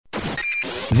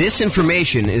This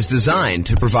information is designed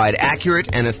to provide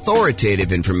accurate and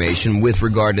authoritative information with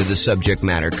regard to the subject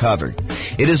matter covered.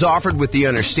 It is offered with the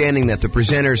understanding that the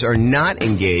presenters are not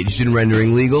engaged in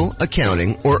rendering legal,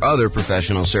 accounting, or other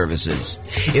professional services.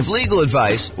 If legal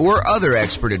advice or other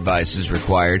expert advice is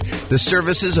required, the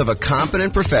services of a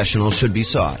competent professional should be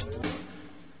sought.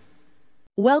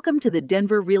 Welcome to the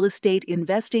Denver Real Estate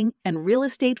Investing and Real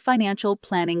Estate Financial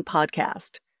Planning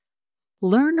Podcast.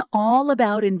 Learn all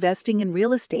about investing in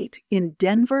real estate in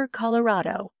Denver,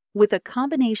 Colorado, with a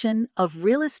combination of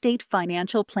real estate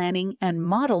financial planning and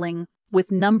modeling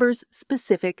with numbers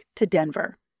specific to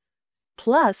Denver.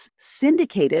 Plus,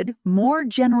 syndicated, more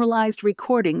generalized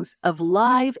recordings of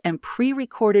live and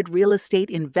pre-recorded real estate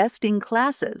investing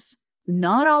classes,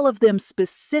 not all of them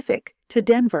specific to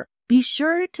Denver. Be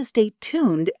sure to stay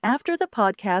tuned after the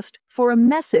podcast for a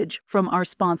message from our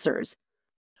sponsors.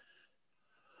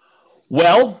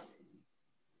 Well,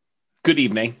 good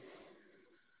evening.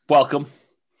 Welcome.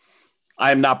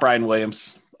 I am not Brian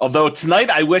Williams. Although tonight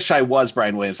I wish I was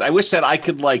Brian Williams. I wish that I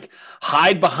could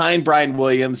hide behind Brian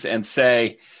Williams and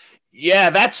say, yeah,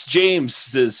 that's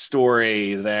James's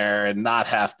story there and not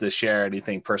have to share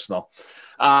anything personal.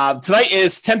 Tonight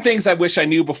is 10 things I wish I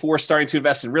knew before starting to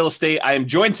invest in real estate. I am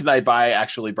joined tonight by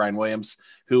actually Brian Williams,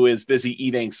 who is busy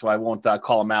eating, so I won't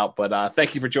call him out. But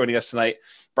thank you for joining us tonight,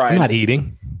 Brian. I'm not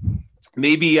eating.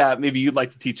 Maybe you'd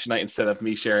like to teach tonight instead of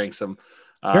me sharing some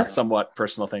somewhat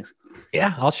personal things.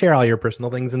 Yeah, I'll share all your personal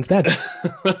things instead.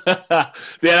 Yeah,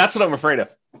 that's what I'm afraid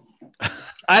of.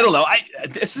 I don't know.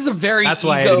 This is a very That's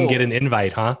why I didn't get an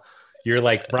invite, huh? You're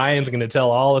like, Brian's going to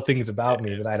tell all the things about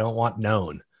me that I don't want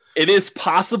known. It is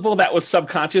possible that was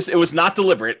subconscious. It was not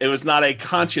deliberate. It was not a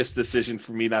conscious decision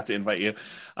for me not to invite you.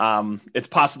 It's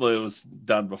possible it was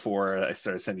done before I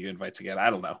started sending you invites again. I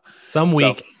don't know. Some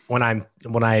week when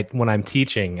I'm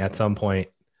teaching at some point,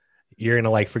 you're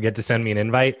going to forget to send me an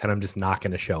invite and I'm just not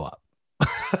going to show up.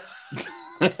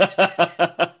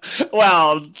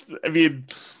 Well, I mean,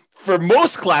 for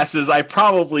most classes, I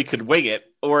probably could wing it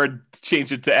or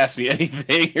change it to ask me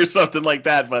anything or something like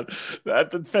that. But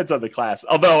that depends on the class.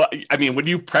 Although, I mean, when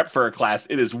you prep for a class,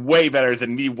 it is way better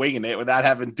than me winging it without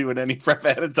having to do any prep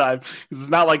ahead of time. Because it's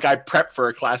not like I prep for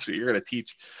a class that you're going to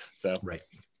teach. So, right.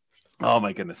 Oh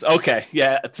my goodness. Okay.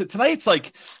 Yeah. Tonight's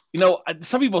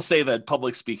some people say that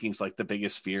public speaking is the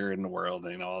biggest fear in the world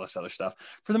and all this other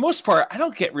stuff. For the most part, I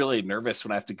don't get really nervous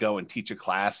when I have to go and teach a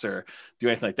class or do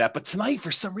anything like that. But tonight,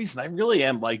 for some reason, I really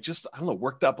am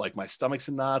worked up, my stomach's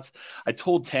in knots. I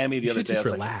told Tammy the other day, I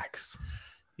was relax.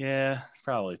 Yeah,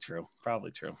 probably true.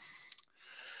 Probably true.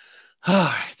 All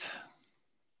right.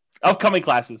 Upcoming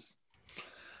classes.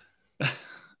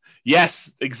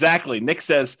 Yes, exactly. Nick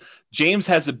says James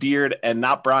has a beard and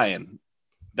not Brian.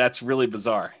 That's really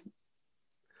bizarre.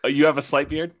 You have a slight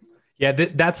beard? Yeah,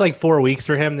 that's 4 weeks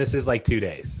for him. This is 2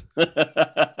 days.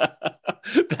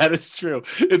 That is true.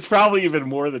 It's probably even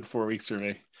more than 4 weeks for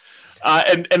me.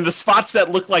 And the spots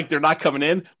that look like they're not coming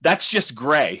in, that's just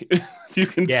gray. You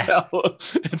can tell.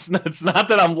 It's not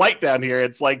that I'm light down here.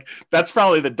 It's that's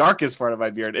probably the darkest part of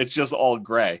my beard. It's just all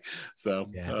gray.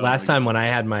 So last time when I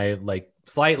had my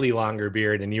slightly longer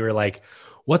beard and you were like,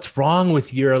 what's wrong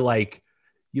with your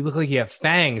you look like you have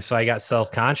fangs. So I got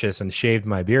self-conscious and shaved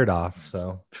my beard off.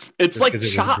 So it's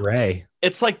gray.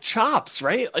 It's like chops,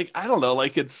 right? I don't know.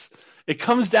 It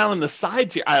comes down on the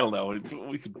sides here. I don't know.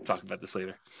 We could talk about this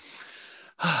later.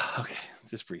 Okay.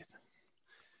 Just breathe.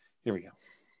 Here we go.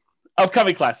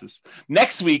 Upcoming classes.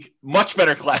 Next week, much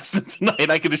better class than tonight,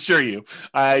 I can assure you.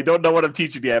 I don't know what I'm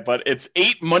teaching yet, but it's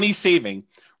 8 money-saving,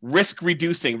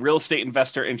 risk-reducing real estate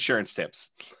investor insurance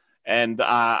tips. And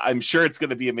I'm sure it's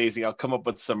going to be amazing. I'll come up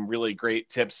with some really great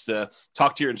tips to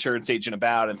talk to your insurance agent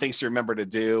about and things to remember to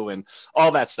do and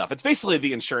all that stuff. It's basically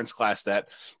the insurance class that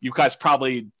you guys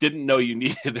probably didn't know you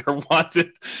needed or wanted,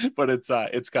 but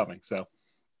it's coming. So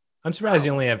I'm surprised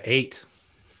you only have 8.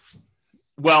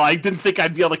 Well, I didn't think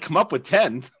I'd be able to come up with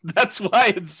 10. That's why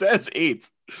it says 8.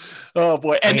 Oh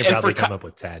boy. And probably come up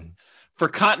with 10. For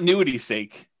continuity's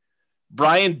sake,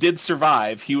 Brian did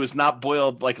survive. He was not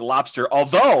boiled like a lobster,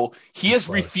 although he has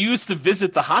refused to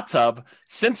visit the hot tub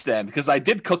since then because I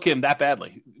did cook him that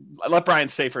badly. I let Brian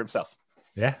say for himself.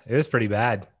 Yeah, it was pretty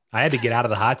bad. I had to get out of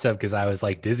the hot tub because I was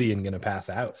dizzy and going to pass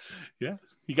out. Yeah.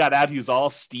 He got out. He was all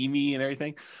steamy and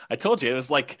everything. I told you, it was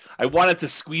I wanted to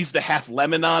squeeze the half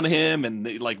lemon on him and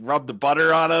rub the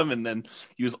butter on him. And then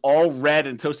he was all red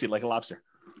and toasty like a lobster.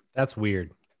 That's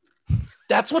weird.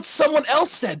 That's what someone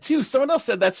else said too. Someone else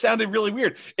said that sounded really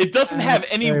weird. It doesn't have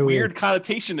any weird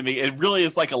connotation to me. It really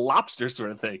is like a lobster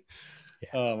sort of thing. Yeah.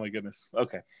 Oh my goodness.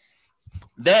 Okay.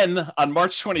 Then on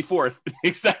March 24th,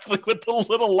 exactly what the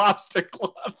little lobster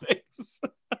claw things.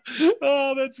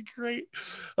 Oh, that's great.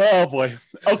 Oh boy.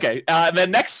 Okay. And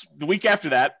then the week after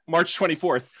that, March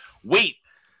 24th, wait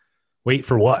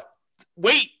for what?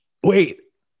 Wait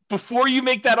before you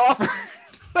make that offer.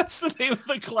 That's the name of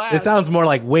the class. It sounds more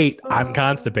like, wait, I'm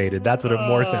constipated. That's what it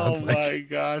more sounds like. Oh my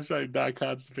gosh, I'm not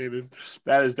constipated.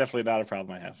 That is definitely not a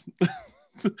problem I have.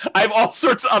 I have all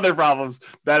sorts of other problems.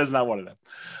 That is not one of them.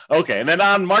 Okay, and then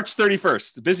on March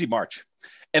 31st, busy March,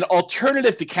 an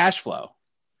alternative to cash flow,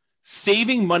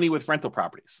 saving money with rental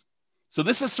properties. So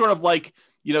this is sort of like,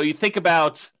 you think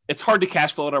about, it's hard to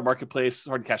cash flow in our marketplace. It's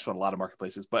hard to cash flow in a lot of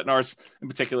marketplaces, but in ours in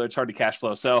particular, it's hard to cash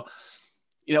flow. So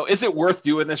is it worth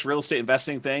doing this real estate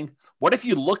investing thing? What if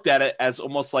you looked at it as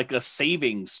almost like a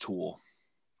savings tool?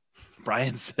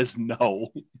 Brian says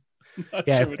no.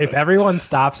 Yeah, if everyone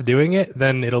stops doing it,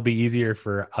 then it'll be easier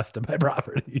for us to buy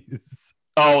properties.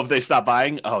 Oh, if they stop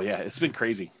buying? Oh, yeah. It's been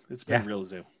crazy. It's been real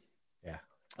zoo. Yeah.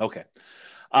 Okay.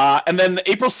 And then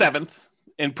April 7th,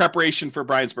 in preparation for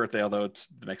Brian's birthday, although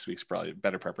the next week's probably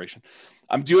better preparation,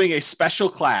 I'm doing a special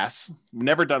class.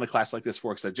 Never done a class like this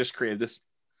before because I just created this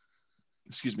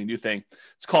new thing.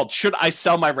 It's called Should I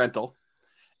Sell My Rental?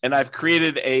 And I've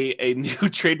created a new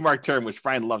trademark term, which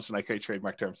Brian loves when I create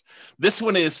trademark terms. This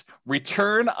one is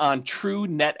return on true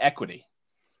net equity.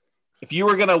 If you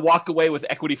were going to walk away with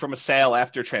equity from a sale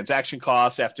after transaction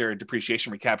costs, after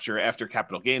depreciation recapture, after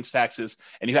capital gains taxes,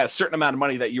 and you had a certain amount of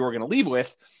money that you were going to leave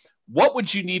with, what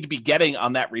would you need to be getting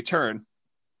on that return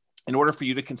in order for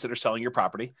you to consider selling your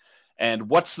property? And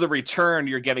what's the return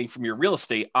you're getting from your real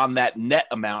estate on that net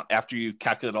amount after you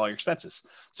calculate all your expenses?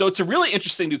 So it's a really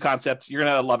interesting new concept. You're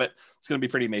going to love it. It's going to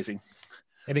be pretty amazing.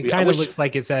 And it kind of looks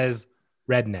like it says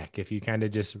redneck. If you kind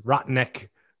of just redneck.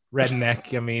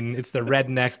 I mean, it's the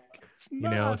redneck,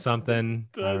 something.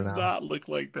 It does not look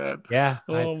like that. Yeah.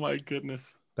 Oh my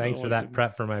goodness. Thanks for that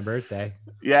prep for my birthday.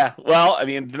 Yeah. Well, I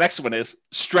mean, the next one is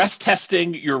stress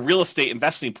testing your real estate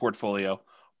investing portfolio,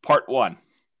 part 1.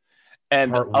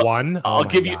 And part 1, I'll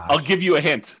give you a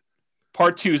hint.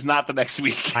 Part 2 is not the next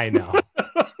week. I know.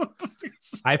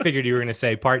 I figured you were going to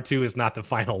say part 2 is not the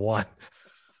final one.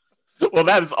 Well,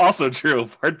 that is also true.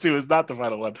 Part 2 is not the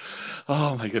final one.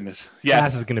 Oh my goodness. Yes.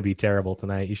 Class is going to be terrible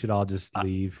tonight. You should all just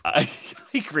leave. I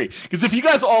agree. Because if you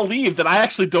guys all leave, then I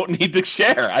actually don't need to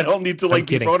share. I don't need to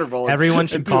be vulnerable. Everyone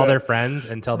should call their friends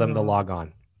and tell them to log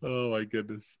on. Oh my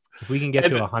goodness. If we can get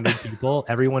to 100 people,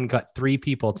 everyone got 3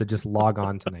 people to just log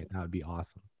on tonight. That would be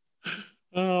awesome.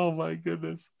 Oh my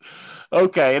goodness.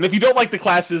 Okay. And if you don't like the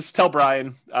classes, tell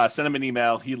Brian, send him an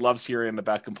email. He loves hearing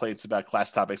about complaints about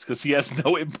class topics because he has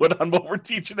no input on what we're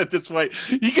teaching at this point.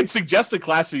 He can suggest a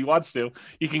class if he wants to.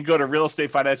 You can go to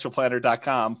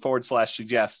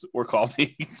realestatefinancialplanner.com/suggest or call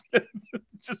me.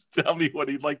 Just tell me what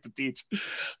he'd like to teach.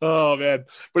 Oh man.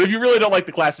 But if you really don't like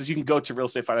the classes, you can go to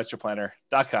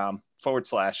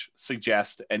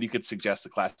realestatefinancialplanner.com/suggest and you could suggest a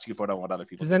class. You can vote on what other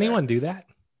people Does anyone do that?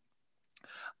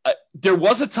 There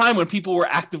was a time when people were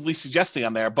actively suggesting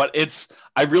on there, but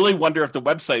I really wonder if the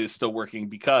website is still working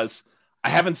because I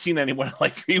haven't seen anyone in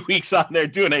like 3 weeks on there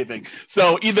doing anything.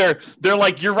 So either they're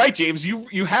like, you're right, James,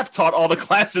 you have taught all the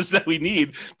classes that we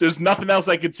need. There's nothing else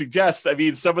I could suggest. I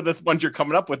mean, some of the ones you're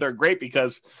coming up with are great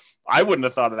because I wouldn't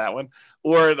have thought of that one.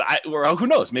 Or who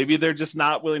knows? Maybe they're just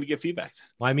not willing to give feedback.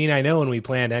 Well, I mean, I know when we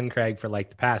planned NCRAG for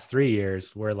like the past 3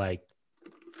 years, we're like,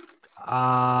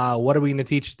 what are we going to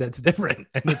teach that's different?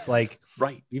 And it's like,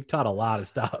 right, you've taught a lot of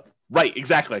stuff. Right,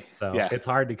 exactly. So it's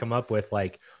hard to come up with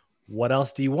like, what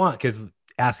else do you want? Because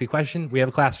ask a question, we have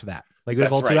a class for that. Like we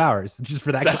have all 2 hours just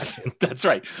for that question. That's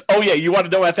right. Oh yeah, you want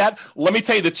to know about that? Let me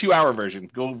tell you the 2-hour version.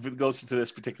 Go listen to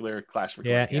this particular class.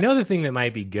 Yeah, you know the thing that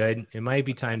might be good? It might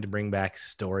be time to bring back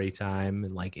story time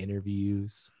and like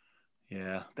interviews.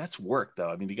 Yeah, that's work though.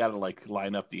 I mean, you got to like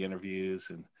line up the interviews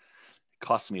and it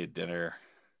costs me a dinner.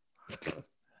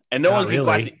 And no one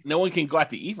can go out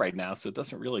to eat right now, so it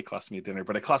doesn't really cost me a dinner,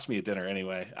 but it costs me a dinner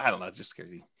anyway. I don't know, it just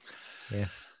scares me. Yeah.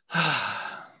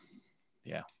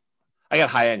 Yeah. I got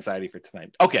high anxiety for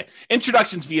tonight. Okay.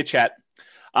 Introductions via chat.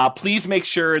 Please make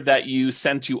sure that you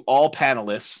send to all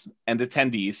panelists and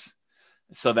attendees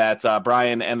so that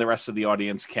Brian and the rest of the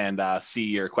audience can see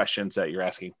your questions that you're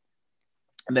asking.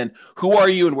 And then who are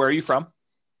you and where are you from?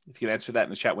 If you can answer that in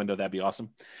the chat window, that'd be awesome.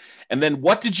 And then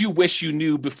what did you wish you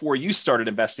knew before you started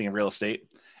investing in real estate?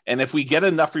 And if we get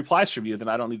enough replies from you, then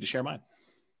I don't need to share mine.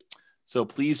 So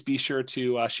please be sure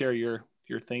to share your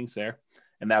things there.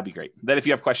 And that'd be great. Then if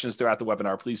you have questions throughout the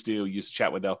webinar, please do use the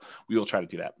chat window. We will try to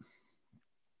do that.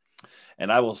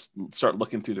 And I will start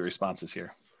looking through the responses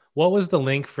here. What was the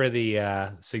link for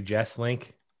the suggest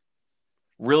link?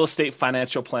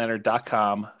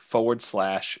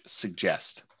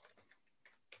 realestatefinancialplanner.com/suggest.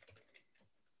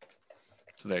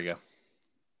 So there you go.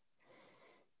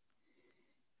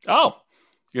 Oh,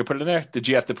 you're going to put it in there? Did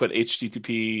you have to put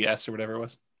HTTPS or whatever it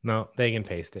was? No, they can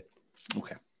paste it.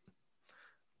 Okay.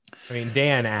 I mean,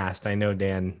 Dan asked. I know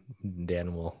Dan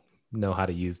will know how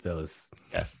to use those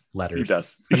letters. He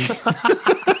does.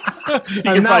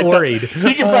 I'm not worried.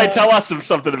 He can probably tell us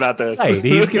something about this. Right.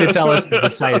 He's going to tell us if the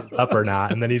site is up or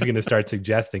not, and then he's going to start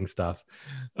suggesting stuff.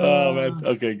 Oh, man.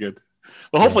 Okay, good.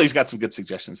 Well, hopefully he's got some good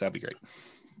suggestions. That'd be great.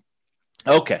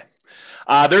 Okay.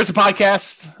 There's a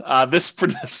podcast.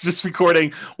 This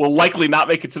recording will likely not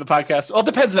make it to the podcast. Well, it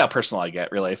depends on how personal I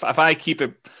get, really. If I keep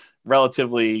it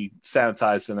relatively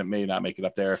sanitized, then it may not make it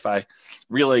up there. If I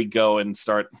really go and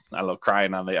start, I don't know,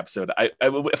 crying on the episode,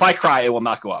 if I cry, it will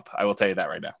not go up. I will tell you that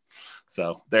right now.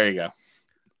 So there you go.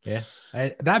 Yeah.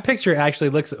 That picture actually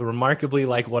looks remarkably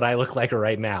like what I look like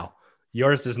right now.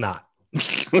 Yours does not.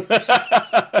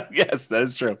 Yes, that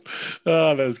is true.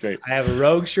 Oh, that is great. I have a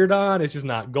Rogue shirt on. It's just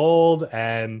not gold.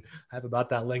 And I have about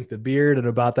that length of beard and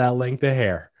about that length of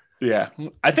hair. Yeah.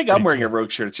 I think I'm wearing a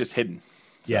Rogue shirt. It's just hidden.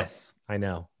 So. Yes, I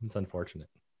know. It's unfortunate.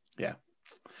 Yeah.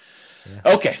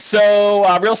 Okay. So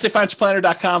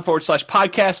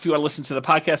realestatefinancialplanner.com/podcast if you want to listen to the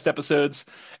podcast episodes.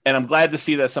 And I'm glad to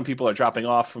see that some people are dropping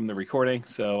off from the recording.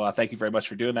 So thank you very much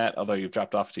for doing that. Although you've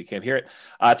dropped off so you can't hear it.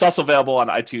 It's also available on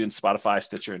iTunes, Spotify,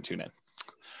 Stitcher, and TuneIn.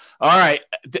 All right.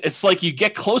 It's like you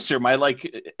get closer. My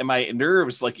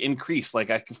nerves increase. Like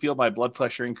I can feel my blood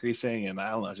pressure increasing, and I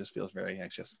don't know, it just feels very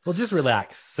anxious. Well, just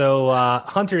relax. So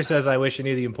Hunter says, I wish I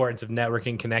knew the importance of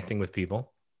networking, connecting with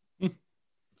people.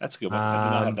 That's a good one. I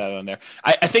did not have that on there.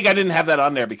 I think I didn't have that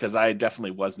on there because I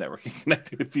definitely was networking,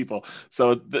 connecting with people.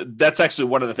 So that's actually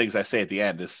one of the things I say at the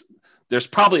end is there's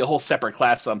probably a whole separate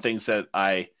class on things that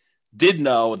I did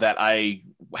know that I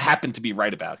happened to be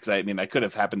right about. Because I could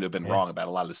have happened to have been wrong about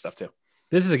a lot of this stuff too.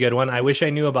 This is a good one. I wish I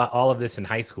knew about all of this in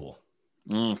high school.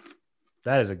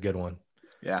 That is a good one.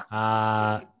 Yeah.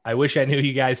 I wish I knew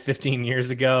you guys 15 years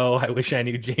ago. I wish I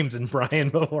knew James and Brian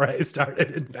before I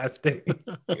started investing.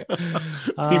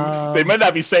 They might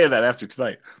not be saying that after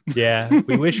tonight. Yeah.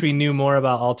 We wish we knew more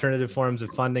about alternative forms of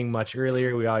funding much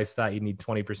earlier. We always thought you need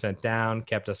 20% down,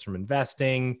 kept us from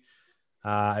investing.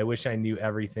 I wish I knew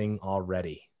everything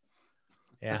already.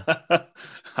 Yeah.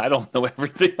 I don't know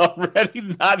everything already.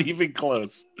 Not even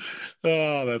close.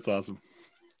 Oh, that's awesome.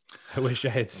 I wish I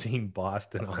had seen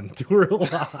Boston on tour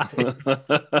live.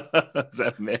 Is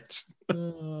that Mitch?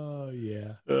 Oh,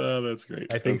 yeah. Oh, that's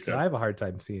great. I think so. I have a hard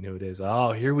time seeing who it is.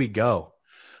 Oh, here we go.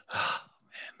 Oh,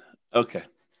 man. Okay.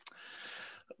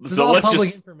 This is all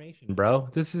public information, bro.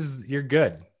 You're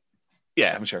good.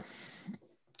 Yeah, I'm sure.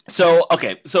 So,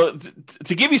 okay. So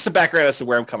to give you some background as to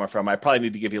where I'm coming from, I probably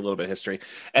need to give you a little bit of history.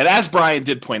 And as Brian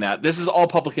did point out, this is all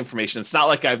public information. It's not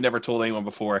like I've never told anyone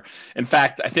before. In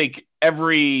fact, I think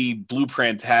every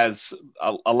blueprint has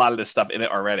a lot of this stuff in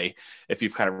it already, if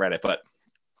you've kind of read it. But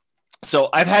so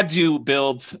I opted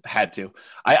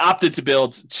to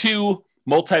build 2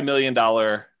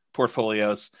 multi-million-dollar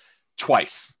portfolios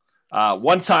twice.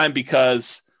 One time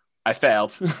because I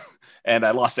failed. And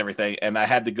I lost everything, and I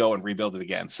had to go and rebuild it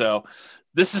again. So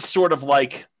this is sort of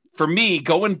like, for me,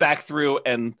 going back through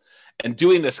and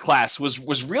doing this class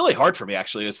was really hard for me,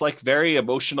 actually. It's like very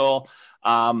emotional.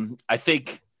 I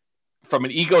think from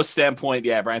an ego standpoint,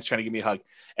 yeah, Brian's trying to give me a hug.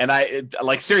 And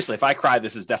seriously, if I cry,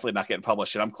 this is definitely not getting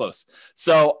published, and I'm close.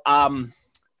 So,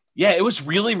 yeah, it was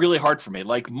really, really hard for me,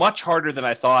 like much harder than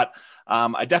I thought.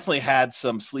 I definitely had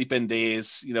some sleep-in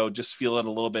days, just feeling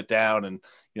a little bit down and,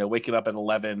 waking up at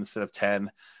 11 instead of 10.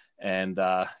 And,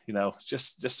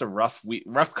 just a rough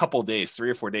couple of days, 3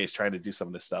 or 4 days trying to do some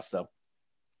of this stuff. So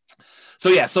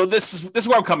yeah, so this is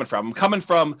where I'm coming from. I'm coming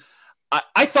from,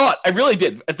 I thought, I really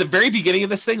did at the very beginning of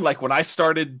this thing, like when I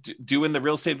started doing the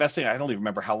real estate investing, I don't even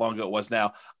remember how long ago it was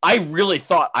now. I really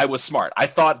thought I was smart. I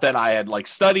thought that I had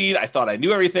studied. I thought I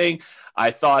knew everything.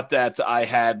 I thought that I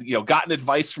had, gotten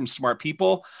advice from smart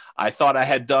people. I thought I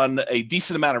had done a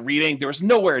decent amount of reading. There was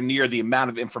nowhere near the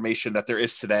amount of information that there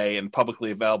is today and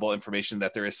publicly available information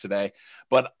that there is today.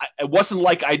 But it wasn't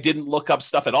like I didn't look up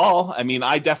stuff at all. I mean,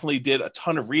 I definitely did a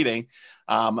ton of reading.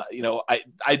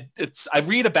 I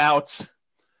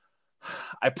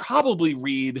probably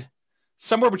read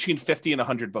somewhere between 50 and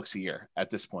 100 books a year at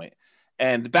this point.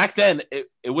 And back then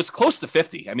it was close to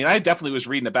 50. I mean, I definitely was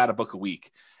reading about a book a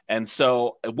week. And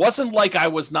so it wasn't like I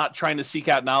was not trying to seek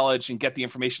out knowledge and get the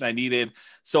information I needed.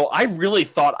 So I really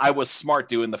thought I was smart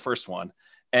doing the first one.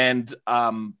 And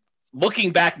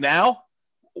looking back now,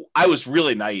 I was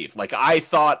really naive. Like I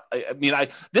thought,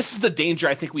 this is the danger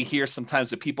I think we hear sometimes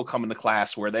that people come into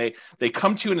class where they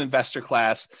come to an investor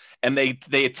class and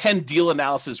they attend deal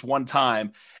analysis one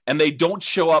time and they don't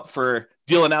show up for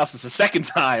deal analysis a second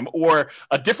time or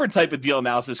a different type of deal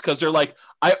analysis because they're like,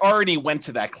 I already went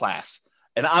to that class.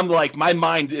 And I'm like, my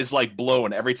mind is like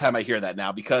blown every time I hear that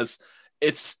now because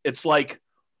it's like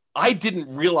I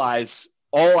didn't realize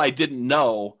all I didn't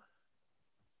know.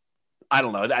 I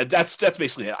don't know. That's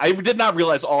basically it. I did not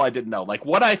realize all I didn't know. Like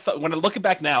what I thought when I look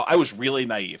back now, I was really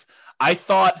naive. I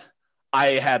thought I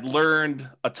had learned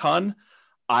a ton.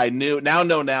 I know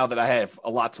now that I have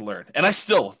a lot to learn, and I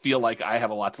still feel like I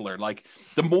have a lot to learn. Like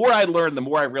the more I learn, the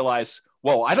more I realize,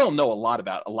 whoa, I don't know a lot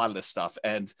about a lot of this stuff,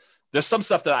 and there's some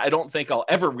stuff that I don't think I'll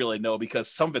ever really know because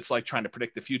some of it's like trying to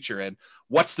predict the future and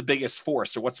what's the biggest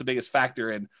force or what's the biggest factor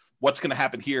and what's going to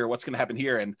happen here, what's going to happen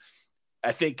here, and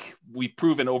I think we've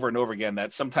proven over and over again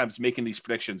that sometimes making these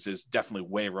predictions is definitely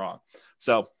way wrong.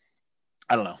 So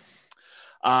I don't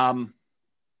know.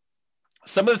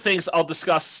 Some of the things I'll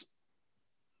discuss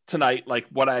tonight, like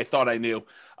what I thought I knew.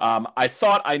 I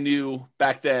thought I knew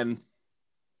back then.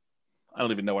 I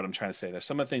don't even know what I'm trying to say there.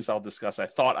 Some of the things I'll discuss, I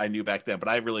thought I knew back then, but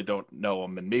I really don't know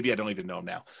them. And maybe I don't even know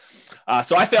them now.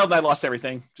 So I failed and I lost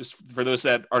everything. Just for those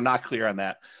that are not clear on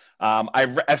that.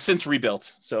 I've since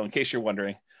rebuilt. So in case you're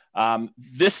wondering,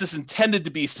 this is intended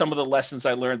to be some of the lessons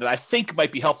I learned that I think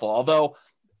might be helpful, although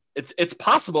it's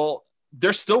possible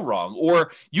they're still wrong,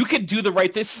 or you could do the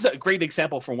right. This is a great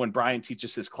example from when Brian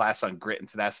teaches his class on grit and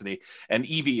tenacity and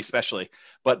EV especially.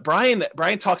 But Brian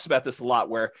talks about this a lot,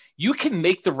 where you can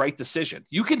make the right decision.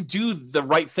 You can do the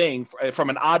right thing from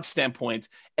an odds standpoint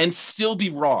and still be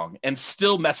wrong and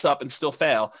still mess up and still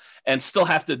fail and still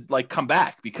have to like come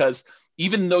back, because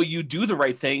even though you do the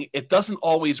right thing, it doesn't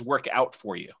always work out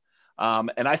for you.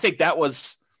 And I think that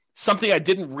was something I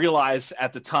didn't realize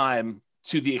at the time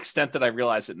to the extent that I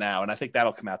realize it now. And I think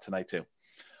that'll come out tonight too.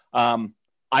 I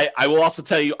will also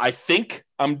tell you, I think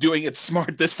I'm doing it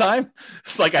smart this time.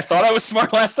 It's like, I thought I was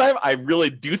smart last time. I really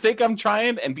do think I'm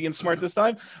trying and being smart this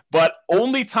time, but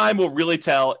only time will really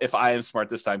tell if I am smart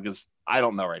this time, because I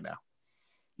don't know right now.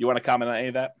 You want to comment on any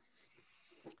of that?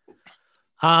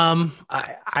 I'm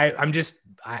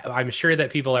sure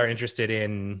that people are interested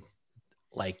in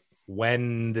like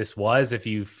when this was, if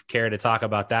you care to talk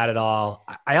about that at all.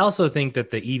 I also think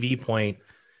that the EV point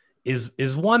is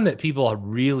one that people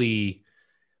really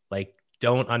like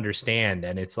don't understand.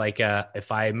 And it's like,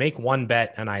 if I make one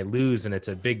bet and I lose and it's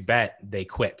a big bet, they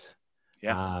quit.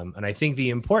 Yeah. And I think the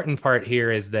important part here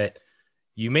is that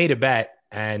you made a bet,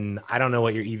 and I don't know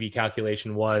what your EV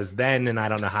calculation was then, and I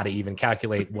don't know how to even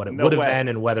calculate what it would have been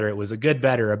and whether it was a good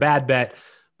bet or a bad bet.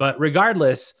 But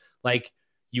regardless, like,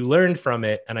 you learned from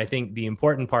it. And I think the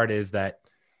important part is that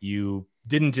you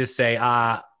didn't just say,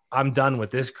 I'm done with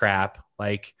this crap.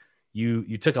 Like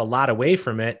you took a lot away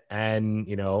from it, and,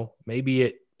 you know,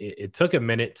 maybe it took a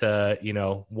minute to, you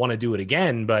know, want to do it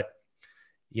again, but,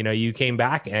 you know, you came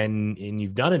back and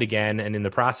you've done it again. And in the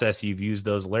process, you've used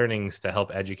those learnings to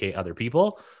help educate other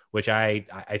people, which I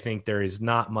think there is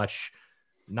not much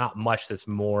that's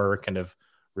more kind of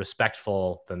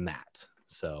respectful than that.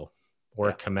 So,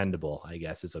 or commendable, I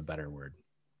guess is a better word.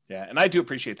 Yeah. And I do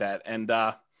appreciate that. And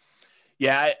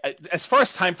as far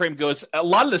as time frame goes, a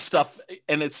lot of this stuff,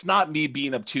 and it's not me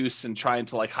being obtuse and trying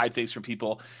to like hide things from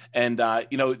people. And,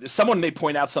 you know, someone may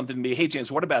point out something to me, hey, James,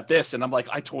 what about this? And I'm like,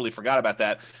 I totally forgot about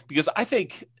that, because I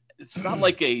think it's not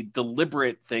like a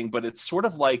deliberate thing, but it's sort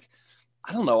of like,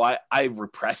 I don't know, I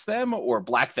repress them or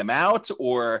black them out,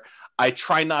 or I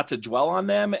try not to dwell on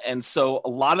them. And so a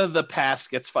lot of the past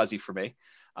gets fuzzy for me.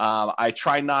 I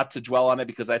try not to dwell on it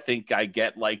because I think I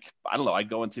get like, I don't know, I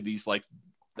go into these like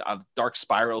dark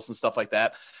spirals and stuff like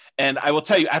that. And I will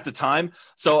tell you at the time,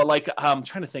 so like, I'm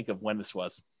trying to think of when this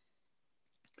was.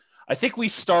 I think we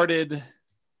started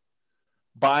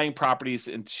buying properties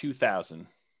in 2000.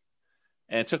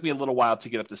 And it took me a little while to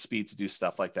get up to speed to do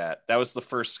stuff like that. That was the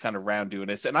first kind of round doing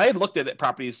this. And I had looked at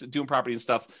doing property and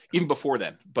stuff even before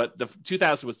then, but the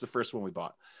 2000 was the first one we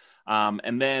bought.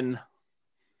 And then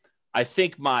I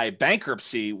think my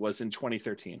bankruptcy was in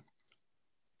 2013.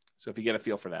 So if you get a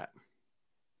feel for that.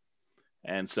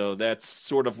 And so that's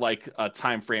sort of like a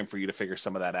time frame for you to figure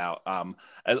some of that out.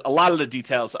 A lot of the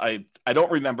details I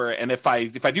don't remember. And if I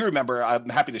do remember, I'm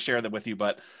happy to share them with you.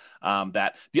 But and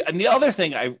the other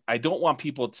thing I don't want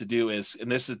people to do is, and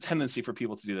there's a tendency for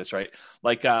people to do this, right?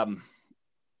 Like, I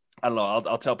don't know,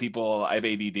 I'll tell people I have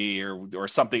ADD or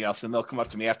something else, and they'll come up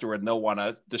to me afterward and they'll want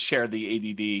to share the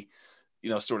ADD, you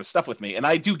know, sort of stuff with me. And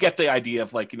I do get the idea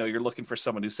of like, you know, you're looking for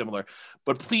someone who's similar,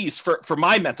 but please, for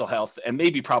my mental health, and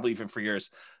maybe probably even for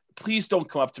yours, please don't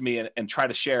come up to me and try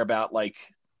to share about like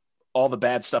all the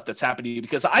bad stuff that's happened to you,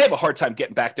 because I have a hard time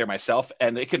getting back there myself,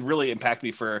 and it can really impact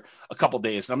me for a couple of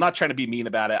days. And I'm not trying to be mean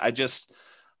about it.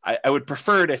 I would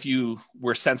prefer it if you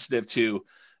were sensitive to,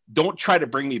 don't try to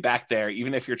bring me back there,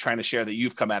 even if you're trying to share that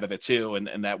you've come out of it too,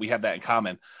 and that we have that in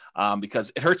common,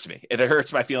 because it hurts me. It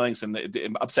hurts my feelings, and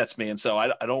it upsets me. And so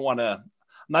I don't want to.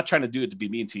 I'm not trying to do it to be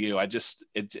mean to you.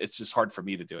 It's just hard for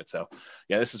me to do it. So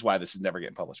yeah, this is why this is never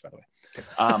getting published, by the way.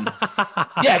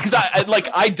 Yeah, because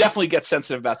I definitely get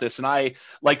sensitive about this, and I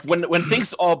like when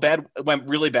things all bad went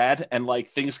really bad, and like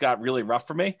things got really rough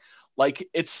for me. Like,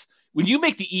 it's when you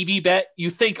make the EV bet, you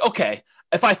think, okay,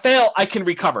 if I fail, I can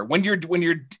recover. When you're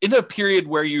in a period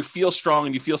where you feel strong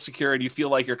and you feel secure and you feel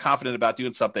like you're confident about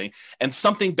doing something, and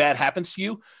something bad happens to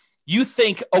you, you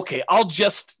think, okay, I'll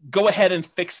just go ahead and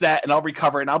fix that, and I'll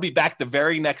recover, and I'll be back the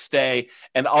very next day,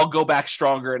 and I'll go back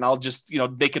stronger, and I'll just,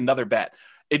 make another bet.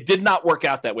 It did not work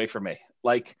out that way for me.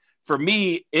 Like, for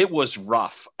me, it was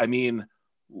rough. I mean,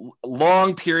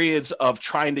 long periods of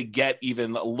trying to get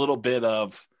even a little bit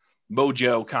of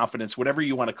mojo, confidence, whatever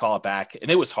you want to call it, back.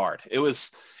 And it was hard. It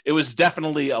was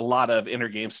definitely a lot of inner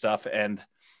game stuff. And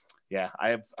yeah,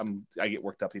 I get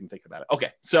worked up even thinking about it.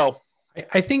 Okay. So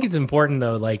I think it's important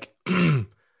though. Like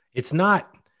it's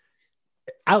not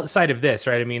outside of this,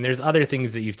 right? I mean, there's other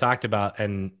things that you've talked about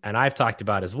and I've talked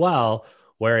about as well,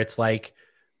 where it's like,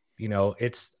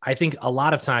 I think a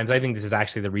lot of times, I think this is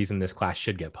actually the reason this class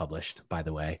should get published, by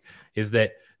the way, is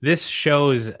that this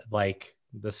shows like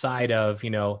the side of,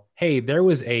 hey, there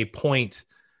was a point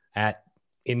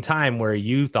in time where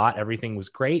you thought everything was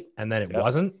great, and then it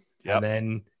wasn't. Yep. And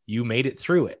then you made it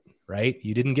through it, right?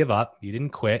 You didn't give up. You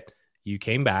didn't quit. You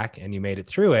came back and you made it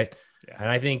through it. Yeah. And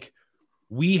I think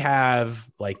we have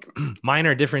like, mine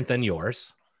are different than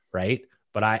yours, right?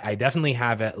 But I definitely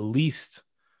have at least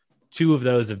 2 of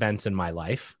those events in my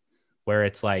life where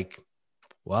it's like,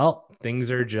 well,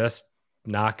 things are just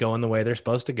not going the way they're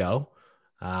supposed to go.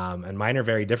 And mine are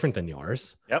very different than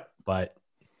yours. Yep. But,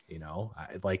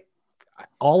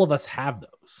 all of us have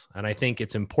those. And I think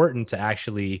it's important to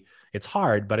actually, it's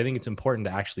hard, but I think it's important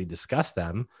to actually discuss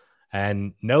them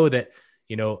and know that,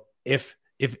 if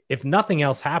nothing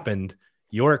else happened,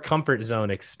 your comfort zone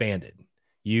expanded.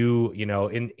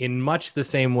 In much the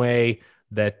same way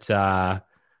that,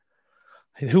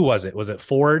 who was it? Was it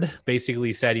Ford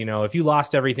basically said, if you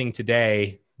lost everything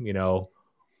today,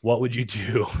 what would you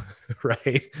do?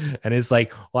 Right. And it's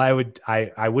like, well,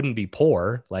 I wouldn't be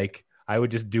poor. Like I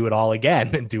would just do it all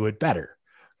again and do it better.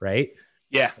 Right.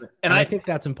 Yeah. And I think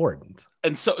that's important.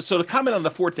 And so to comment on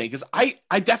the Ford thing, because I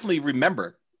definitely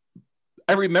remember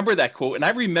that quote, and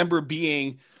I remember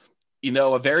being,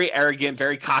 a very arrogant,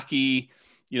 very cocky,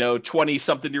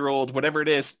 20-something-year-old, whatever it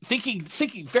is, thinking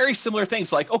very similar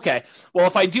things like, okay, well,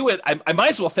 if I do it, I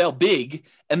might as well fail big,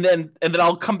 and then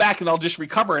I'll come back and I'll just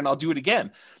recover and I'll do it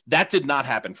again. That did not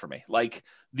happen for me. Like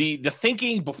the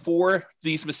thinking before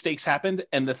these mistakes happened,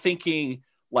 and the thinking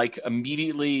like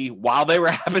immediately while they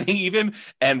were happening even,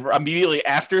 and immediately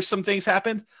after some things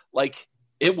happened, like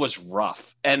it was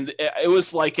rough. And it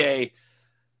was like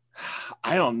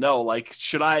I don't know, like,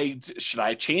 should I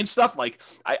change stuff? Like,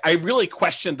 I really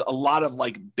questioned a lot of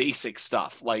like basic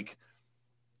stuff, like,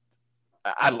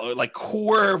 I don't know, like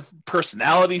core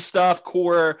personality stuff,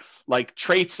 core like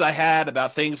traits I had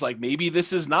about things like maybe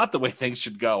this is not the way things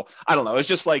should go. I don't know. It's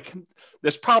just like,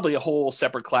 there's probably a whole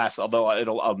separate class, although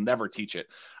I'll never teach it,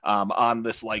 on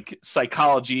this like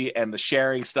psychology and the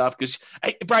sharing stuff. Cause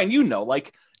Brian,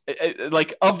 like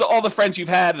of all the friends you've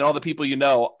had and all the people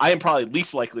I am probably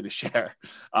least likely to share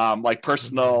like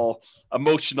personal,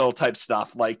 emotional type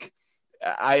stuff. Like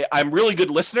I'm really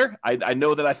good listener. I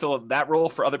know that I fill that role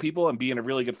for other people and being a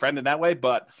really good friend in that way.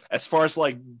 But as far as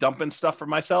like dumping stuff for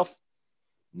myself,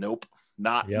 nope,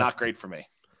 not great for me.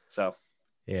 So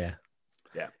yeah.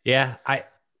 I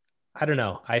don't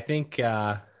know. I think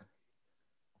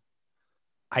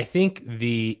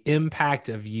the impact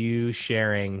of you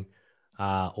sharing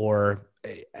or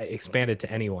expand it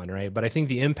to anyone, right? But I think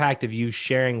the impact of you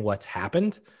sharing what's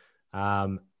happened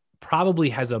probably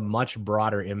has a much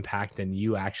broader impact than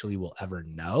you actually will ever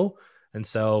know. And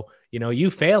so,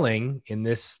 you failing in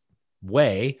this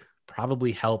way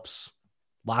probably helps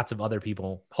lots of other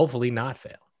people hopefully not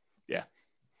fail. Yeah.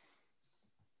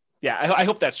 Yeah, I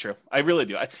hope that's true. I really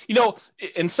do.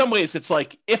 In some ways, it's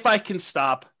like if I can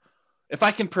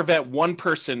prevent one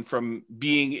person from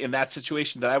being in that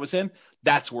situation that I was in,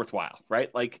 that's worthwhile,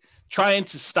 right? Like trying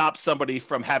to stop somebody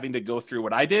from having to go through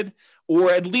what I did,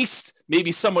 or at least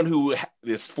maybe someone who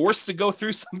is forced to go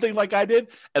through something like I did,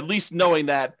 at least knowing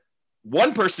that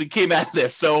one person came at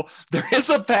this, so there is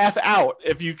a path out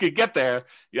if you could get there.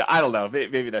 Yeah, I don't know.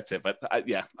 Maybe that's it, but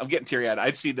yeah, I'm getting teary eyed. I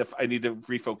need to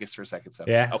refocus for a second. So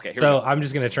yeah, okay. So I'm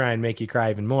just gonna try and make you cry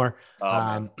even more.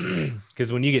 Oh,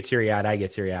 because when you get teary eyed, I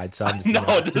get teary eyed. So I'm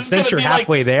just no, since you're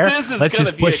halfway there, let's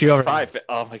just push you over.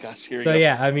 Oh my gosh. So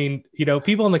yeah, I mean,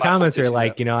 people in the comments are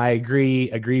like, I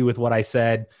agree with what I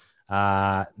said.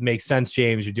 Makes sense,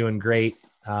 James. You're doing great.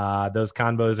 Those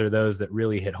convos are those that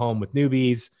really hit home with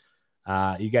newbies.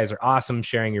 You guys are awesome.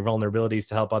 Sharing your vulnerabilities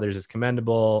to help others is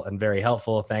commendable and very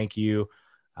helpful. Thank you.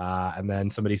 And then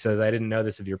somebody says, I didn't know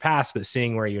this of your past, but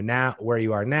seeing where you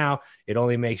are now, it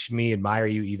only makes me admire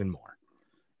you even more.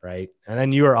 Right. And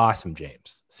then you are awesome,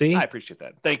 James. See, I appreciate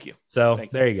that. Thank you. So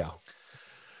there you go.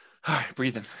 All right.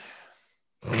 Breathing.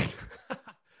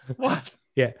 What?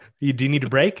 Yeah. Do you need a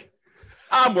break?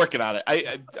 I'm working on it.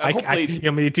 I hopefully you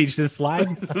want me to teach this slide?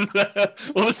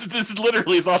 Well, this is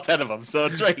literally is all 10 of them, so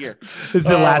it's right here. This is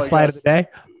the last slide of the day.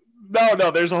 No,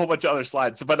 there's a whole bunch of other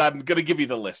slides, but I'm going to give you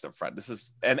the list up front. This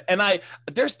is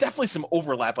there's definitely some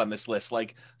overlap on this list.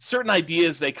 Like certain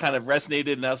ideas, they kind of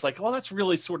resonated, and I was like, well, that's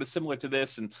really sort of similar to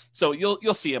this, and so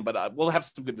you'll see them. But we'll have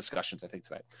some good discussions, I think,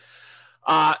 tonight.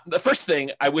 The first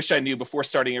thing I wish I knew before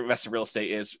starting investing in real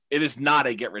estate is it is not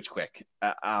a get rich quick,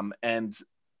 and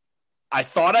I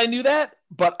thought I knew that,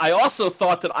 but I also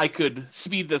thought that I could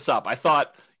speed this up. I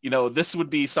thought, this would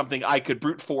be something I could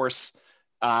brute force,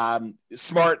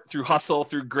 smart through hustle,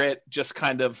 through grit, just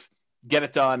kind of get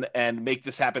it done and make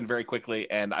this happen very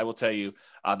quickly. And I will tell you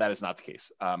that is not the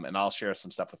case. And I'll share some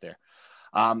stuff with there.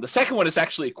 The second one is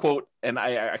actually a quote, and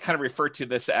I kind of refer to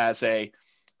this as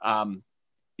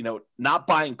not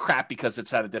buying crap because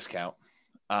it's at a discount.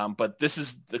 But this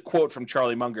is the quote from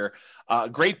Charlie Munger.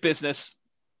 Great business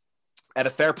at a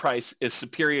fair price is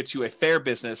superior to a fair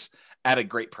business at a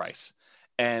great price.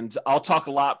 And I'll talk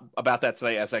a lot about that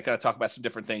today as I kind of talk about some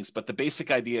different things. But the basic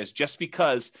idea is just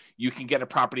because you can get a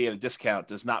property at a discount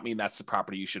does not mean that's the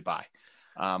property you should buy.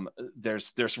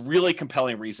 There's really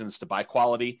compelling reasons to buy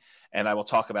quality. And I will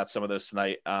talk about some of those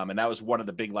tonight. And that was one of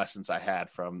the big lessons I had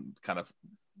from kind of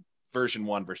version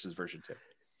 1 versus version 2.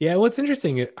 Yeah. What's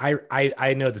interesting,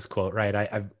 I know this quote, right?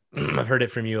 I've heard it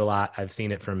from you a lot. I've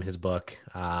seen it from his book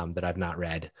that I've not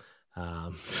read. But,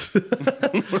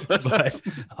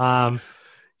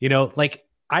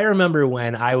 I remember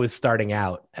when I was starting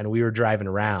out and we were driving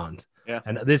around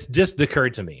and this just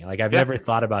occurred to me. Like I've never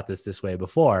thought about this way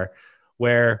before,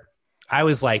 where I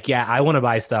was like, yeah, I want to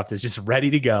buy stuff that's just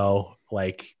ready to go.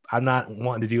 Like I'm not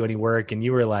wanting to do any work. And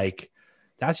you were like,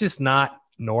 that's just not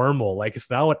normal. Like it's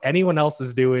not what anyone else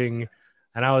is doing.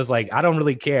 And I was like, I don't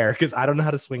really care because I don't know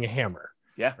how to swing a hammer.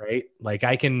 Yeah. Right. Like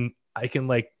I can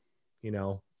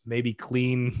maybe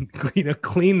clean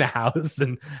the house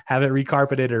and have it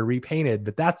recarpeted or repainted,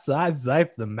 but that's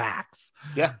the max.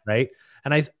 Yeah. Right.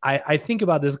 And I think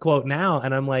about this quote now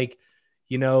and I'm like,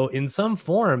 in some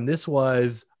form,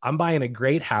 I'm buying a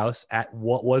great house at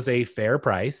what was a fair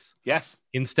price. Yes.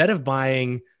 Instead of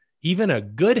buying even a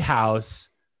good house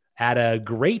at a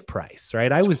great price.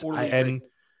 Right.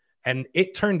 And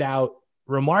it turned out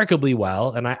remarkably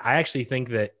well. And I actually think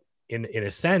that in a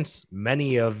sense,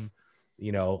 many of,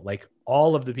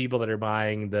 all of the people that are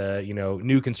buying the,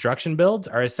 new construction builds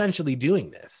are essentially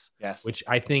doing this. Yes. Which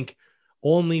I think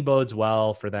only bodes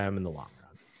well for them in the long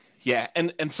run. Yeah.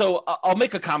 And so I'll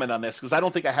make a comment on this because I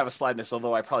don't think I have a slide in this,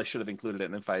 although I probably should have included it.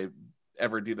 And if I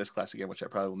ever do this class again, which I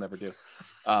probably will never do.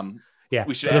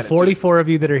 We should add the 44 of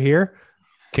you that are here.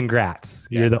 Congrats.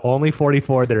 Yeah. You're the only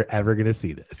 44 that are ever going to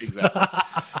see this. Exactly.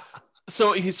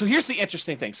 So here's the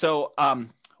interesting thing. So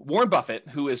Warren Buffett,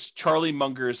 who is Charlie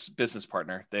Munger's business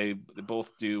partner, they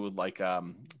both do like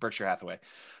Berkshire Hathaway.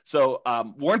 So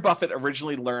Warren Buffett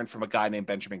originally learned from a guy named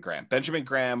Benjamin Graham. Benjamin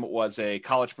Graham was a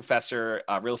college professor,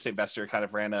 a real estate investor, kind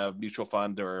of ran a mutual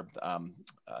fund or a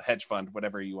hedge fund,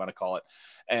 whatever you want to call it.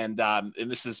 And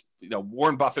this is,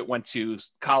 Warren Buffett went to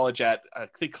college at, I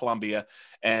think, Columbia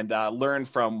and learned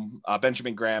from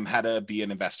Benjamin Graham how to be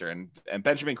an investor. And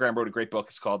Benjamin Graham wrote a great book.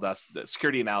 It's called The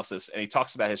Security Analysis. And he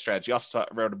talks about his strategy. He also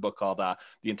wrote a book called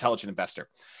The Intelligent Investor.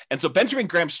 And so Benjamin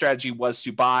Graham's strategy was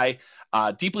to buy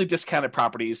deeply discounted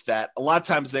properties that a lot of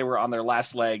times they were on their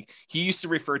last leg. He used to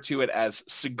refer to it as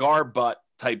cigar butt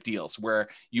type deals, where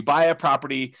you buy a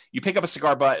property, you pick up a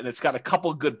cigar butt and it's got a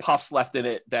couple good puffs left in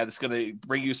it that is going to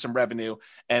bring you some revenue.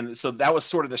 And so that was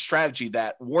sort of the strategy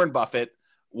that Warren Buffett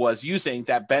was using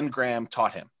that Ben Graham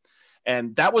taught him.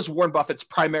 And that was Warren Buffett's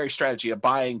primary strategy of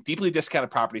buying deeply discounted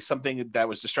properties, something that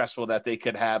was distressful, that they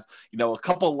could have, a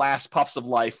couple last puffs of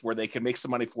life where they could make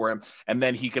some money for him. And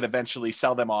then he could eventually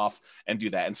sell them off and do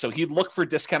that. And so he'd look for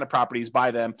discounted properties, buy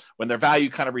them when their value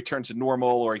kind of returned to normal,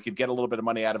 or he could get a little bit of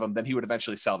money out of them. Then he would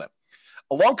eventually sell them.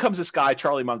 Along comes this guy,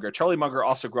 Charlie Munger. Charlie Munger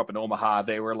also grew up in Omaha.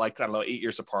 They were 8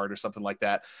 years apart or something like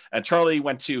that. And Charlie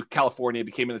went to California,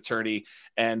 became an attorney,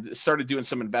 and started doing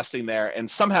some investing there.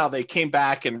 And somehow they came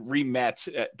back and re-met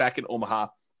back in Omaha.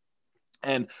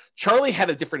 And Charlie had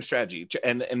a different strategy.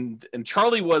 And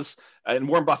Charlie was, and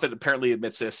Warren Buffett apparently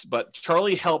admits this, but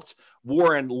Charlie helped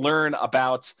Warren learn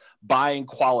about buying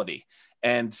quality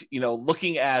and,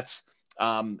 looking at,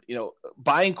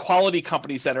 buying quality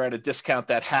companies that are at a discount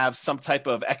that have some type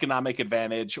of economic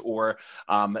advantage or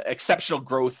exceptional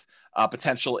growth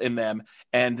potential in them,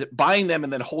 and buying them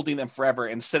and then holding them forever,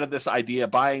 instead of this idea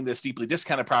of buying this deeply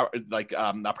discounted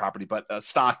not property, but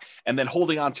stock, and then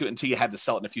holding on to it until you had to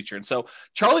sell it in the future. And so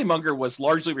Charlie Munger was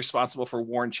largely responsible for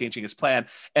Warren changing his plan.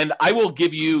 And I will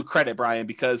give you credit, Brian,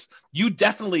 because you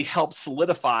definitely helped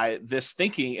solidify this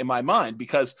thinking in my mind,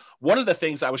 because one of the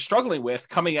things I was struggling with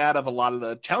coming out of a lot of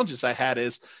the challenges I had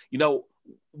is,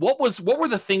 what were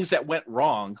the things that went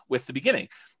wrong with the beginning?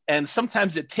 And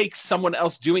sometimes it takes someone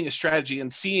else doing a strategy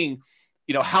and seeing,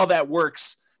 how that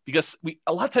works, because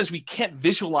a lot of times we can't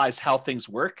visualize how things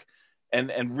work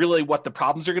and really what the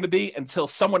problems are going to be until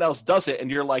someone else does it.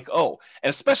 And you're like, oh, and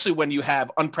especially when you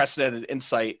have unprecedented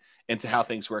insight into how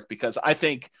things work, because I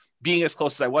think being as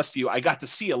close as I was to you, I got to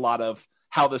see a lot of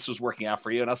how this was working out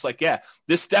for you. And I was like, yeah,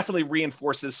 this definitely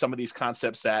reinforces some of these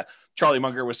concepts that Charlie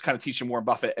Munger was kind of teaching Warren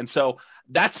Buffett. And so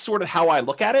that's sort of how I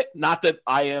look at it. Not that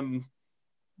I am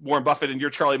Warren Buffett and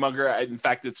you're Charlie Munger. In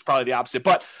fact, it's probably the opposite,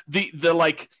 but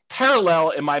the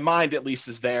parallel in my mind, at least,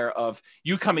 is there of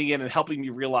you coming in and helping me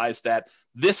realize that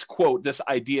this quote, this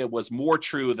idea was more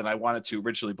true than I wanted to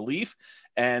originally believe,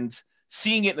 and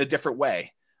seeing it in a different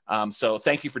way. So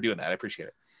thank you for doing that. I appreciate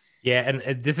it. Yeah.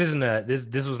 And this isn't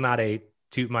this was not a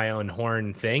toot my own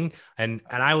horn thing. And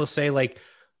I will say,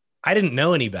 I didn't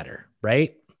know any better,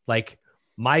 right?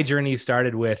 My journey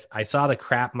started with, I saw the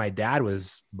crap my dad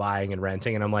was buying and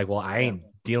renting. And I'm like, well, I ain't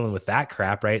dealing with that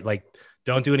crap, right?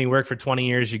 Don't do any work for 20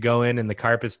 years. You go in and the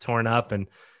carpet's torn up and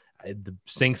the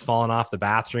sink's falling off the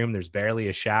bathroom. There's barely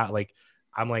a shower.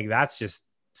 I'm like, that's just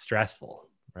stressful.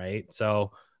 Right.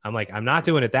 So I'm like, I'm not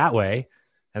doing it that way.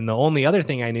 And the only other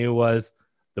thing I knew was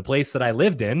the place that I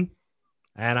lived in.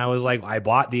 And I was like, I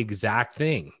bought the exact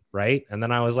thing. Right. And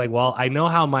then I was like, well, I know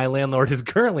how my landlord is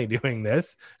currently doing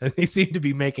this, and they seem to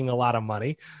be making a lot of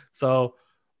money. So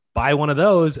buy one of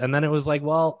those. And then it was like,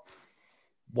 well,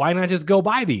 why not just go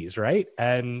buy these? Right.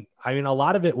 And I mean, a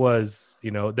lot of it was,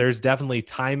 there's definitely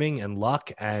timing and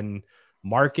luck and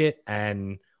market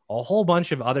and a whole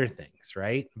bunch of other things.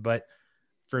 Right. But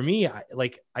for me,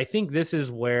 I think this is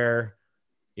where,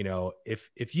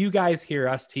 if you guys hear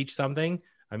us teach something,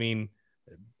 I mean,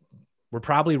 we're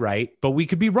probably right, but we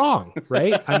could be wrong,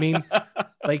 right? I mean,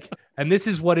 and this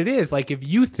is what it is. If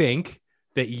you think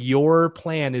that your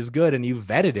plan is good and you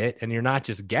vetted it and you're not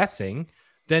just guessing,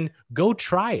 then go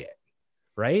try it,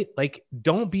 right?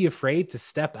 Don't be afraid to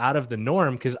step out of the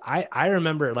norm. Cause I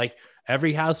remember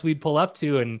every house we'd pull up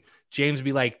to and James would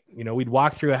be like, we'd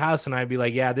walk through a house and I'd be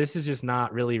like, yeah, this is just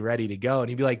not really ready to go. And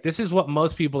he'd be like, this is what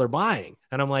most people are buying.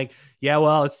 And I'm like, yeah,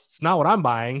 well, it's not what I'm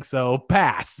buying. So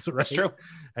pass. Right? That's true.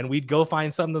 And we'd go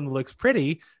find something that looks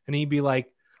pretty. And he'd be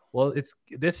like, well,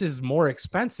 this is more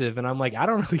expensive. And I'm like, I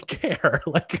don't really care.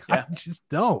 I just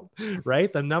don't.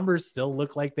 Right. The numbers still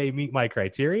look like they meet my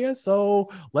criteria. So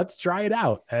let's try it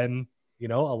out. And, a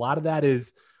lot of that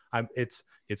is,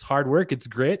 it's hard work. It's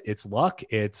grit. It's luck.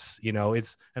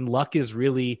 And luck is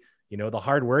really, the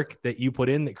hard work that you put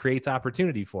in that creates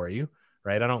opportunity for you.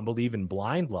 Right. I don't believe in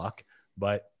blind luck,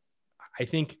 but I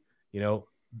think,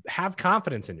 have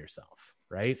confidence in yourself.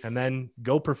 Right. And then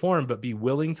go perform, but be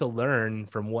willing to learn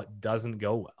from what doesn't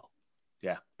go well.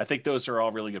 Yeah, I think those are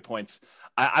all really good points.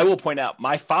 I will point out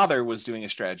my father was doing a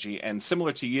strategy, and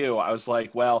similar to you, I was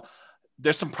like, well,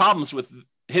 there's some problems with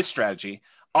his strategy.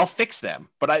 I'll fix them.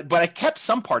 But I kept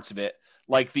some parts of it,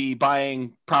 like the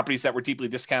buying properties that were deeply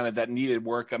discounted that needed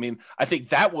work. I mean, I think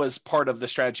that was part of the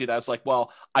strategy that I was like,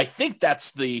 well, I think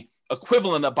that's the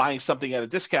equivalent of buying something at a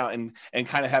discount and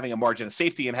kind of having a margin of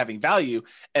safety and having value.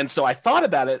 And so I thought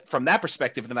about it from that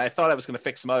perspective. And then I thought I was going to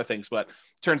fix some other things, but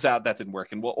turns out that didn't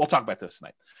work. And we'll talk about this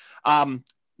tonight.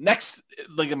 Next,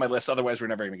 look at my list. Otherwise, we're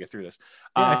never going to get through this.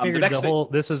 Yeah, I figured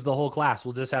this is the whole class.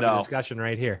 We'll just have a discussion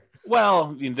right here. Well,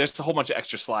 I mean, there's a whole bunch of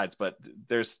extra slides, but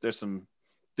there's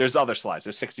other slides.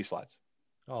 There's 60 slides.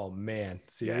 Oh man,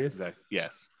 serious? Yeah, exactly.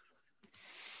 Yes.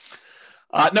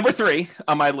 Number 3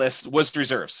 on my list was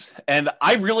reserves. And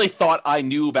I really thought I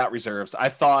knew about reserves. I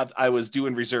thought I was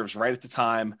doing reserves right at the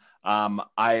time. I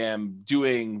am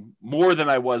doing more than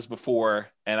I was before.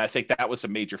 And I think that was a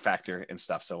major factor in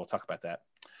stuff. So we'll talk about that.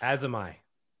 As am I.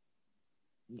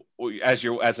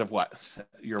 As of what?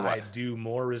 You're what? I do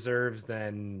more reserves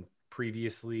than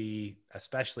previously,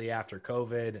 especially after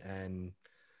COVID and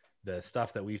the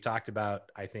stuff that we've talked about.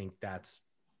 I think that's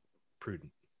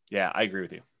prudent. Yeah, I agree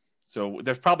with you. So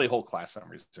there's probably a whole class on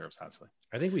reserves, honestly.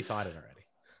 I think we taught it already.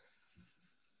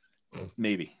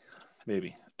 Maybe.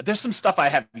 There's some stuff I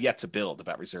have yet to build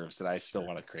about reserves that I still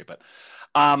want to create, but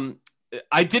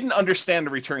I didn't understand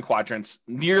the return quadrants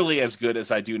nearly as good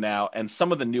as I do now, and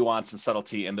some of the nuance and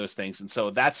subtlety in those things. And so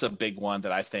that's a big one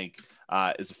that I think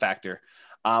is a factor.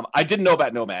 I didn't know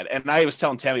about Nomad, and I was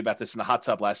telling Tammy about this in the hot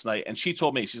tub last night, and she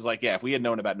told me, she's like, yeah, if we had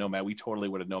known about Nomad, we totally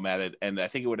would have nomaded, and I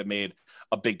think it would have made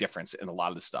a big difference in a lot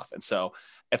of the stuff. And so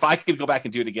if I could go back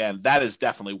and do it again, that is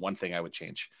definitely one thing I would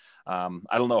change. I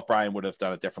don't know if Brian would have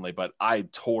done it differently, but I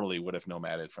totally would have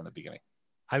nomaded from the beginning.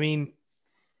 I mean,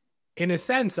 in a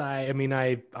sense, I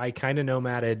kind of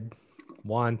nomaded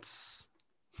once.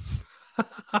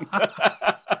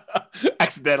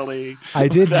 Accidentally. I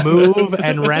did move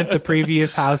and rent the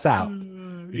previous house out.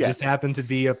 It just happened to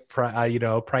be a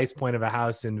price point of a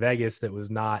house in Vegas that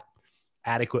was not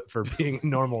adequate for being a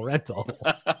normal rental.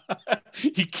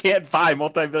 You can't buy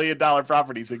multi-million-dollar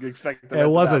properties and expect them. It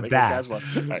wasn't that.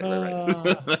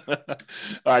 Right.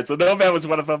 All right. So Nomad was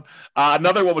one of them.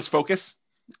 Another one was Focus.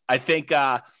 I think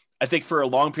for a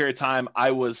long period of time,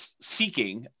 I was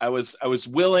seeking. I was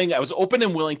open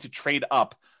and willing to trade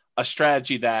up a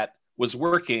strategy that was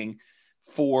working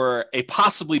for a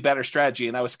possibly better strategy.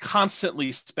 And I was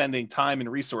constantly spending time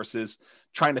and resources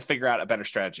trying to figure out a better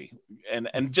strategy.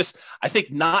 And just, I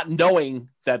think not knowing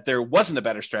that there wasn't a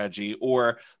better strategy,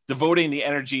 or devoting the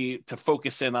energy to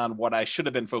focus in on what I should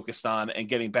have been focused on and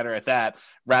getting better at that,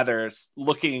 rather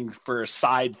looking for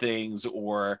side things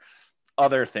or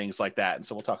other things like that. And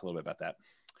so we'll talk a little bit about that.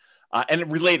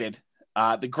 And related,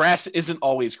 the grass isn't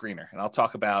always greener. And I'll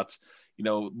talk about,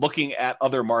 looking at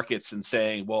other markets and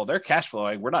saying, well, they're cash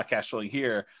flowing, we're not cash flowing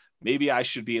here. Maybe I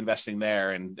should be investing there,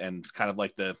 and kind of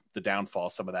like the downfall,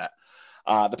 some of that.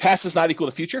 The past is not equal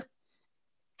to the future.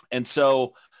 And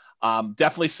so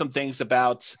definitely some things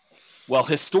about, well,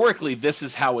 historically, this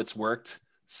is how it's worked.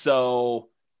 So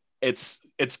it's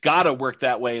got to work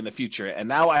that way in the future. And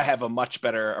now I have a much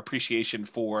better appreciation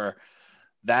for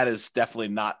that is definitely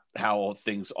not how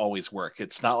things always work.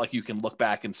 It's not like you can look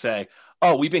back and say,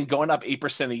 oh, we've been going up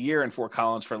 8% a year in Fort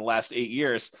Collins for the last 8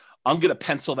 years. I'm going to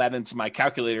pencil that into my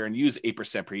calculator and use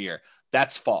 8% per year.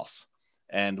 That's false.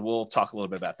 And we'll talk a little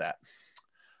bit about that.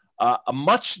 A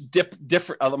much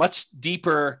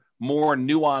deeper, more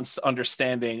nuanced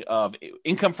understanding of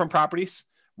income from properties,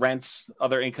 rents,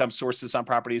 other income sources on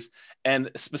properties,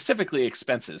 and specifically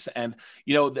expenses. And,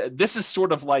 this is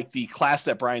sort of like the class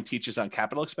that Brian teaches on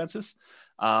capital expenses.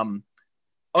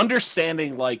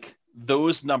 Understanding like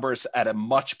those numbers at a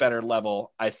much better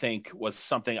level, I think, was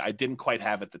something I didn't quite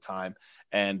have at the time.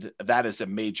 And that is a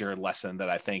major lesson that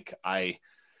I think I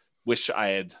wish I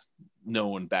had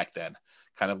known back then.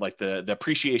 Kind of like the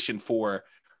appreciation for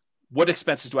what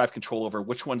expenses do I have control over?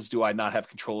 Which ones do I not have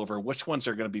control over? Which ones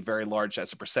are going to be very large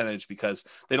as a percentage because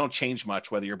they don't change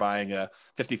much, whether you're buying a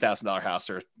 $50,000 house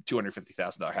or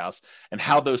 $250,000 house, and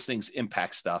how those things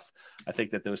impact stuff. I think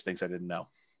that those things I didn't know.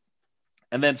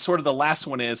 And then sort of the last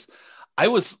one is I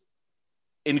was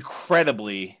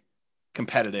incredibly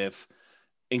competitive,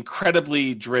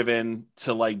 incredibly driven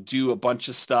to like do a bunch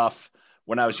of stuff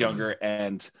when I was younger.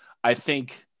 And I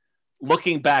think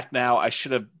looking back now, I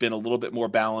should have been a little bit more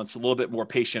balanced, a little bit more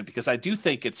patient, because I do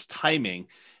think it's timing.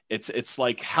 It's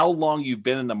like how long you've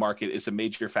been in the market is a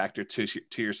major factor to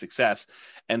your success.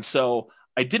 And so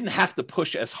I didn't have to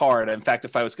push as hard. In fact,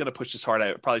 if I was going to push as hard,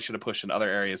 I probably should have pushed in other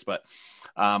areas, but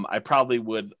I probably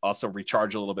would also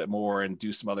recharge a little bit more and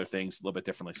do some other things a little bit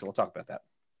differently. So we'll talk about that.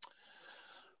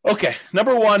 Okay.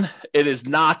 Number one, it is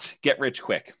not get rich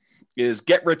quick. It is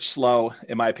get rich slow,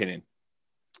 in my opinion.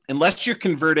 Unless you're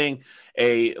converting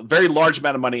a very large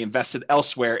amount of money invested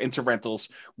elsewhere into rentals,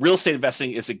 real estate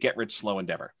investing is a get rich slow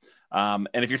endeavor. And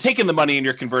if you're taking the money and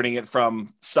you're converting it from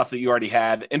stuff that you already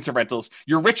had into rentals,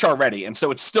 you're rich already. And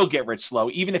so it's still get rich slow,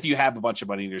 even if you have a bunch of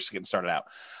money and you're just getting started out.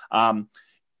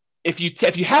 If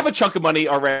you have a chunk of money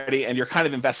already and you're kind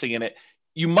of investing in it,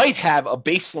 you might have a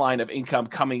baseline of income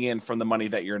coming in from the money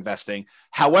that you're investing.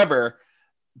 However,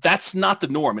 that's not the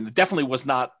norm. And it definitely was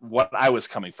not what I was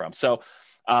coming from. So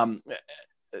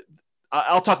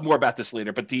I'll talk more about this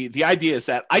later, but the idea is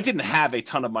that I didn't have a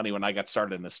ton of money when I got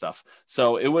started in this stuff.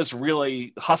 So it was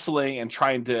really hustling and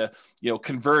trying to,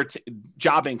 convert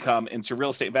job income into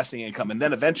real estate investing income. And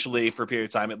then eventually, for a period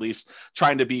of time, at least,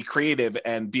 trying to be creative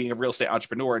and being a real estate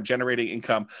entrepreneur and generating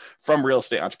income from real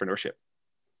estate entrepreneurship.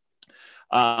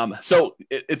 So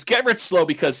it's get rich slow,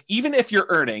 because even if you're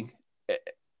earning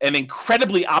an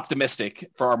incredibly optimistic,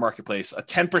 for our marketplace, a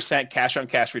 10% cash on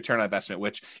cash return on investment,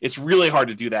 which it's really hard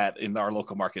to do that in our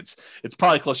local markets. It's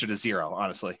probably closer to zero,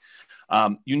 honestly.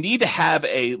 You need to have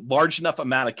a large enough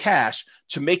amount of cash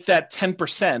to make that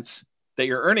 10% that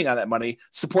you're earning on that money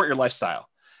support your lifestyle.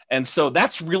 And so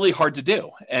that's really hard to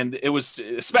do. And it was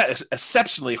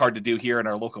exceptionally hard to do here in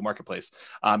our local marketplace.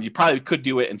 You probably could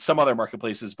do it in some other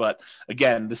marketplaces, but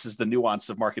again, this is the nuance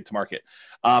of market to market.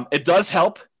 It does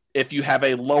help if you have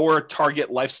a lower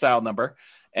target lifestyle number.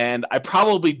 And I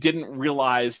probably didn't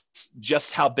realize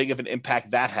just how big of an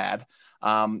impact that had.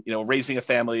 Raising a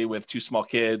family with 2 small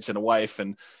kids and a wife,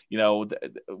 and,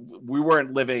 we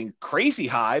weren't living crazy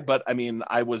high, but I mean,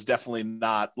 I was definitely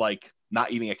not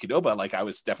eating at Qdoba. Like, I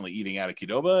was definitely eating out at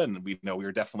Qdoba, and we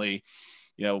were definitely,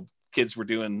 kids were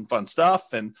doing fun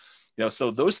stuff. And,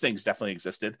 so those things definitely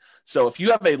existed. So if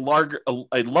you have a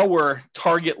lower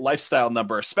target lifestyle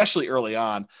number, especially early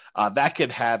on, that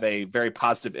could have a very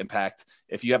positive impact.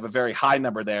 If you have a very high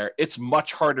number there, it's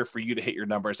much harder for you to hit your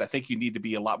numbers. I think you need to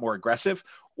be a lot more aggressive,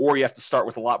 or you have to start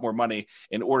with a lot more money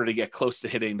in order to get close to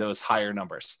hitting those higher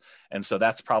numbers. And so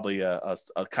that's probably a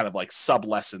kind of like sub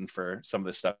lesson for some of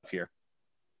this stuff here.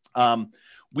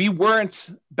 We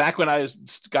weren't, back when I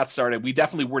got started, we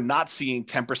definitely were not seeing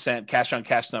 10% cash on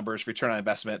cash numbers, return on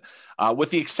investment, with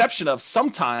the exception of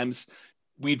sometimes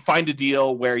we'd find a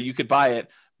deal where you could buy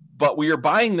it, but we were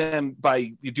buying them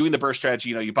by doing the burst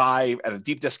strategy. You buy at a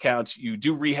deep discount, you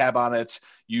do rehab on it,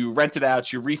 you rent it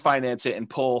out, you refinance it, and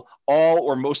pull all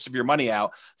or most of your money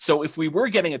out. So if we were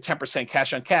getting a 10%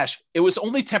 cash on cash, it was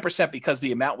only 10% because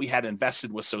the amount we had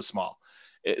invested was so small.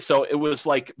 So it was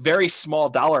like very small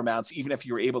dollar amounts, even if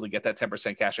you were able to get that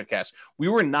 10% cash on cash. We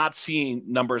were not seeing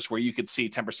numbers where you could see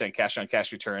 10% cash on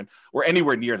cash return or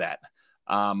anywhere near that,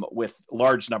 with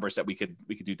large numbers that we could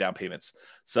do down payments.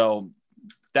 So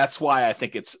that's why I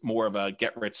think it's more of a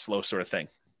get rich slow sort of thing.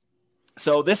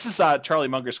 So this is Charlie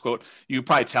Munger's quote. You can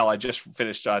probably tell I just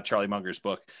finished Charlie Munger's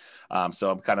book.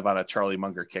 So I'm kind of on a Charlie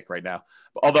Munger kick right now.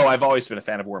 Although I've always been a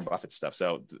fan of Warren Buffett stuff.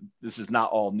 So this is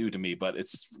not all new to me, but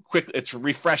it's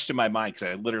refreshed in my mind because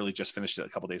I literally just finished it a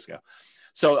couple days ago.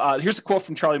 So here's a quote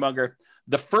from Charlie Munger.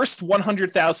 "The first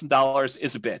 $100,000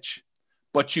 is a bitch,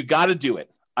 but you got to do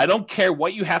it. I don't care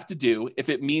what you have to do. If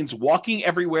it means walking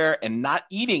everywhere and not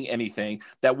eating anything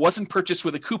that wasn't purchased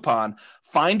with a coupon,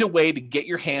 find a way to get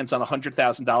your hands on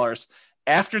 $100,000.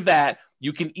 After that,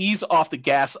 you can ease off the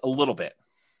gas a little bit."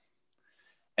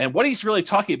 And what he's really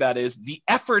talking about is the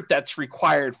effort that's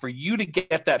required for you to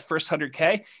get that first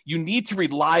 100K. You need to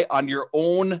rely on your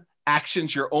own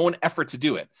actions, your own effort to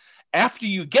do it. After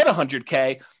you get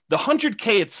 100K, the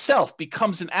 100K itself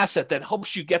becomes an asset that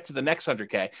helps you get to the next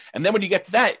 100K. And then when you get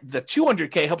to that, the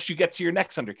 200K helps you get to your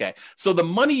next 100K. So the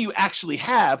money you actually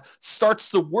have starts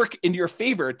to work in your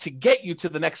favor to get you to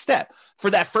the next step. For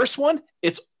that first one,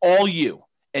 it's all you.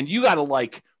 And you got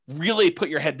to really put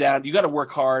your head down. You got to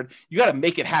work hard. You got to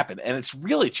make it happen. And it's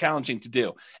really challenging to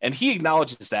do. And he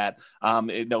acknowledges that.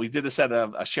 He did this at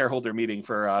a shareholder meeting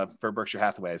for Berkshire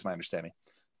Hathaway, is my understanding.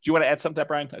 Do you want to add something to that,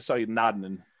 Brian? I saw you nodding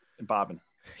and bobbing.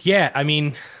 Yeah, I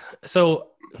mean, so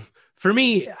for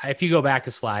me, if you go back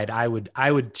a slide, I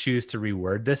would choose to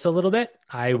reword this a little bit.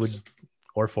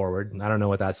 Or forward. I don't know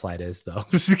what that slide is, though.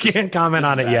 Can't comment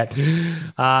on it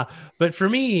yet. But for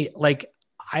me,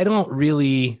 I don't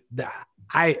really.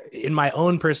 In my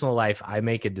own personal life, I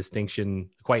make a distinction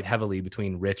quite heavily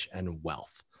between rich and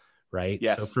wealth, right?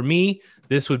 Yes. So for me,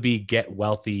 this would be get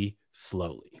wealthy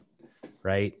slowly,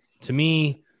 right? To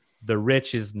me, the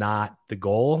rich is not the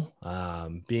goal.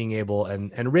 Being able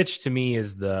and rich to me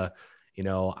is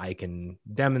I can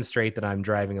demonstrate that I'm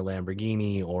driving a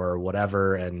Lamborghini or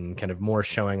whatever and kind of more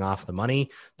showing off the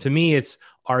money. To me, it's,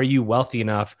 are you wealthy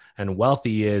enough? And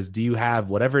wealthy is, do you have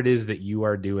whatever it is that you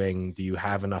are doing? Do you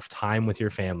have enough time with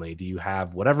your family? Do you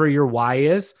have whatever your why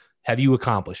is? Have you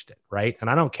accomplished it? Right. And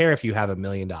I don't care if you have $1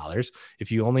 million.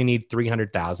 If you only need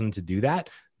 300,000 to do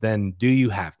that, then do you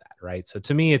have that? Right. So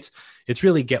to me, it's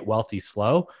really get wealthy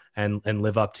slow and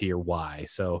live up to your why.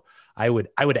 So I would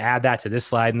add that to this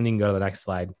slide, and then you can go to the next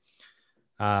slide.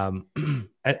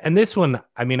 And this one,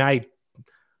 I mean, I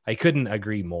couldn't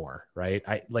agree more. Right.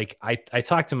 I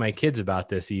talked to my kids about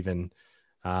this even.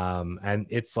 And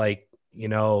it's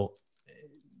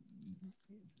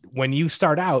when you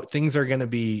start out, things are going to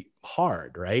be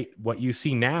hard, right? What you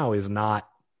see now is not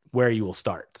where you will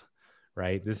start,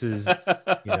 right? This is,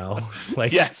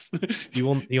 like, yes,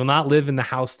 you'll not live in the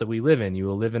house that we live in. You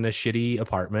will live in a shitty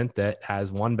apartment that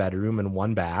has 1 bedroom and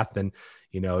 1 bath. And,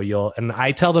 and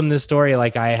I tell them this story,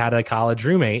 like I had a college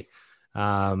roommate,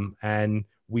 and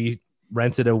we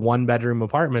rented a 1 bedroom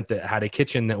apartment that had a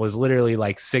kitchen that was literally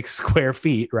like 6 square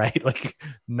feet, right? Like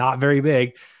not very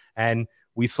big. And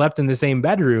we slept in the same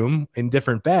bedroom in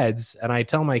different beds. And I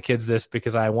tell my kids this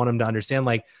because I want them to understand,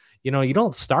 like, you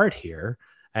don't start here.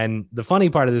 And the funny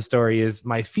part of the story is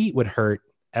my feet would hurt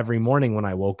every morning when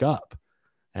I woke up,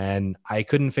 and I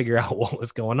couldn't figure out what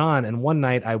was going on. And one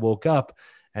night I woke up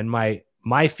and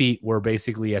my feet were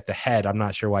basically at the head. I'm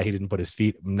not sure why he didn't put his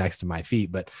feet next to my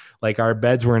feet, but like our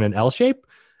beds were in an L shape.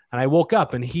 And I woke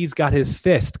up and he's got his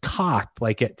fist cocked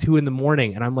like at 2 a.m.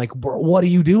 And I'm like, bro, what are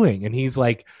you doing? And he's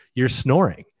like, you're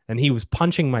snoring. And he was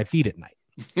punching my feet at night.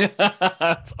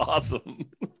 That's awesome.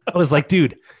 I was like,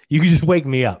 dude, you can just wake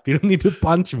me up. You don't need to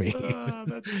punch me.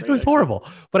 That's great, it was horrible.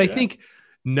 But yeah. I think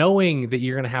knowing that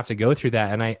you're going to have to go through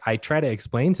that. And I try to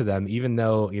explain to them, even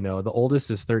though, the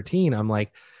oldest is 13, I'm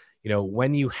like,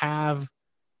 when you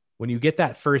get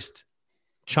that first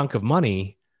chunk of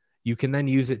money, you can then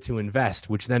use it to invest,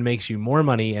 which then makes you more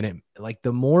money. And it, like,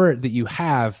 the more that you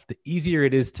have, the easier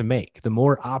it is to make, the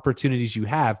more opportunities you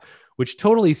have, which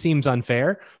totally seems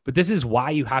unfair, but this is why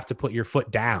you have to put your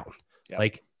foot down,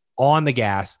 like on the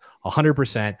gas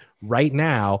 100% right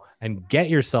now, and get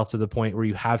yourself to the point where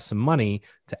you have some money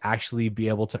to actually be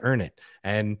able to earn it.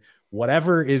 And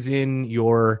whatever is in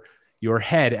your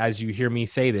head as you hear me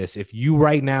say this, if you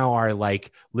right now are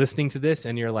like listening to this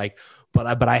and you're like,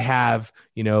 but I have,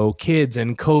 kids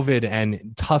and COVID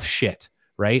and tough shit,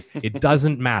 right? It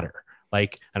doesn't matter.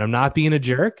 Like, and I'm not being a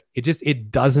jerk.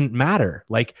 It doesn't matter.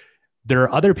 Like, there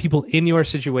are other people in your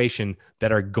situation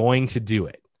that are going to do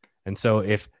it. And so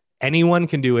if anyone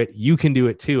can do it, you can do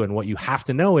it too. And what you have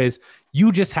to know is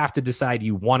you just have to decide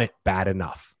you want it bad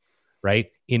enough,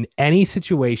 right? In any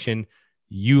situation,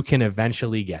 you can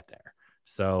eventually get there.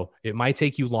 So it might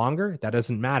take you longer. That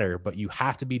doesn't matter, but you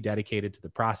have to be dedicated to the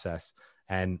process.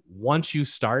 And once you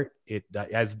start it,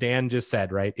 as Dan just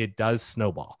said, right, it does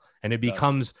snowball, and it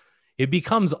becomes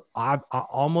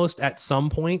almost at some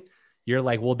point, you're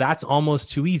like, well, that's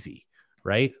almost too easy,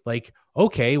 right? Like,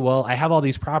 okay, well, I have all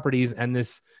these properties and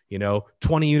this,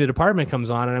 20 unit apartment comes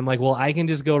on, and I'm like, well, I can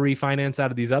just go refinance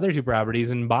out of these other 2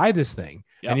 properties and buy this thing.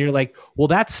 Yep. And you're like, well,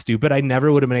 that's stupid. I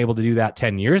never would have been able to do that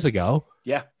 10 years ago.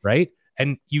 Yeah. Right.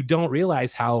 And you don't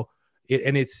realize how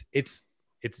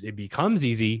it becomes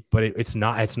easy, but it's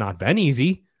not been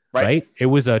easy. Right. It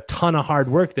was a ton of hard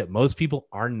work that most people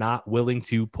are not willing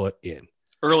to put in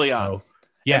early on. So,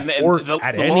 yeah. And or the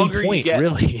at any point,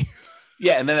 really.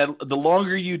 Yeah. And then the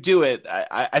longer you do it,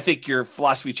 I think your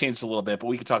philosophy changed a little bit, but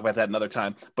we can talk about that another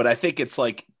time. But I think it's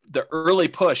like the early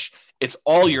push, it's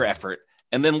all your effort.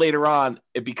 And then later on,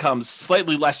 it becomes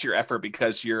slightly less your effort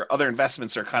because your other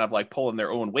investments are kind of like pulling their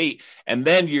own weight. And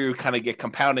then you kind of get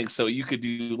compounding. So you could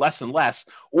do less and less,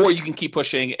 or you can keep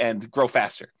pushing and grow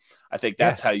faster. I think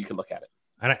that's how you can look at it.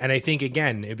 And I think,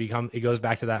 again, it goes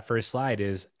back to that first slide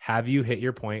is, have you hit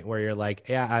your point where you're like,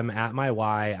 yeah, I'm at my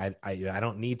why. I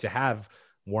don't need to have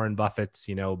Warren Buffett's,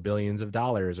 billions of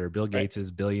dollars, or Bill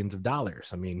Gates's billions of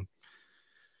dollars. I mean,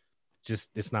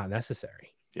 just, it's not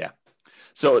necessary. Yeah.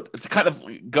 So to kind of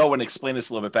go and explain this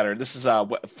a little bit better, this is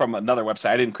from another website.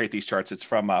 I didn't create these charts. It's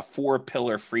from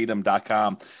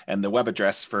 4pillarfreedom.com, and the web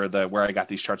address for where I got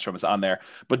these charts from is on there.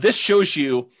 But this shows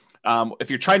you, if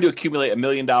you're trying to accumulate $1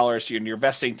 million and you're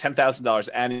investing $10,000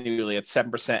 annually at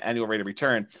 7% annual rate of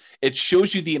return, it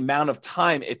shows you the amount of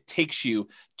time it takes you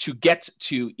to get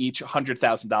to each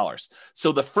 $100,000.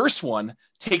 So the first one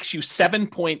takes you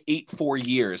 7.84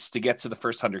 years to get to the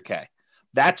first 100K.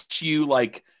 That's you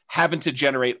like having to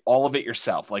generate all of it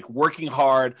yourself, like working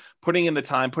hard, putting in the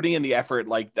time, putting in the effort.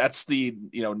 Like that's the,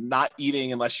 not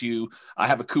eating unless you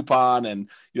have a coupon, and,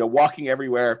 walking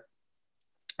everywhere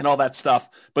and all that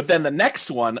stuff. But then the next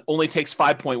one only takes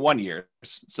 5.1 years.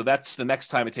 So that's the next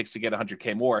time it takes to get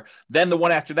 100K more. Then the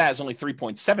one after that is only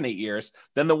 3.78 years.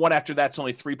 Then the one after that's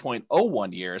only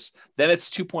 3.01 years. Then it's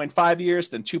 2.5 years,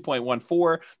 then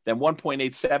 2.14, then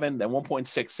 1.87, then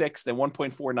 1.66, then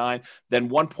 1.49, then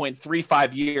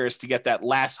 1.35 years to get that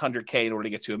last 100K in order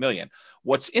to get to $1 million.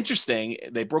 What's interesting,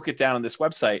 they broke it down on this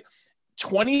website.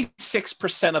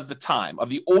 26% of the time, of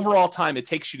the overall time it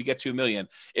takes you to get to $1 million,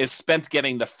 is spent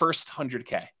getting the first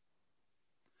 100K.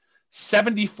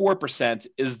 74%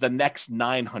 is the next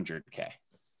 900K.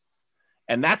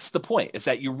 And that's the point, is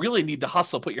that you really need to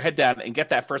hustle, put your head down and get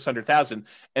that first 100,000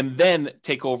 and then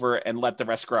take over and let the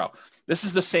rest grow. This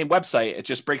is the same website. It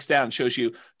just breaks down and shows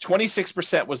you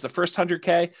 26% was the first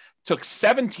 100K, took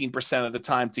 17% of the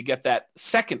time to get that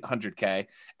second 100K,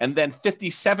 and then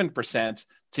 57%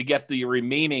 to get the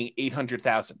remaining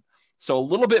 800,000. So a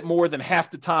little bit more than half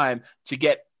the time to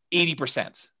get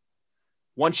 80%.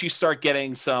 Once you start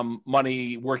getting some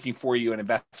money working for you and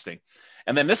investing.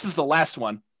 And then this is the last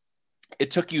one. It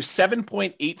took you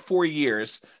 7.84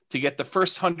 years to get the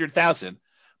first 100,000,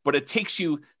 but it takes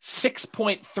you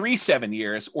 6.37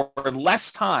 years or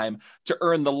less time to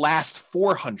earn the last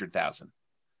 400,000.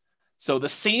 So the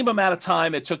same amount of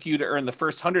time it took you to earn the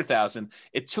first 100,000,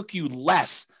 it took you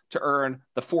less to earn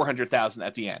the 400,000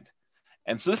 at the end.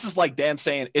 And so this is like Dan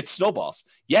saying, it snowballs.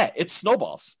 Yeah, it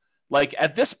snowballs. Like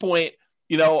at this point,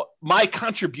 you know, my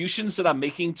contributions that I'm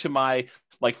making to my,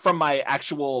 like from my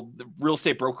actual real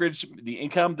estate brokerage, the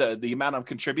income, the amount I'm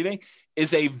contributing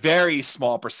is a very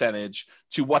small percentage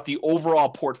to what the overall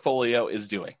portfolio is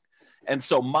doing. And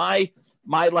so my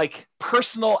like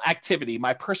personal activity,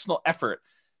 my personal effort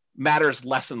matters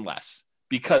less and less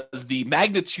because the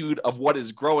magnitude of what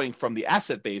is growing from the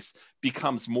asset base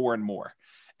becomes more and more.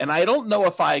 And I don't know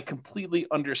if I completely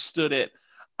understood it.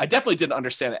 I definitely didn't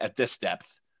understand it at this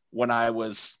depth when I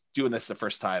was doing this the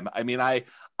first time. I mean, I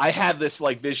had this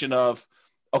like vision of,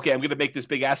 okay, I'm going to make this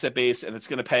big asset base and it's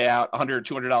going to pay out $100 or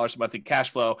 $200 a month in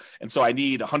cash flow. And so I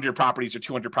need 100 properties or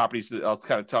 200 properties. I'll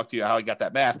kind of talk to you how I got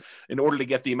that math in order to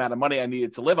get the amount of money I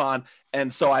needed to live on.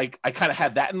 And so I kind of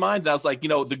had that in mind. And I was like, you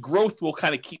know, the growth will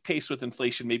kind of keep pace with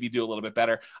inflation, maybe do a little bit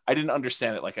better. I didn't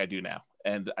understand it like I do now.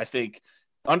 And I think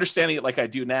understanding it like I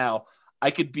do now,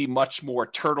 I could be much more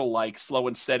turtle-like, slow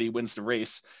and steady wins the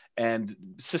race and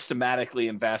systematically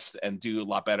invest and do a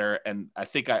lot better. And I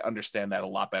think I understand that a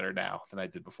lot better now than I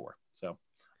did before. So I don't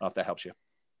know if that helps you.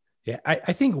 Yeah.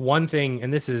 I think one thing,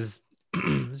 and this is,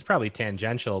 this is probably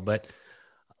tangential, but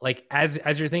like, as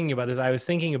you're thinking about this, I was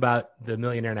thinking about the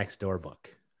Millionaire Next Door book,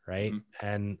 right? Mm-hmm.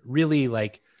 And really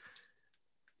like,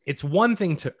 it's one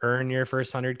thing to earn your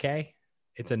first 100K.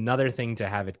 It's another thing to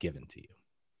have it given to you.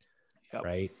 Yep.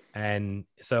 Right. And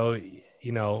so,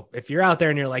 you know, if you're out there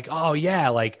and you're like, oh yeah,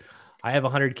 like I have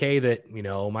 100K that, you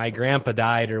know, my grandpa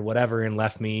died or whatever and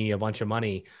left me a bunch of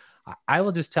money. I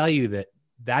will just tell you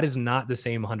that is not the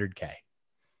same 100K.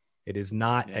 It is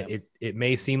not, it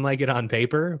may seem like it on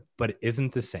paper, but it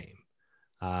isn't the same.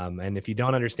 And if you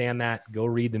don't understand that, go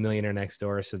read The Millionaire Next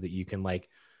Door so that you can like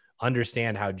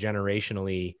understand how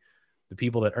generationally the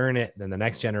people that earn it, then the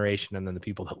next generation, and then the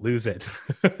people that lose it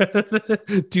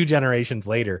 2 generations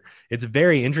later. It's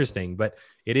very interesting, but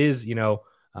it is, you know,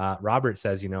 Robert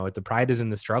says, you know, the pride is in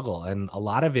the struggle. And a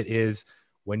lot of it is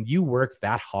when you work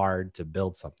that hard to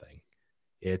build something,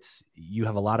 you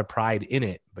have a lot of pride in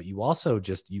it, but you also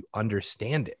you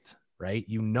understand it, right?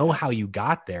 You know how you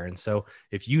got there. And so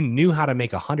if you knew how to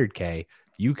make 100K,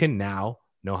 you can now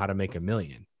know how to make $1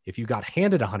 million. If you got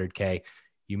handed 100K,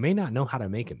 you may not know how to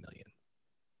make $1 million.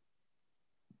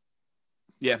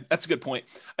 Yeah, that's a good point.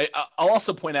 I'll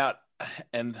also point out,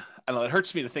 and I know it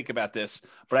hurts me to think about this,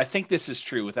 but I think this is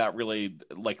true without really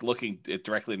like looking it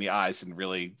directly in the eyes and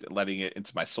really letting it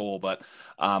into my soul. But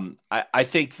I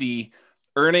think the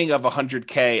earning of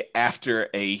 100K after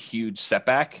a huge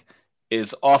setback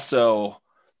is also,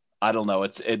 I don't know,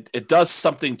 it does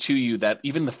something to you that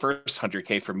even the first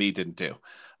 100K for me didn't do.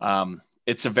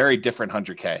 It's a very different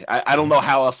 100K. I don't know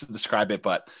how else to describe it,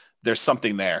 but there's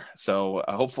something there. So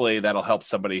hopefully that'll help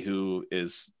somebody who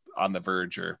is on the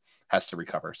verge or has to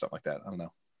recover or something like that. I don't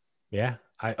know. Yeah.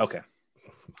 Okay.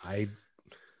 I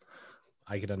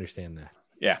could understand that.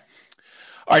 Yeah.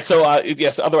 All right. So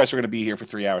yes, otherwise we're going to be here for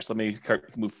 3 hours. Let me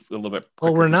move a little bit.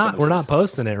 Well, we're not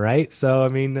posting it, right? So, I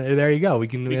mean, there you go. We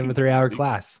have a 3-hour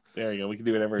class. There you go. We can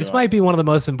do whatever. This might be one of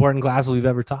the most important classes we've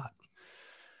ever taught.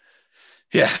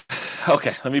 Yeah.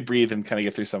 Okay. Let me breathe and kind of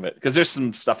get through some of it because there's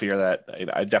some stuff here that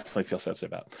I definitely feel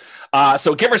sensitive about.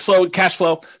 So Get Rich Slow, cash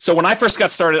flow. So when I first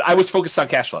got started, I was focused on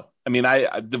cash flow. I mean,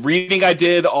 the reading I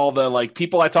did, all the like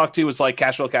people I talked to was like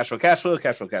cash flow, cash flow, cash flow,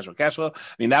 cash flow, cash flow, cash flow.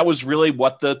 I mean, that was really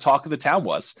what the talk of the town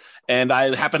was. And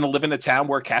I happened to live in a town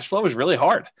where cash flow was really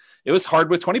hard. It was hard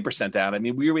with 20% down. I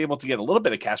mean, we were able to get a little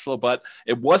bit of cash flow, but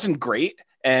it wasn't great.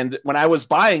 And when I was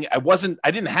buying,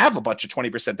 I didn't have a bunch of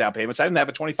 20% down payments. I didn't have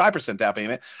a 25% down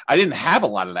payment. I didn't have a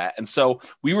lot of that. And so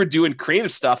we were doing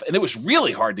creative stuff and it was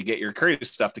really hard to get your creative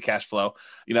stuff to cash flow,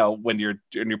 you know, when you're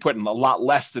putting a lot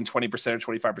less than 20% or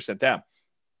 25% down.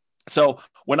 So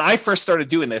when I first started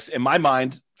doing this in my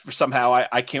mind, somehow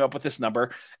I came up with this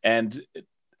number and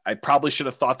I probably should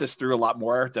have thought this through a lot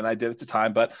more than I did at the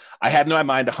time, but I had in my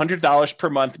mind $100 per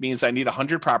month means I need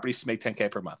 100 properties to make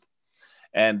 10K per month.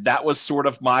 And that was sort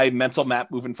of my mental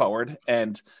map moving forward.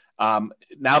 And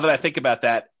now that I think about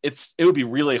that, it would be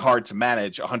really hard to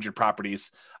manage 100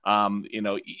 properties.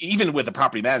 Even with a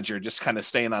property manager, just kind of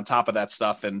staying on top of that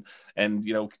stuff and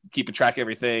keeping track of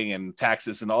everything and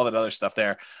taxes and all that other stuff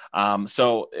there.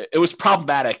 So it was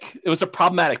problematic. It was a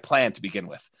problematic plan to begin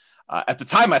with. At the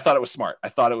time, I thought it was smart. I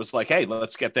thought it was like, hey,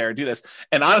 let's get there and do this.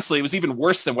 And honestly, it was even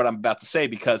worse than what I'm about to say,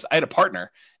 because I had a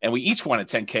partner and we each wanted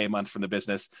 10K a month from the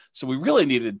business. So we really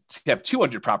needed to have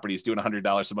 200 properties doing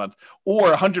 $100 a month, or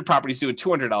 100 properties doing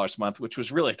 $200 a month, which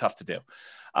was really tough to do.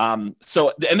 And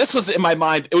this was in my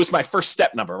mind, it was my first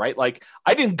step number, right? Like,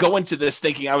 I didn't go into this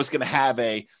thinking I was going to have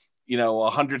a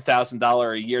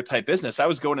 $100,000 a year type business. I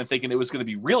was going and thinking it was going to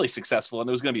be really successful and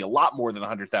it was going to be a lot more than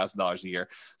 $100,000 a year.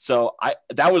 So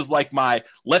that was like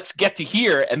let's get to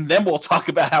here. And then we'll talk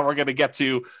about how we're going to get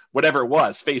to whatever it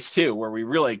was, phase 2, where we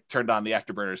really turned on the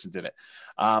afterburners and did it.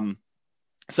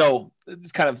 So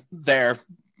it's kind of there.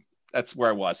 That's where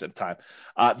I was at the time.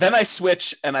 Then I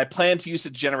switched and I planned to use it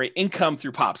to generate income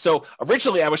through POP. So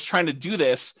originally I was trying to do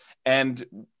this and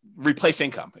replace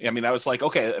income. I mean, I was like,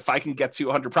 okay, if I can get to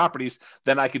 100 properties,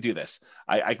 then I could do this.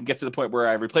 I can get to the point where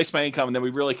I replace my income, and then we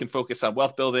really can focus on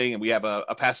wealth building, and we have a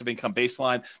passive income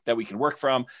baseline that we can work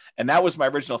from. And that was my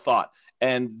original thought.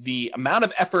 And the amount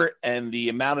of effort and the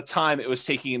amount of time it was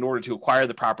taking in order to acquire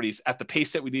the properties at the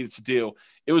pace that we needed to do,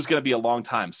 it was going to be a long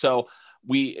time. So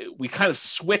we kind of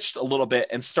switched a little bit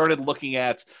and started looking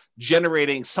at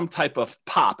generating some type of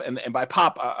POP. And by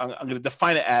POP, I'm going to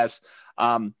define it as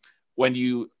when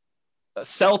you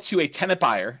sell to a tenant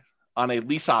buyer on a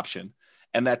lease option,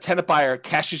 and that tenant buyer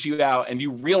cashes you out and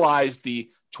you realize the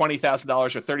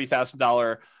 $20,000 or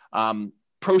 $30,000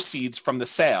 proceeds from the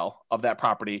sale of that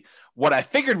property. What I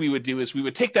figured we would do is we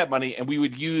would take that money and we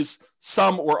would use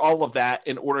some or all of that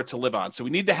in order to live on. So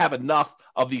we need to have enough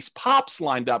of these POPs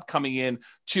lined up coming in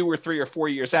 2 or 3 or 4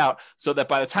 years out, so that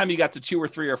by the time you got to 2 or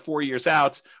 3 or 4 years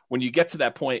out, when you get to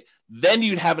that point, then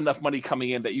you'd have enough money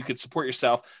coming in that you could support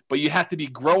yourself, but you have to be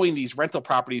growing these rental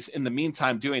properties in the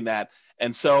meantime doing that.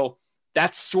 And so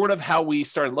that's sort of how we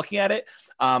started looking at it.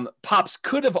 POPs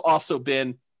could have also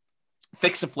been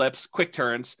fix and flips, quick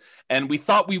turns. And we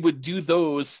thought we would do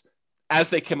those as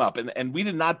they came up. And we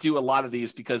did not do a lot of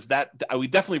these because we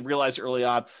definitely realized early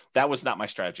on that was not my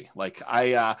strategy. Like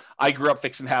I grew up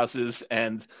fixing houses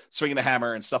and swinging a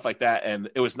hammer and stuff like that, and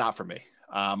it was not for me.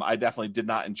 I definitely did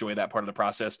not enjoy that part of the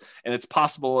process. And it's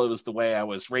possible it was the way I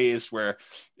was raised, where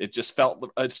it just felt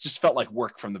like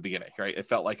work from the beginning, right? It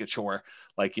felt like a chore.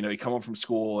 Like, you come home from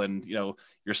school and,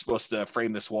 you're supposed to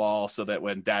frame this wall so that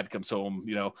when dad comes home,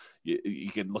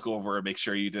 you can look over and make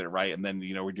sure you did it right. And then,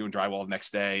 we're doing drywall the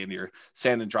next day and you're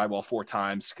sanding drywall 4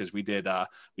 times, because we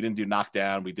didn't do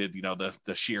knockdown. We did,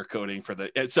 the shear coating for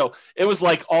so it was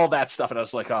like all that stuff. And I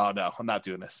was like, oh no, I'm not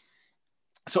doing this.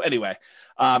 So anyway,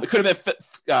 it could have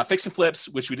been fix and flips,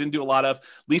 which we didn't do a lot of,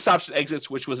 lease option exits,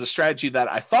 which was a strategy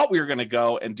that I thought we were going to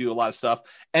go and do a lot of stuff,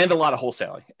 and a lot of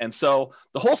wholesaling. And so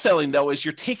the wholesaling, though, is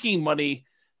you're taking money,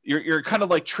 you're kind of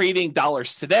like trading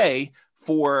dollars today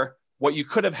for what you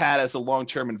could have had as a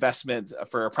long-term investment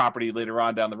for a property later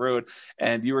on down the road.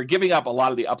 And you were giving up a lot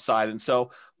of the upside. And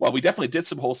so while we definitely did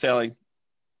some wholesaling,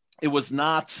 it was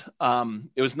not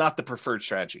the preferred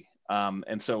strategy.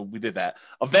 And so we did that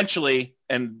eventually.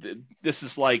 And this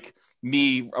is like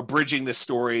me abridging this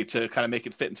story to kind of make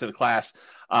it fit into the class.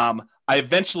 I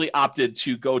eventually opted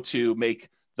to go to make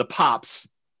the POPs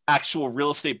actual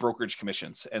real estate brokerage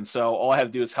commissions. And so all I had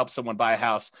to do is help someone buy a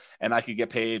house, and I could get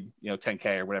paid,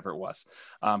 $10K or whatever it was,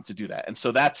 to do that. And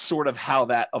so that's sort of how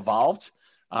that evolved,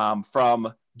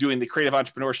 from doing the creative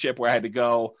entrepreneurship, where I had to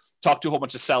go talk to a whole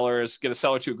bunch of sellers, get a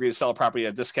seller to agree to sell a property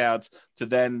at discounts, to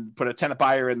then put a tenant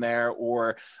buyer in there,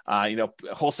 or,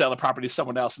 wholesale the property to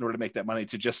someone else in order to make that money,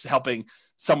 to just helping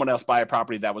someone else buy a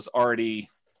property that was already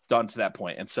done to that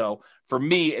point. And so for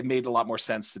me, it made a lot more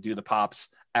sense to do the POPs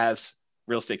as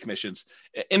real estate commissions.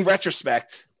 In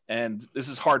retrospect, and this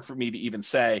is hard for me to even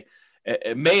say,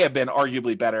 it may have been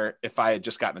arguably better if I had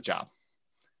just gotten a job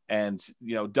and,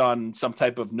 done some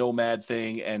type of nomad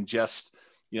thing and just,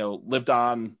 lived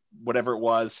on whatever it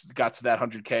was, got to that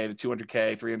 100K to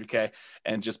 200K, 300K,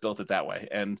 and just built it that way.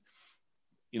 And,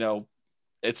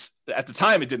 it's at the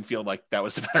time, it didn't feel like that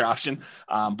was the better option,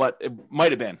 but it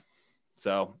might've been.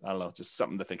 So I don't know, just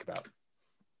something to think about.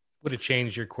 Would have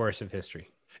changed your course of history.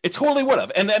 It totally would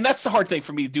have. And that's the hard thing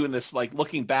for me doing this, like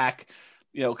looking back,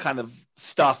 kind of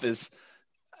stuff is,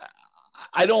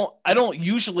 I don't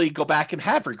usually go back and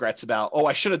have regrets about, oh,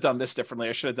 I should have done this differently.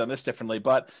 I should have done this differently.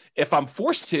 But if I'm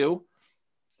forced to,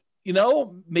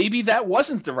 maybe that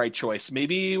wasn't the right choice.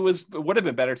 Maybe it would have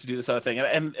been better to do this other thing.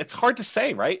 And it's hard to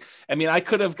say, right? I mean, I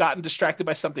could have gotten distracted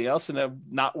by something else and I'm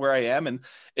not where I am. And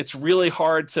it's really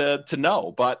hard to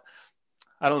know, but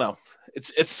I don't know.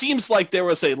 It seems like there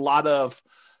was a lot of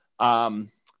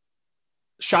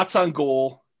shots on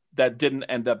goal that didn't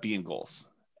end up being goals.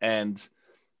 And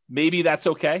maybe that's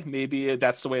okay. Maybe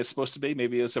that's the way it's supposed to be.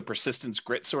 Maybe it was a persistence,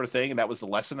 grit sort of thing. And that was the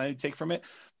lesson I need to take from it.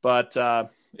 But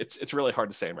it's really hard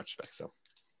to say in retrospect.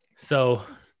 So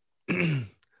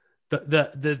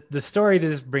the story that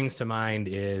this brings to mind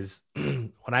is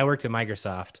when I worked at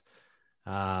Microsoft,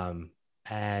 and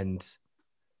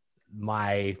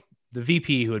the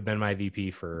VP who had been my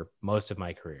VP for most of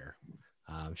my career,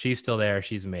 she's still there.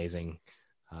 She's amazing.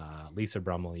 Lisa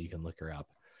Brummel, you can look her up.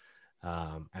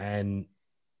 And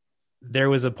there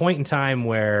was a point in time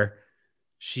where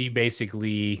she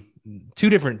basically two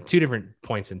different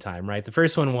points in time, right? The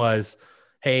first one was,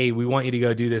 hey, we want you to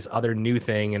go do this other new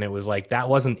thing. And it was like, that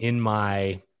wasn't in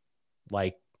my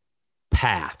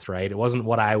path, right? It wasn't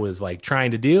what I was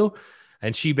trying to do.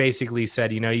 And she basically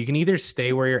said, you can either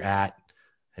stay where you're at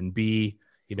and be,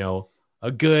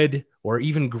 a good or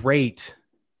even great,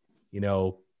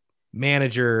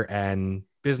 manager and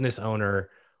business owner,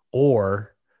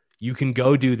 or you can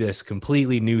go do this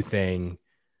completely new thing.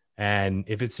 And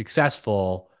if it's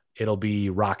successful, it'll be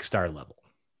rock star level.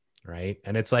 Right.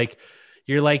 And it's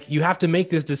you have to make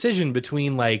this decision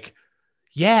between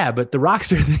yeah, but the rock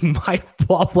star thing might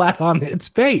fall flat on its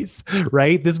face,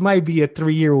 right? This might be a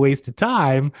 3-year waste of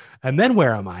time. And then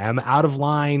where am I? I'm out of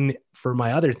line for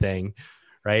my other thing.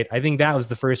 Right. I think that was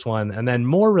the first one. And then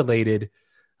more related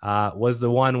was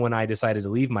the one when I decided to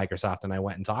leave Microsoft and I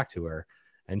went and talked to her.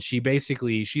 And she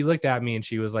looked at me and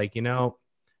she was like, and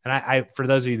I, for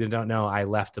those of you that don't know, I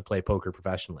left to play poker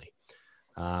professionally.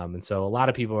 And so a lot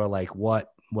of people are like, what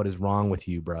is wrong with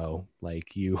you, bro?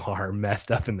 You are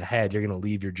messed up in the head. You're going to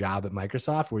leave your job at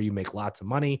Microsoft where you make lots of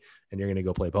money and you're going to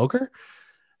go play poker.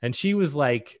 And she was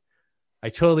like, I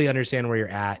totally understand where you're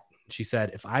at. She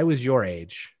said, if I was your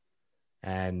age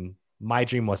and my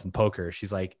dream wasn't poker,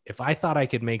 she's like, if I thought I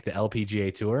could make the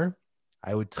LPGA tour,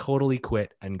 I would totally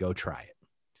quit and go try it.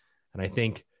 And I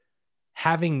think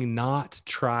having not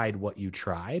tried what you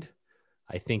tried,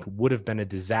 I think would have been a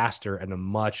disaster and a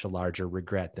much larger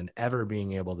regret than ever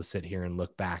being able to sit here and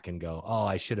look back and go, oh,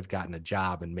 I should have gotten a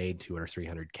job and made 200 or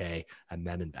 300K and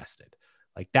then invested.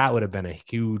 That would have been a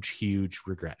huge, huge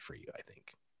regret for you, I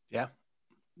think. Yeah,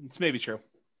 it's maybe true.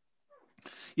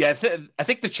 Yeah, I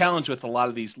think the challenge with a lot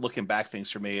of these looking back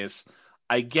things for me is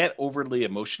I get overly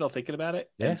emotional thinking about it.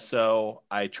 Yeah. And so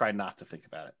I try not to think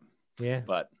about it. Yeah.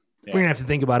 But we're going to have to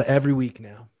think about it every week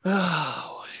now.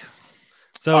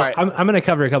 So right. I'm going to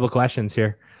cover a couple questions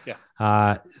here. Yeah.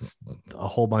 A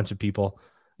whole bunch of people.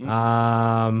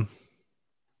 I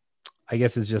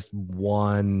guess it's just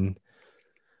one.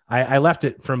 I left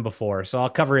it from before, so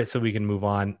I'll cover it so we can move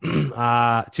on.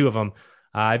 Two of them.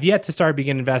 I've yet to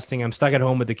begin investing. I'm stuck at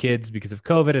home with the kids because of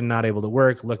COVID and not able to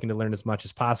work, looking to learn as much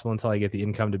as possible until I get the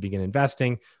income to begin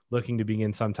investing, looking to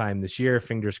begin sometime this year,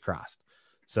 fingers crossed.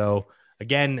 So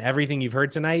again, everything you've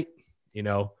heard tonight,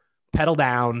 pedal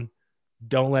down,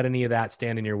 don't let any of that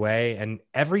stand in your way. And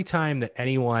every time that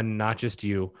anyone, not just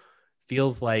you,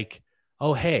 feels like,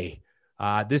 oh, hey,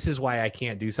 this is why I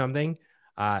can't do something.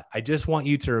 I just want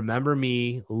you to remember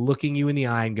me looking you in the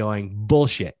eye and going,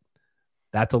 bullshit.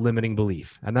 That's a limiting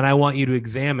belief. And then I want you to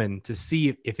examine to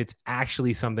see if it's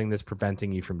actually something that's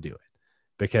preventing you from doing it,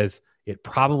 because it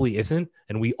probably isn't.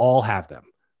 And we all have them.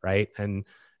 Right. And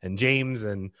James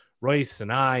and Royce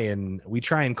and we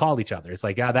try and call each other. It's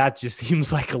that just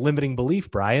seems like a limiting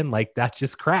belief, Brian. That's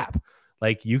just crap.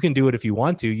 You can do it if you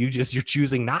want to, you're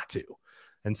choosing not to.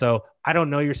 And so I don't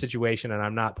know your situation and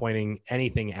I'm not pointing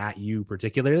anything at you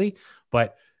particularly,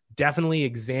 but definitely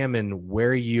examine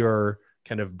where your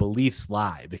kind of beliefs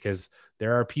lie, because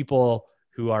there are people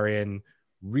who are in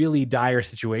really dire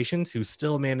situations who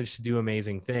still manage to do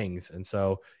amazing things. And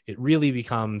so it really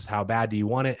becomes, how bad do you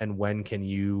want it? And when can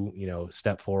you,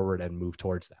 step forward and move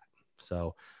towards that?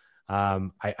 So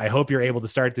I hope you're able to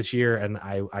start this year. And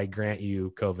I grant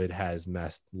you, COVID has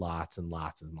messed lots and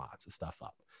lots and lots of stuff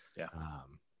up. Yeah.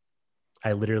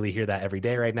 I literally hear that every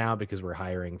day right now because we're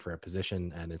hiring for a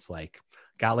position and it's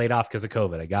got laid off because of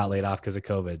COVID. I got laid off because of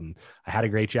COVID and I had a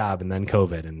great job and then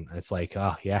COVID. And it's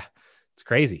oh yeah, it's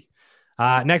crazy.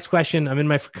 Next question. I'm in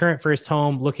my current first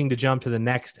home looking to jump to the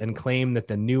next and claim that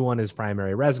the new one is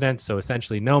primary residence. So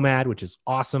essentially nomad, which is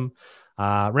awesome.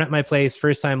 Rent my place,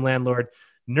 first time landlord,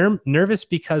 nervous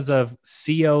because of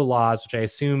CO laws, which I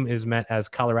assume is meant as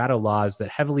Colorado laws that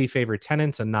heavily favor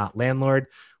tenants and not landlord,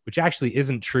 which actually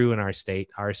isn't true in our state.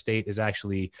 Our state is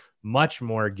actually much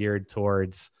more geared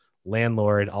towards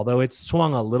landlord, although it's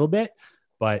swung a little bit,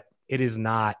 but it is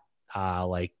not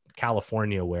like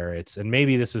California where it's, and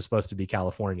maybe this is supposed to be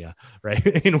California, right?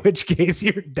 In which case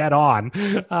you're dead on.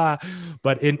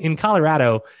 But in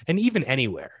Colorado and even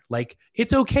anywhere, like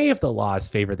it's okay if the laws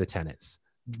favor the tenants,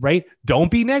 right? Don't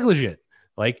be negligent.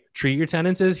 Like treat your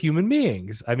tenants as human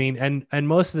beings. I mean, and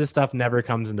most of this stuff never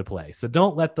comes into play. So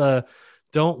don't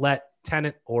let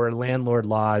tenant or landlord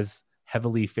laws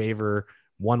heavily favor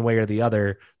one way or the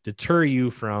other deter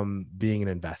you from being an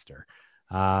investor.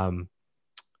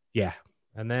 Yeah.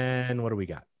 And then what do we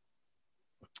got?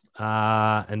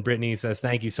 And Brittany says,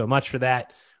 thank you so much for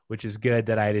that, which is good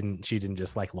that she didn't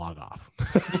just like log off.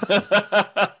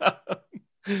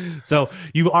 So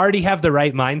you already have the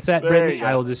right mindset, Brittany.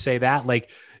 I will just say that, like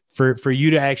for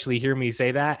you to actually hear me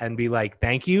say that and be like,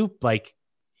 thank you. Like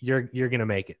you're going to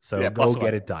make it. So go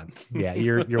get it done. Yeah.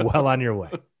 You're well on your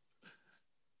way.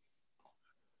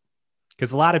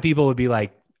 Cause a lot of people would be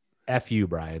like, F you,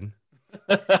 Brian.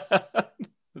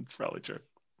 That's probably true.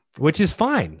 Which is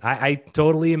fine. I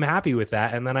totally am happy with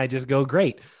that. And then I just go,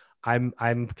 great. I'm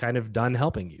kind of done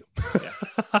helping you.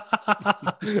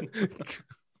 Yeah.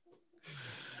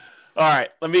 All right.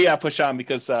 Let me push on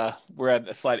because we're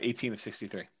at slide 18 of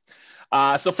 63.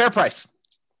 So fair price.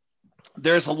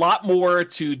 There's a lot more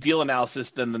to deal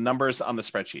analysis than the numbers on the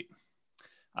spreadsheet.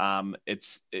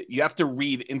 You have to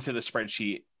read into the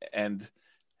spreadsheet, and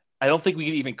I don't think we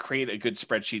can even create a good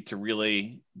spreadsheet to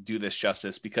really do this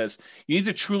justice, because you need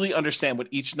to truly understand what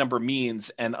each number means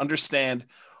and understand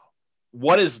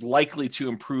what is likely to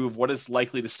improve, what is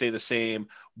likely to stay the same,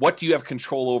 what do you have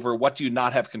control over, what do you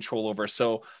not have control over.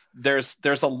 So there's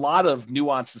a lot of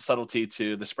nuance and subtlety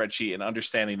to the spreadsheet and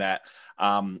understanding that.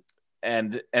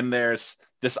 And there's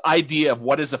this idea of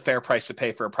what is a fair price to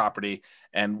pay for a property.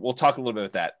 And we'll talk a little bit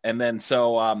about that. And then,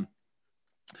 so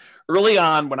early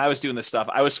on when I was doing this stuff,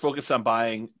 I was focused on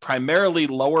buying primarily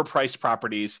lower priced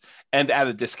properties and at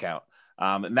a discount.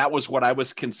 And that was what I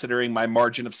was considering my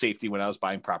margin of safety when I was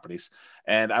buying properties.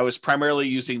 And I was primarily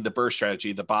using the BRRRR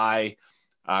strategy, the buy,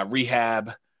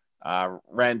 rehab,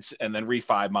 rent, and then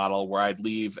refi model, where I'd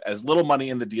leave as little money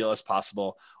in the deal as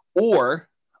possible, or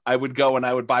I would go and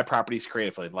I would buy properties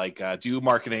creatively, like do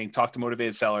marketing, talk to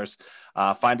motivated sellers,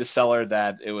 find a seller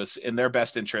that it was in their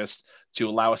best interest to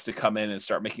allow us to come in and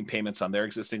start making payments on their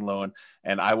existing loan.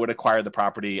 And I would acquire the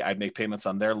property. I'd make payments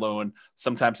on their loan.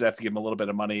 Sometimes I'd have to give them a little bit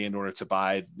of money in order to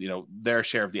buy, their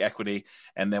share of the equity.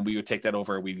 And then we would take that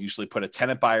over. We'd usually put a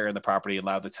tenant buyer in the property,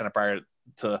 allow the tenant buyer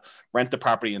to rent the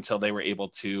property until they were able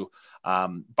to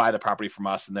buy the property from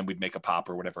us. And then we'd make a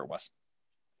pop or whatever it was.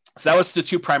 So that was the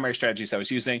two primary strategies I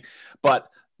was using, but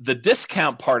the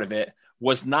discount part of it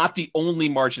was not the only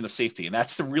margin of safety. And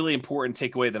that's the really important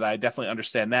takeaway that I definitely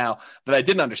understand now that I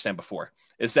didn't understand before,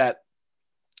 is that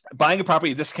buying a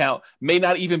property at discount may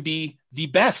not even be the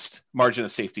best margin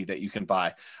of safety that you can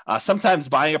buy. Sometimes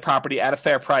buying a property at a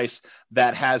fair price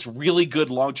that has really good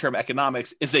long-term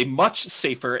economics is a much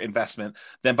safer investment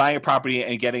than buying a property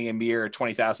and getting a mere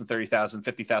 $20,000, $30,000,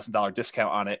 $50,000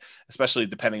 discount on it, especially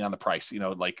depending on the price,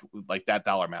 like that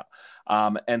dollar amount.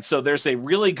 And so there's a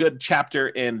really good chapter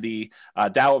in the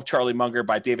Tao of Charlie Munger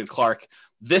by David Clark.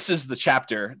 This is the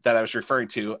chapter that I was referring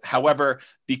to. However,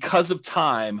 because of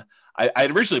time, I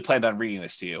originally planned on reading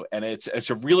this to you, and it's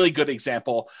a really good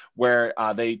example where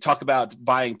they talk about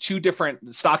buying two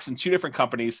different stocks in two different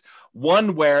companies.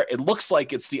 One where it looks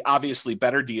like it's the obviously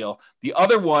better deal. The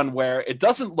other one where it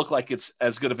doesn't look like it's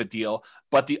as good of a deal,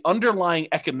 but the underlying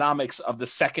economics of the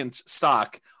second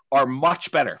stock are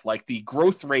much better. Like the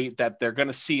growth rate that they're going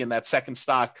to see in that second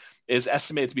stock is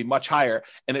estimated to be much higher.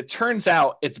 And it turns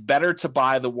out it's better to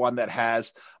buy the one that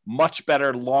has much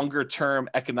better longer term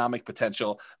economic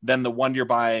potential than the one you're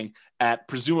buying at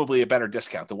presumably a better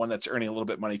discount, the one that's earning a little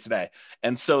bit of money today.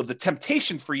 And so the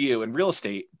temptation for you in real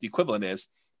estate, the equivalent is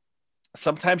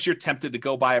sometimes you're tempted to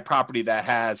go buy a property that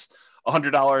has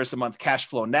 $100 a month cash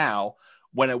flow now,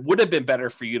 when it would have been better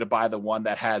for you to buy the one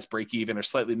that has break even or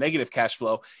slightly negative cash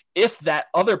flow if that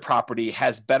other property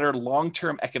has better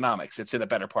long-term economics. It's in a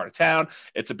better part of town.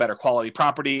 It's a better quality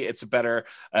property. It's a better,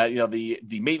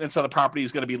 the maintenance on the property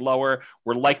is going to be lower.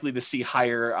 We're likely to see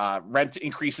higher rent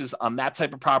increases on that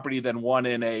type of property than one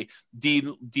in a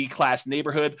D-class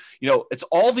neighborhood. It's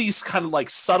all these kind of like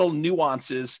subtle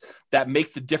nuances that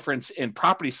make the difference in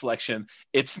property selection.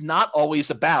 It's not always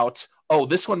about, oh,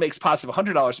 this one makes positive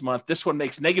 $100 a month. This one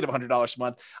makes negative $100 a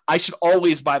month. I should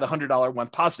always buy the $100 one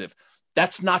positive.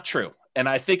 That's not true. And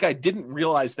I think I didn't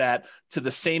realize that to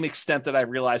the same extent that I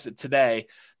realized it today,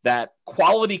 that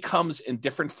quality comes in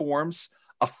different forms.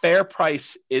 A fair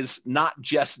price is not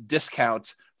just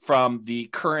discount from the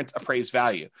current appraised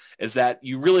value, is that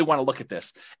you really want to look at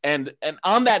this. And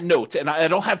on that note, and I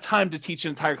don't have time to teach an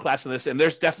entire class on this, and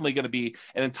there's definitely going to be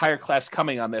an entire class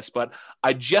coming on this, but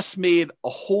I just made a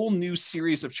whole new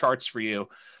series of charts for you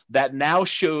that now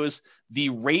shows the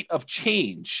rate of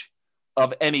change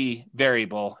of any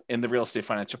variable in the real estate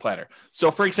financial planner.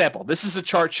 So for example, this is a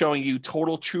chart showing you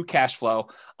total true cash flow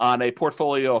on a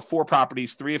portfolio of 4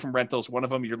 properties, 3 of them rentals, 1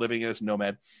 of them you're living in as a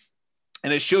nomad.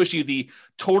 And it shows you the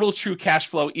total true cash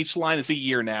flow. Each line is a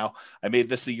year now. I made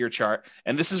this a year chart.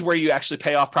 And this is where you actually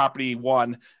pay off property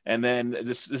 1. And then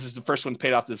this is the first one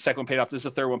paid off. The second one paid off. This is the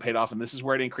third one paid off. And this is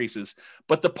where it increases.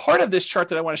 But the part of this chart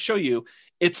that I want to show you,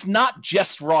 it's not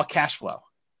just raw cash flow.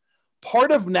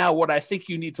 Part of now what I think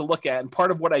you need to look at, and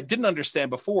part of what I didn't understand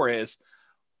before, is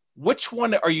which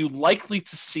one are you likely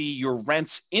to see your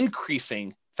rents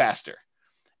increasing faster?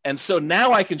 And so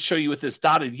now I can show you with this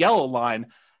dotted yellow line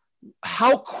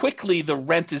how quickly the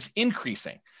rent is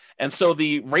increasing. And so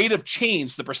the rate of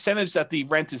change, the percentage that the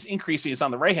rent is increasing, is on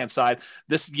the right-hand side.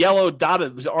 This yellow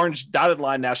dotted, this orange dotted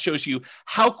line now shows you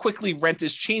how quickly rent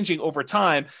is changing over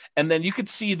time. And then you could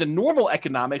see the normal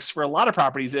economics for a lot of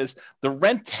properties is the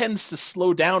rent tends to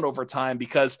slow down over time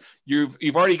because you've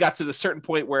already got to the certain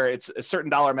point where it's a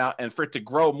certain dollar amount, and for it to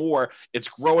grow more, it's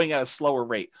growing at a slower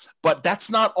rate. But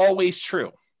that's not always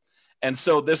true. And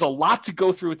so there's a lot to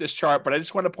go through with this chart, but I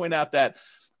just want to point out that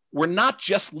we're not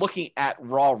just looking at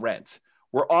raw rent.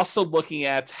 We're also looking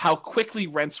at how quickly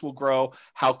rents will grow,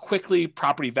 how quickly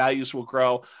property values will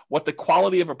grow, what the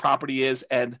quality of a property is,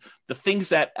 and the things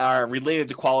that are related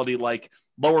to quality, like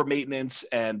lower maintenance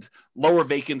and lower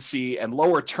vacancy and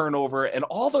lower turnover and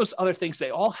all those other things. They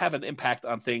all have an impact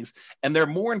on things, and they're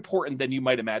more important than you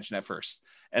might imagine at first.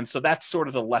 And so that's sort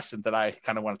of the lesson that I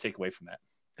kind of want to take away from that.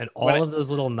 And all of those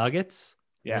little nuggets,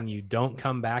 yeah, when you don't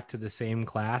come back to the same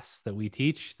class that we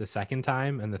teach the second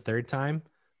time and the third time,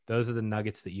 those are the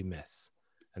nuggets that you miss.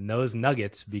 And those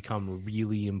nuggets become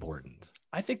really important.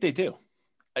 I think they do.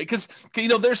 Because,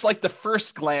 there's like the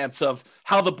first glance of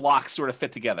how the blocks sort of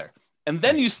fit together. And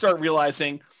then you start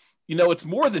realizing, it's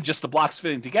more than just the blocks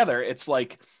fitting together. It's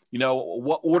like,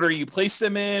 what order you place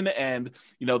them in, and,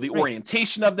 the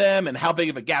orientation of them, and how big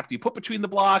of a gap do you put between the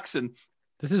blocks. And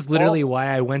this is literally why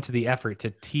I went to the effort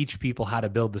to teach people how to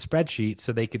build the spreadsheet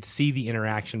so they could see the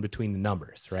interaction between the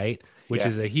numbers, right? Which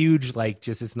is a huge,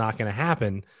 it's not going to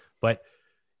happen, but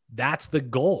that's the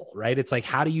goal, right? It's like,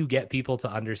 how do you get people to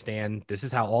understand this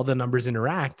is how all the numbers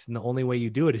interact? And the only way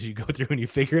you do it is you go through and you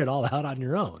figure it all out on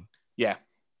your own. Yeah.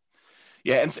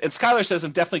 Yeah. And Skylar says,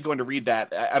 I'm definitely going to read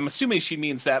that. I'm assuming she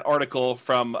means that article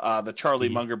from the Charlie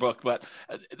Munger book, but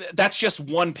that's just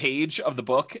one page of the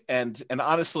book. And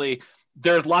honestly,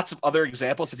 there's lots of other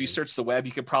examples. If you search the web,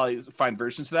 you could probably find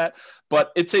versions of that,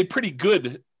 but it's a pretty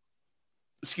good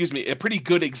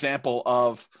example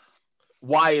of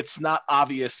why it's not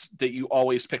obvious that you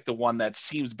always pick the one that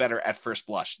seems better at first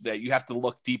blush, that you have to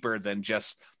look deeper than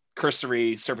just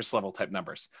cursory surface level type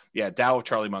numbers. Yeah. Tao of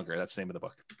Charlie Munger. That's the name of the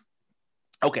book.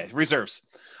 Okay. Reserves.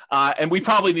 And we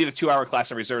probably need a 2-hour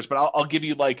class on reserves, but I'll give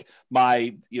you like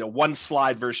my, 1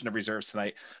 slide version of reserves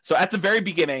tonight. So at the very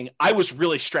beginning, I was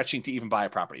really stretching to even buy a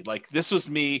property. Like this was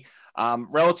me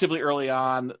relatively early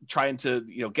on trying to,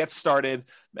 get started,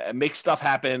 make stuff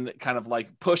happen, kind of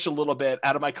like push a little bit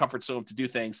out of my comfort zone to do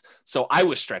things. So I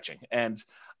was stretching, and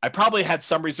I probably had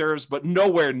some reserves, but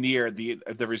nowhere near the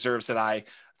reserves that I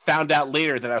found out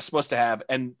later that I was supposed to have,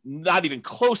 and not even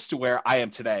close to where I am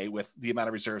today with the amount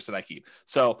of reserves that I keep.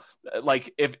 So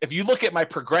like, if you look at my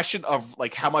progression of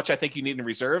like how much I think you need in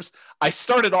reserves, I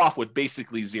started off with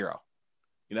basically 0.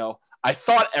 I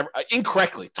thought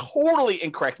totally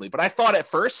incorrectly, but I thought at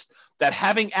first that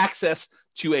having access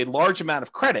to a large amount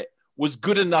of credit was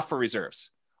good enough for reserves.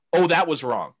 Oh, that was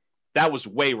wrong. That was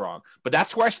way wrong. But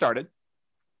that's where I started.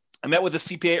 I met with a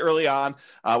CPA early on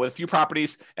with a few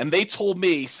properties, and they told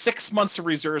me 6 months of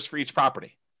reserves for each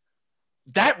property.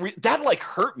 That like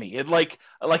hurt me. It like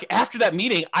after that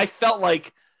meeting, I felt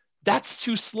like that's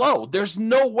too slow. There's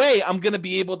no way I'm going to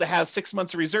be able to have 6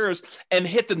 months of reserves and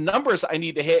hit the numbers I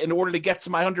need to hit in order to get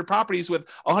to my 100 properties with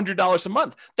 $100 a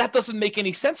month. That doesn't make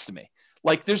any sense to me.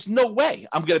 Like, there's no way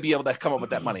I'm going to be able to come up with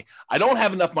that money. I don't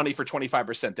have enough money for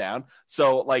 25% down.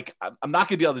 So like, I'm not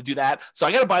going to be able to do that. So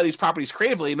I got to buy these properties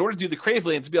creatively in order to do the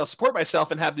creatively and to be able to support myself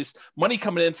and have this money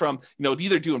coming in from,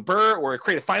 either doing BRRRR or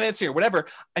creative financing or whatever.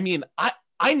 I mean,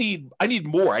 I need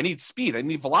more. I need speed. I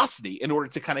need velocity in order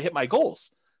to kind of hit my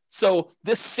goals. So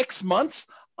this 6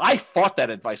 months, I fought that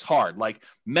advice hard. Like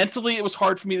mentally, it was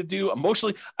hard for me to do.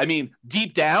 Emotionally, I mean,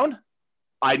 deep down,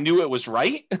 I knew it was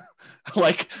right.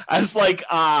 Like I was like,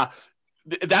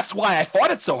 that's why I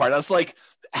fought it so hard. I was like,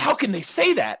 how can they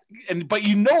say that? But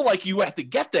like you have to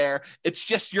get there. It's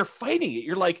just, you're fighting it.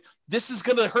 You're like, this is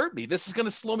going to hurt me. This is going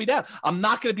to slow me down. I'm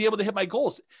not going to be able to hit my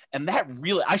goals. And that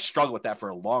really, I struggled with that for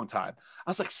a long time. I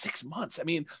was like 6 months. I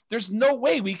mean, there's no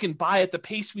way we can buy at the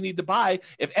pace we need to buy.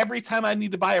 If every time I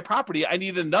need to buy a property, I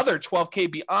need another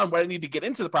 12K beyond what I need to get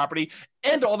into the property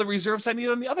and all the reserves I need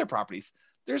on the other properties.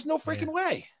 There's no freaking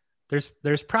way.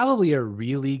 There's probably a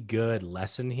really good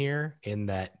lesson here in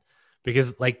that,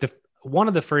 because like one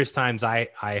of the first times I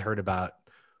heard about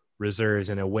reserves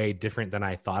in a way different than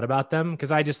I thought about them,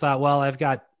 because I just thought, well, I've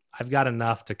got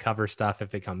enough to cover stuff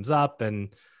if it comes up,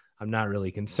 and I'm not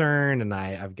really concerned, and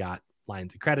I've got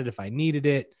lines of credit if I needed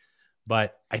it.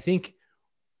 But I think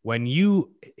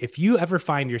if you ever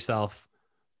find yourself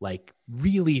like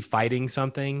really fighting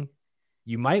something,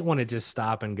 you might want to just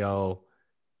stop and go,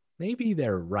 maybe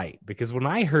they're right. Because when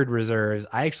I heard reserves,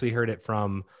 I actually heard it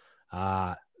from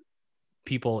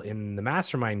people in the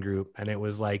mastermind group, and it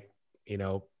was like,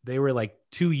 they were like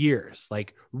 2 years,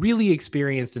 like really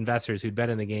experienced investors who'd been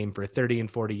in the game for 30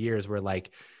 and 40 years were like,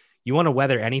 you want to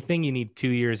weather anything, you need 2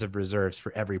 years of reserves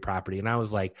for every property. And I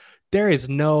was like, there is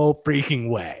no freaking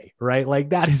way, right?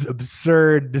 Like that is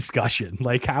absurd discussion.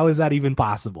 Like, how is that even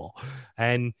possible?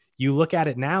 And you look at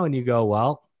it now and you go,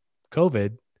 well,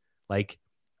 COVID, like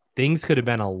things could have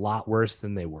been a lot worse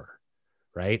than they were,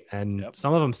 right? And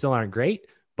some of them still aren't great,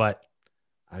 but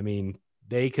I mean,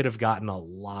 they could have gotten a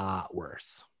lot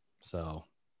worse. So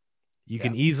you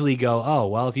can easily go, oh,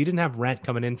 well, if you didn't have rent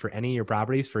coming in for any of your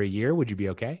properties for a year, would you be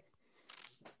okay?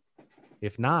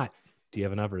 If not, do you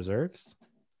have enough reserves?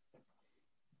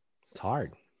 It's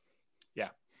hard. Yeah.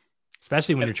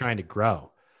 Especially when you're trying to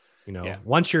grow.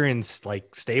 Once you're in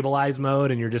like stabilized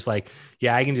mode and you're just like,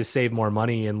 yeah, I can just save more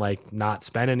money and like not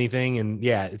spend anything. And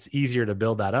yeah, it's easier to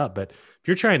build that up. But if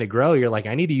you're trying to grow, you're like,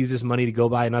 I need to use this money to go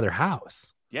buy another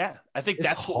house. Yeah. I think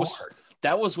that's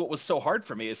what was so hard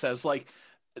for me, is I was like,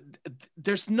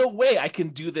 there's no way I can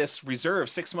do this reserve,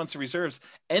 6 months of reserves,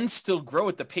 and still grow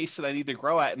at the pace that I need to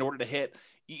grow at in order to hit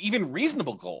even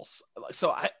reasonable goals.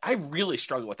 So I really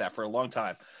struggled with that for a long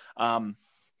time.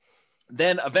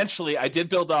 Then eventually I did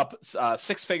build up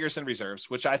 6 figures in reserves,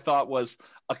 which I thought was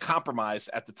a compromise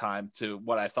at the time to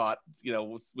what I thought,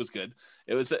 was good.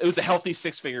 It was a healthy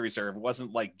 6-figure reserve. It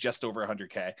wasn't like just over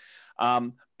 100K.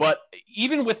 But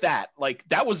even with that, like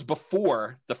that was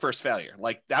before the first failure.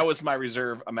 Like that was my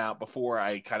reserve amount before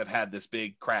I kind of had this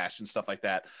big crash and stuff like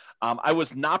that. I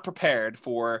was not prepared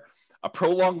for a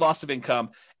prolonged loss of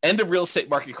income and a real estate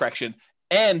market correction,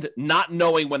 and not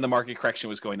knowing when the market correction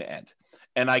was going to end.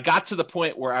 And I got to the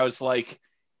point where I was like,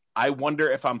 I wonder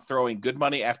if I'm throwing good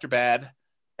money after bad.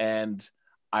 And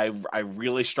I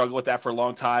really struggled with that for a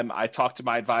long time. I talked to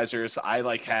my advisors. I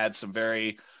like had some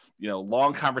very,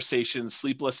 long conversations,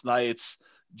 sleepless nights,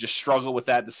 just struggle with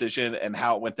that decision and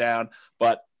how it went down.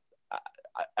 But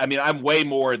I mean, I'm way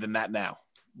more than that now,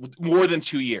 more than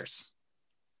 2 years,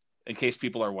 in case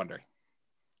people are wondering.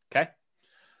 Okay.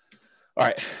 All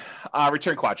right.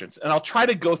 Return quadrants. And I'll try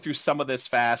to go through some of this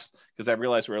fast because I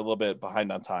realize we're a little bit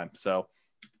behind on time. So,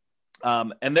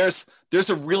 and there's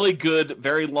a really good,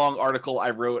 very long article I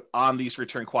wrote on these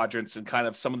return quadrants and kind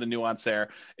of some of the nuance there.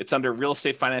 It's under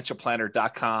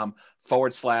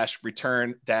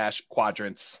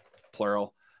realestatefinancialplanner.com/return-quadrants,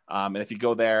 plural. And if you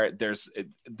go there, there's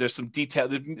some detail.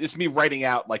 It's me writing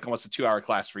out like almost a 2-hour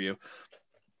class for you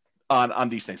on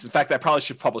these things. In fact, I probably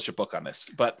should publish a book on this,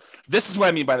 but this is what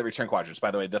I mean by the return quadrants,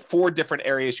 by the way. The 4 different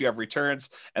areas you have returns,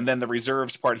 and then the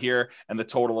reserves part here, and the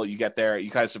total you get there. You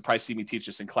guys would probably see me teach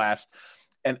this in class.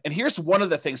 And here's one of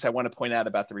the things I want to point out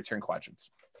about the return quadrants.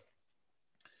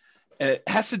 And it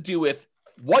has to do with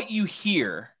what you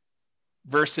hear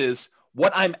versus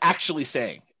what I'm actually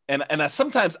saying. And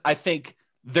sometimes I think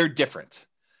they're different.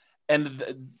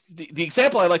 And the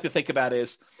example I like to think about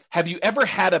is, have you ever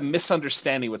had a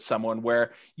misunderstanding with someone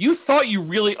where you thought you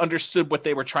really understood what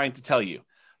they were trying to tell you,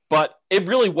 but it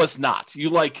really was not? You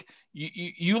thought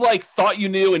you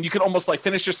knew, and you could almost like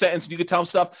finish your sentence and you could tell them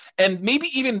stuff, and maybe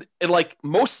even like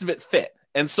most of it fit.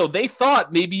 And so they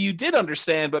thought maybe you did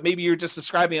understand, but maybe you're just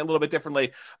describing it a little bit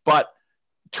differently. But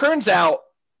turns out,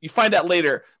 you find out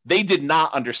later, they did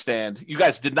not understand. You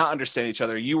guys did not understand each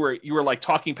other. You were like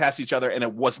talking past each other, and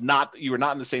you were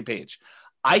not on the same page.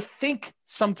 I think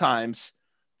sometimes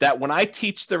that when I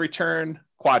teach the return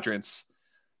quadrants,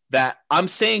 that I'm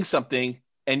saying something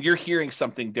and you're hearing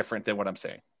something different than what I'm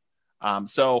saying.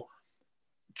 So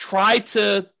try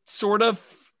to sort of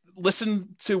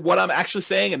listen to what I'm actually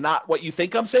saying and not what you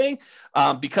think I'm saying,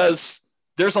 because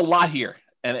there's a lot here,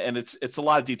 and it's a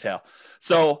lot of detail.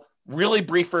 So really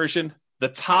brief version, the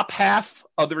top half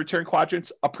of the return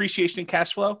quadrants, appreciation and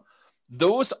cash flow,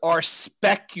 those are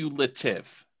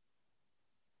speculative.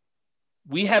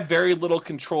 We have very little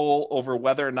control over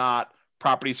whether or not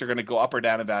properties are going to go up or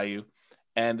down in value.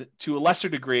 And to a lesser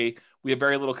degree, we have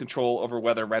very little control over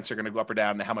whether rents are going to go up or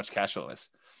down and how much cash flow is.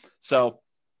 So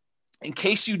in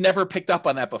case you never picked up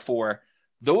on that before,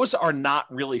 those are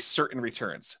not really certain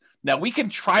returns. Now, we can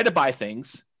try to buy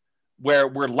things where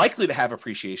we're likely to have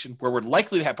appreciation, where we're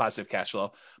likely to have positive cash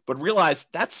flow, but realize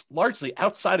that's largely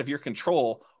outside of your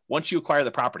control once you acquire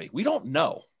the property. We don't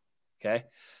know, okay?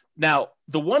 Now,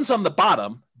 the ones on the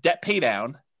bottom, debt pay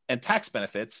down and tax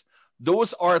benefits,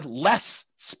 those are less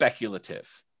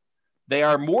speculative. They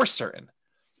are more certain.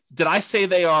 Did I say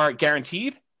they are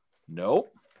guaranteed? No.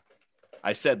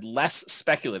 I said less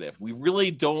speculative. We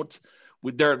really don't,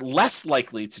 they're less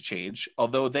likely to change,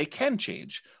 although they can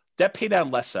change. Debt pay down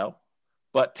less so,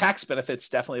 but tax benefits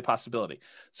definitely a possibility.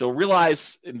 So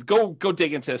realize, and go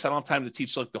dig into this. I don't have time to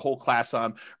teach like the whole class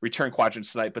on return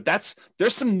quadrants tonight, but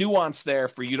there's some nuance there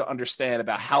for you to understand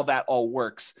about how that all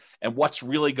works and what's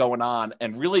really going on,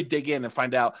 and really dig in and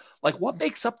find out like what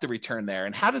makes up the return there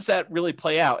and how does that really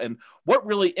play out and what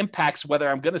really impacts whether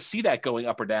I'm going to see that going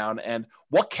up or down, and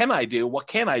what can I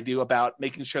do about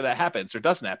making sure that happens or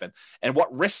doesn't happen, and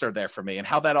what risks are there for me and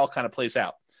how that all kind of plays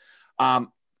out.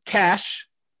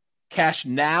 Cash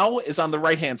now is on the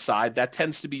right-hand side. That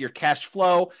tends to be your cash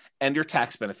flow and your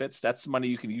tax benefits. That's the money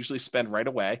you can usually spend right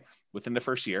away within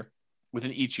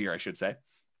each year, I should say.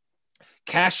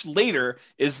 Cash later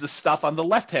is the stuff on the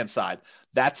left-hand side.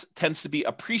 That tends to be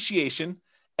appreciation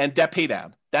and debt pay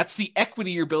down. That's the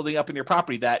equity you're building up in your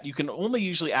property that you can only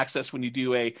usually access when you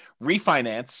do a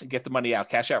refinance and get the money out,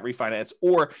 cash out refinance,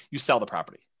 or you sell the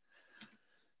property.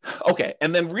 Okay,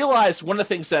 and then realize one of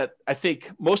the things that I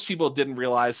think most people didn't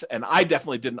realize, and I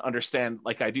definitely didn't understand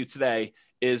like I do today,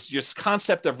 is this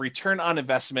concept of return on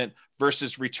investment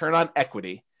versus return on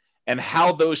equity and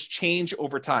how those change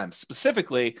over time.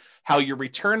 Specifically, how your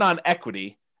return on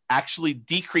equity actually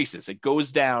decreases. It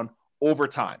goes down over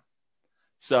time.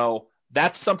 So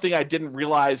that's something I didn't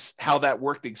realize how that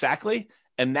worked exactly.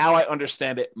 And now I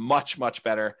understand it much, much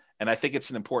better. And I think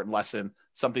it's an important lesson,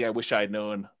 something I wish I had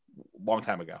known a long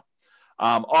time ago.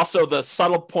 Also, the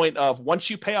subtle point of once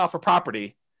you pay off a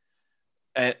property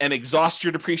and exhaust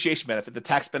your depreciation benefit, the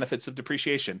tax benefits of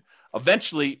depreciation,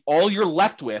 eventually all you're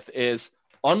left with is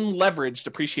unleveraged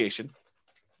depreciation,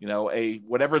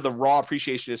 whatever the raw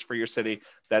appreciation is for your city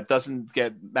that doesn't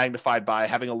get magnified by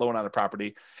having a loan on a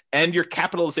property, and your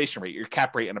capitalization rate, your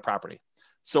cap rate in a property.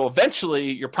 So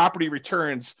eventually your property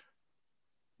returns,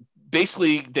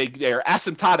 basically they're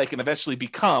asymptotic and eventually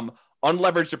become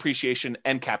unleveraged depreciation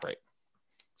and cap rate.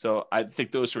 So I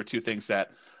think those were two things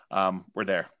that were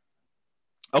there.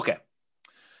 Okay.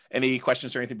 Any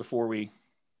questions or anything before we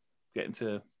get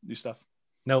into new stuff?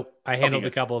 Nope. I handled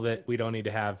a couple that we don't need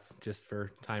to have just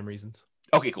for time reasons.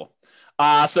 Okay, cool.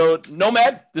 So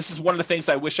Nomad, this is one of the things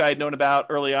I wish I had known about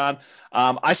early on.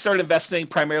 I started investing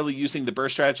primarily using the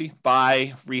BRRRR strategy,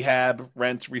 buy, rehab,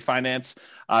 rent, refinance,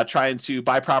 trying to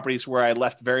buy properties where I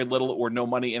left very little or no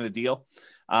money in a deal.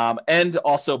 And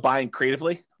also buying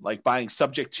creatively, like buying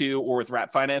subject to or with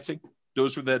wrap financing.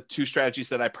 Those were the two strategies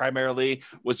that I primarily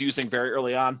was using very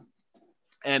early on.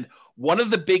 And one of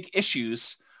the big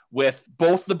issues with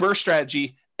both the BRRRR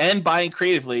strategy and buying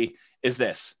creatively is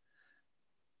this: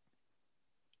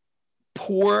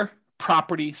 poor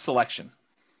property selection.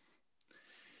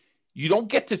 You don't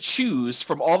get to choose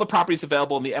from all the properties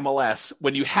available in the MLS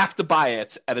when you have to buy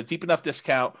it at a deep enough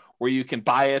discount where you can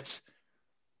buy it,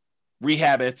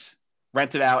 rehab it,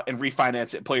 rent it out, and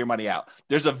refinance it and pull your money out.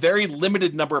 There's a very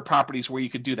limited number of properties where you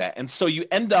could do that. And so you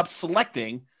end up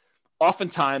selecting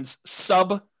oftentimes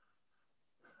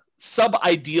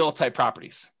sub-ideal type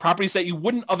properties that you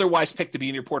wouldn't otherwise pick to be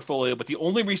in your portfolio, but the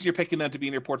only reason you're picking them to be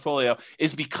in your portfolio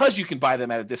is because you can buy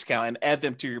them at a discount and add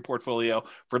them to your portfolio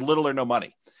for little or no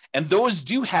money. And those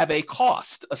do have a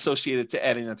cost associated to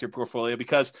adding them to your portfolio,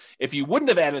 because if you wouldn't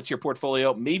have added to your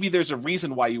portfolio, maybe there's a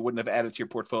reason why you wouldn't have added to your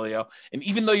portfolio. And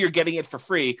even though you're getting it for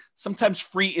free, sometimes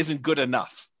free isn't good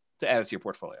enough to add it to your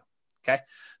portfolio. Okay.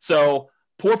 So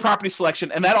poor property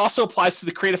selection. And that also applies to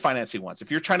the creative financing ones.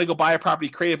 If you're trying to go buy a property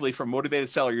creatively from a motivated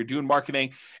seller, you're doing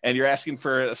marketing and you're asking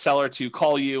for a seller to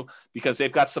call you because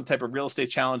they've got some type of real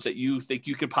estate challenge that you think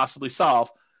you can possibly solve.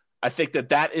 I think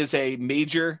that is a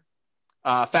major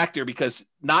factor, because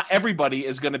not everybody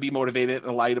is going to be motivated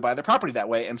and allow you to buy their property that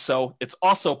way. And so it's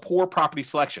also poor property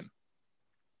selection.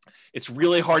 It's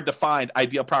really hard to find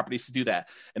ideal properties to do that.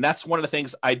 And that's one of the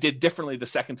things I did differently the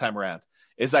second time around,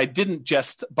 is I didn't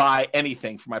just buy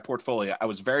anything for my portfolio. I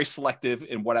was very selective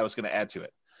in what I was going to add to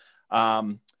it.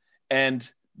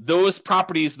 And those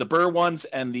properties, the BRRRR ones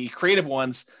and the creative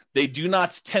ones, they do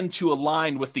not tend to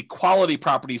align with the quality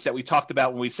properties that we talked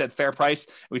about when we said fair price.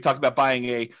 We talked about buying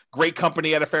a great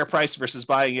company at a fair price versus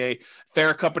buying a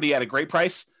fair company at a great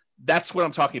price. That's what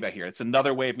I'm talking about here. It's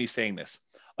another way of me saying this.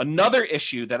 Another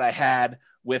issue that I had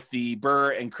with the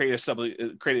BRRRR and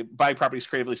creative buying properties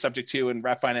creatively subject to and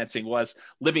wrap financing was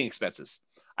living expenses.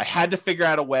 I had to figure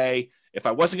out a way, if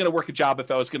I wasn't going to work a job,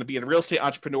 if I was going to be a real estate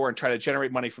entrepreneur and try to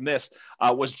generate money from this,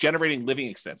 was generating living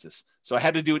expenses. So I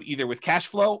had to do it either with cash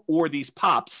flow or these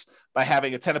pops by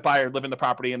having a tenant buyer live in the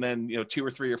property. And then, 2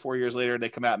 or 3 or 4 years later, they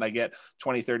come out and I get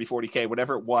 20, 30, 40K,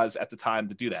 whatever it was at the time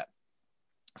to do that.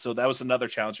 So that was another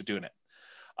challenge of doing it.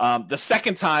 The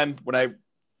second time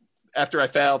after I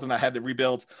failed and I had to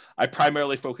rebuild, I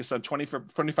primarily focused on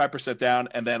 25% down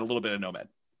and then a little bit of Nomad.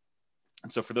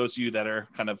 And so for those of you that are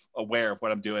kind of aware of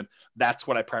what I'm doing, that's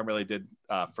what I primarily did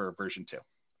for version 2.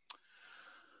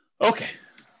 Okay.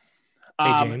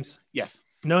 Hey, James. Yes.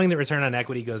 Knowing that return on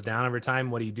equity goes down over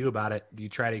time, what do you do about it? Do you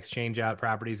try to exchange out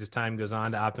properties as time goes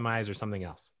on to optimize, or something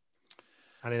else?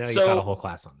 I didn't know you taught a whole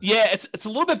class on this. Yeah, it's a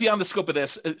little bit beyond the scope of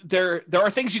this. There are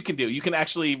things you can do. You can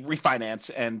actually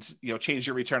refinance and change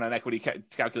your return on equity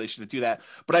calculation to do that.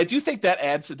 But I do think that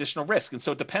adds additional risk, and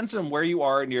so it depends on where you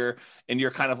are in your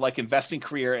kind of like investing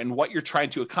career and what you're trying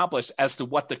to accomplish as to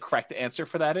what the correct answer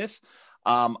for that is.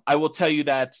 I will tell you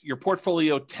that your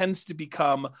portfolio tends to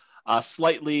become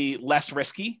slightly less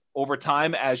risky over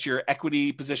time as your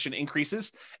equity position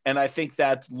increases. And I think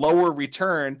that lower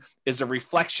return is a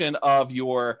reflection of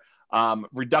your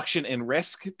reduction in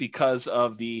risk because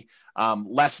of the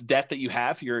less debt that you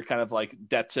have. Your kind of like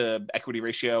debt to equity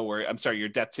ratio, your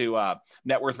debt to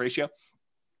net worth ratio.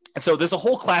 And so there's a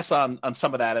whole class on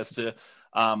some of that as to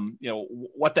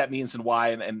what that means and why.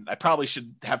 And I probably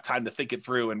should have time to think it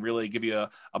through and really give you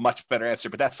a much better answer.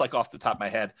 But that's like off the top of my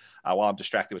head while I'm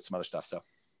distracted with some other stuff. So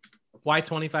why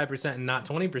 25% and not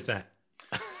 20%?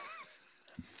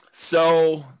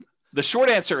 So the short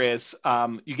answer is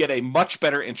you get a much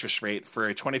better interest rate for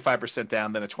a 25%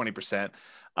 down than a 20%.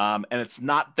 And it's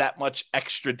not that much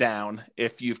extra down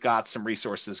if you've got some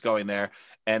resources going there,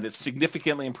 and it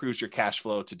significantly improves your cash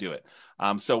flow to do it.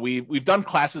 So we've done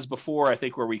classes before, I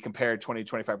think, where we compared 20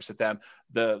 to 25% down.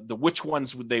 The which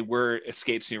ones they were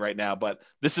escapes me right now, but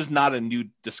this is not a new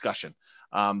discussion.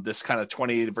 This kind of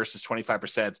 20 versus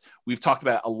 25%, we've talked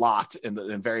about a lot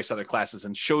in various other classes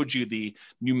and showed you the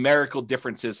numerical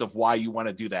differences of why you want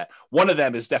to do that. One of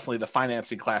them is definitely the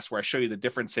financing class, where I show you the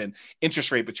difference in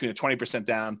interest rate between a 20%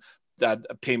 down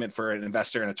payment for an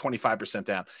investor and a 25%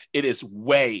 down. It is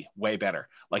way, way better.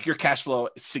 Like your cash flow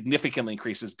significantly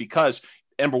increases because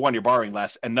number one, you're borrowing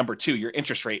less. And number two, your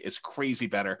interest rate is crazy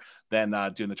better than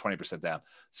doing the 20% down.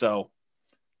 So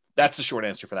that's the short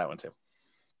answer for that one too.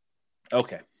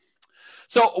 Okay.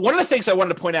 So one of the things I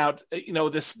wanted to point out,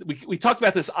 we talked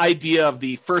about this idea of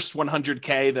the first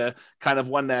 100K, the kind of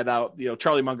one that,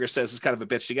 Charlie Munger says is kind of a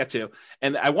bitch to get to.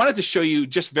 And I wanted to show you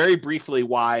just very briefly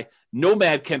why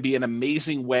Nomad can be an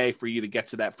amazing way for you to get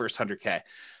to that first 100K.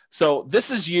 So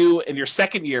this is you in your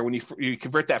second year when you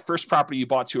convert that first property you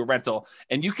bought to a rental.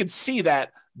 And you can see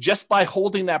that just by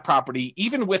holding that property,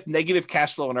 even with negative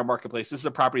cash flow in our marketplace, this is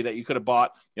a property that you could have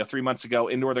bought 3 months ago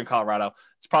in Northern Colorado.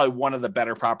 It's probably one of the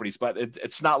better properties, but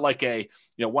it's not like a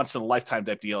once in a lifetime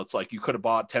type deal. It's like you could have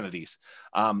bought 10 of these.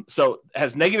 So it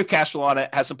has negative cash flow on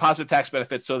it, has some positive tax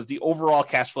benefits so that the overall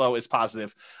cash flow is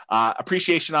positive.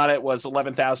 Appreciation on it was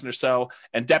 11,000 or so,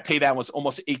 and debt pay down was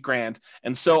almost $8,000.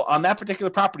 And so on that particular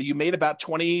property, you made about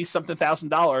 $20-something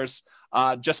thousand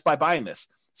just by buying this.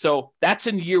 So that's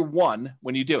in year one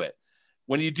when you do it.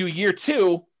 When you do year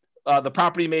two, the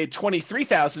property made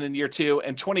 $23,000 in year two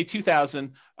and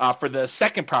 $22,000 for the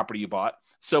second property you bought.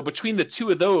 So between the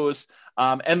two of those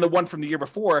and the one from the year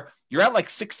before, you're at like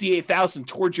 $68,000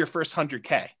 towards your first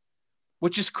 100K,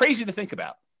 which is crazy to think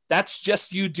about. That's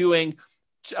just you doing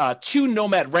 2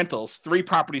 Nomad rentals, 3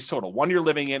 properties total, 1 you're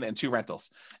living in and 2 rentals.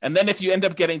 And then if you end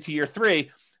up getting to year 3,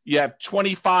 you have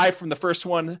 25 from the first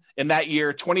one in that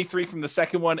year, 23 from the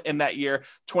second one in that year,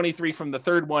 23 from the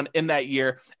third one in that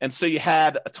year. And so you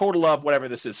had a total of whatever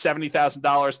this is,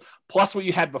 $70,000 plus what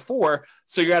you had before.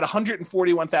 So you're at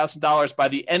 $141,000 by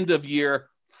the end of year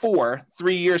 4,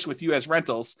 3 years with you as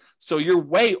rentals. So you're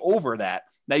way over that.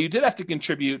 Now you did have to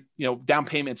contribute, down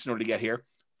payments in order to get here.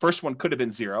 First one could have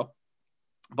been 0,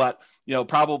 but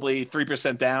probably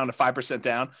 3% down to 5%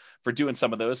 down for doing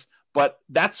some of those. But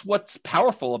that's what's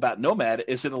powerful about Nomad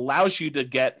is it allows you to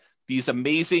get these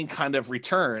amazing kind of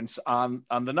returns on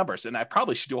the numbers. And I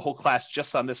probably should do a whole class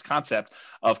just on this concept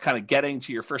of kind of getting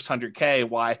to your first 100K,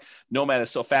 why Nomad is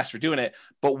so fast for doing it.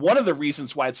 But one of the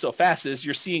reasons why it's so fast is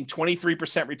you're seeing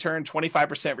 23% return,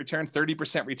 25% return,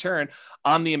 30% return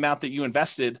on the amount that you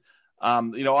invested,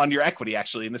 on your equity,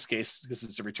 actually, in this case, because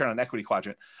it's a return on equity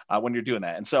quadrant when you're doing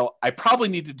that. And so I probably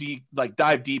need to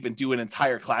dive deep and do an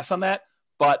entire class on that.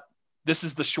 But this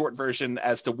is the short version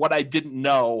as to what I didn't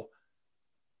know,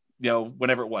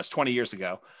 whenever it was 20 years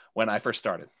ago when I first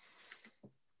started.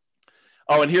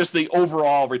 Oh, and here's the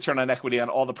overall return on equity on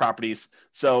all the properties.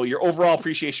 So your overall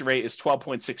appreciation rate is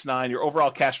 12.69. Your overall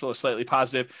cash flow is slightly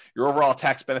positive. Your overall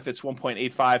tax benefits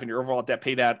 1.85, and your overall debt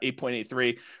paid out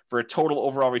 8.83 for a total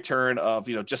overall return of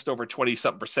just over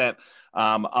 20-something%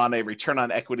 on a return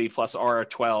on equity plus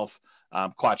R12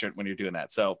 quadrant when you're doing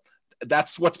that. So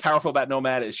that's what's powerful about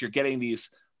Nomad is you're getting these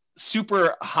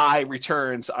super high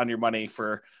returns on your money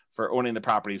for owning the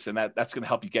properties, and that's going to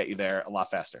help you get you there a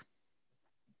lot faster.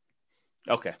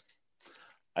 Okay.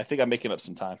 I think I'm making up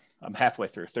some time. I'm halfway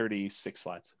through, 36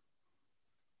 slides.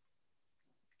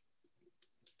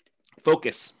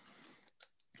 Focus.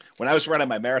 When I was running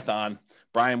my marathon,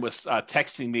 Brian was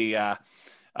texting me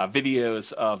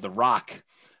videos of The Rock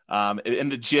in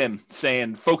the gym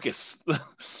saying focus.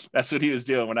 That's what he was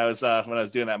doing when I was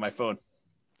doing that on my phone.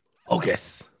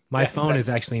 Focus. My phone is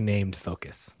actually named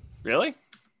Focus. Really?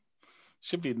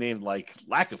 Should be named like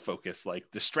lack of focus, like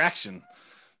distraction.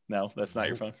 No, that's not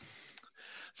your phone.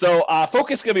 So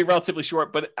focus is going to be relatively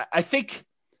short, but I think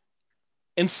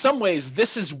in some ways,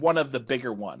 this is one of the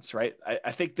bigger ones, right?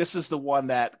 I think this is the one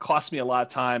that cost me a lot of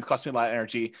time, cost me a lot of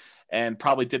energy, and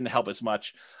probably didn't help as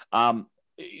much.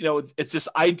 It's this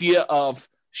idea of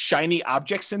shiny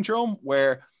object syndrome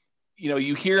where,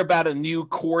 you hear about a new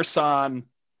course on,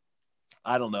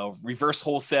 I don't know, reverse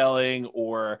wholesaling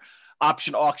or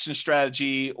option auction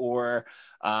strategy or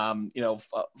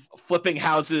flipping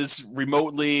houses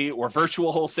remotely or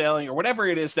virtual wholesaling or whatever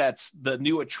it is that's the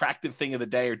new attractive thing of the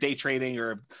day, or day trading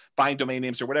or buying domain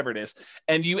names or whatever it is.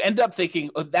 And you end up thinking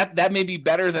that may be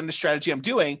better than the strategy I'm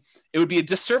doing. It would be a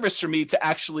disservice for me to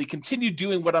actually continue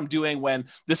doing what I'm doing when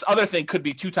this other thing could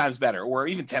be 2 times better or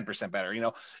even 10% better.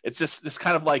 It's just this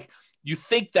kind of like, you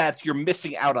think that you're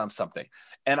missing out on something.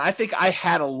 And I think I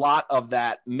had a lot of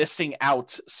that missing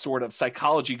out sort of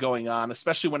psychology going on,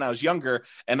 especially when I was younger,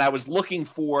 and I was looking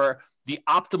for the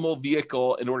optimal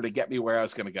vehicle in order to get me where I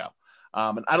was going to go.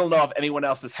 And I don't know if anyone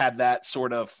else has had that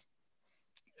sort of,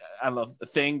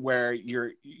 thing where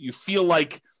you feel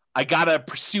like I got to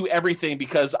pursue everything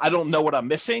because I don't know what I'm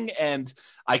missing. And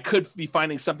I could be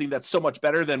finding something that's so much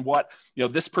better than what,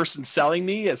 this person's selling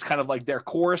me as kind of like their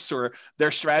course or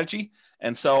their strategy.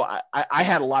 And so I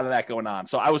had a lot of that going on.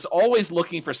 So I was always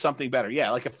looking for something better.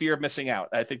 Yeah. Like a fear of missing out.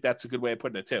 I think that's a good way of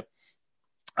putting it too.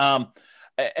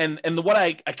 What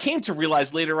I came to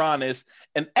realize later on is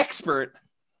an expert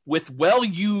with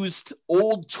well-used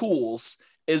old tools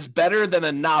is better than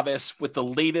a novice with the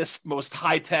latest, most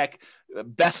high-tech,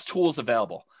 best tools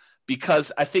available.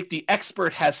 Because I think the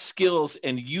expert has skills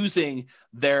in using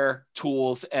their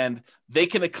tools and they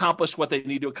can accomplish what they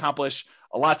need to accomplish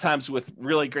a lot of times with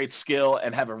really great skill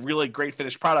and have a really great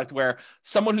finished product, where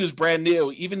someone who's brand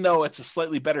new, even though it's a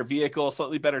slightly better vehicle,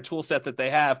 slightly better tool set that they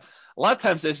have, a lot of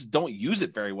times they just don't use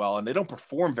it very well and they don't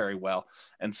perform very well.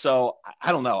 And so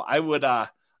I don't know, I would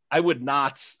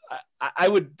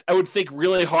think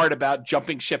really hard about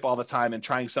jumping ship all the time and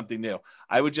trying something new.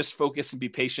 I would just focus and be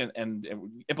patient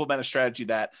and implement a strategy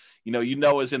that,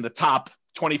 is in the top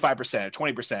 25% or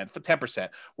 20%, 10%,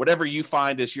 whatever you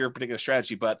find is your particular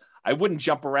strategy. But I wouldn't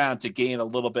jump around to gain a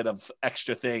little bit of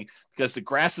extra thing, because the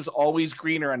grass is always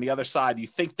greener on the other side. You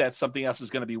think that something else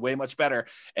is going to be way much better,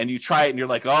 and you try it and you're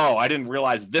like, oh, I didn't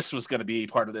realize this was going to be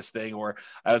part of this thing, or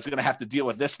I was going to have to deal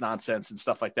with this nonsense and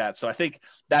stuff like that. So I think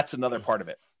that's another part of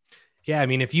it. Yeah. I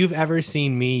mean, if you've ever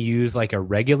seen me use like a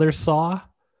regular saw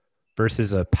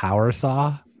versus a power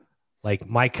saw, like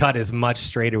my cut is much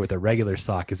straighter with a regular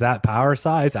saw because that power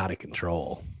saw is out of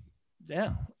control.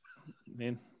 Yeah. I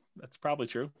mean, that's probably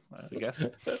true, I guess.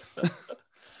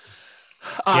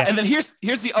 And then here's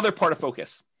the other part of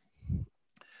focus.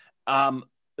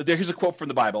 Here's a quote from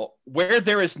the Bible: "Where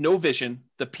there is no vision,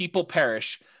 the people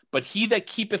perish, but he that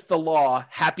keepeth the law,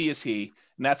 happy is he."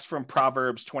 And that's from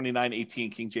Proverbs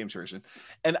 29:18, King James Version.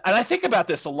 And I think about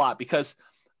this a lot, because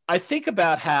I think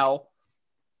about how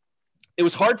it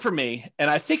was hard for me, and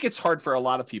I think it's hard for a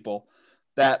lot of people,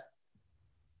 that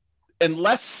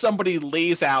unless somebody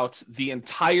lays out the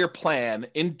entire plan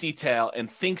in detail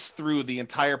and thinks through the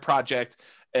entire project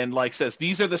and like says,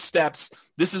 these are the steps,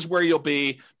 this is where you'll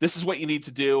be, this is what you need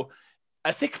to do,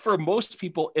 I think for most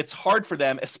people, it's hard for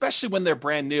them, especially when they're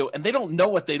brand new and they don't know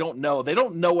what they don't know. They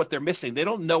don't know what they're missing. They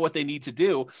don't know what they need to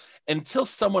do until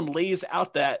someone lays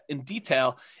out that in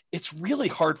detail. It's really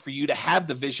hard for you to have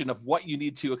the vision of what you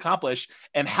need to accomplish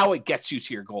and how it gets you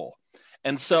to your goal.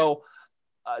 And so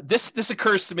this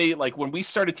occurs to me, like when we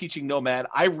started teaching Nomad,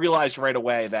 I realized right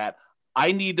away that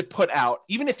I need to put out,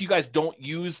 even if you guys don't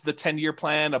use the 10-year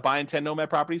plan of buying 10 Nomad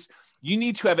properties, you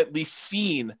need to have at least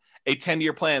seen a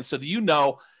 10-year plan so that you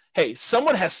know, hey,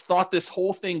 someone has thought this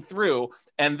whole thing through,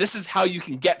 and this is how you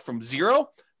can get from 0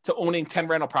 to owning 10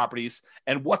 rental properties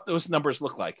and what those numbers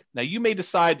look like. Now, you may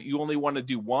decide you only want to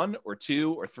do 1 or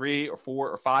 2 or 3 or 4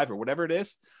 or 5 or whatever it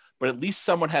is, but at least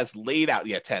someone has laid out,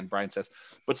 10, Brian says,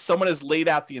 but someone has laid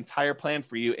out the entire plan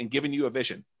for you and given you a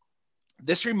vision.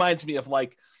 This reminds me of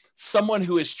like someone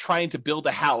who is trying to build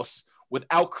a house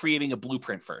without creating a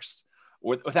blueprint first,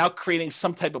 or without creating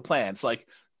some type of plan. It's like,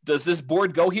 does this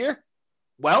board go here?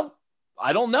 Well,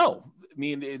 I don't know. I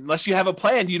mean, unless you have a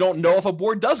plan, you don't know if a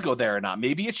board does go there or not.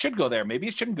 Maybe it should go there. Maybe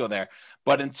it shouldn't go there.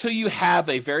 But until you have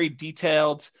a very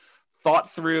detailed, thought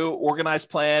through,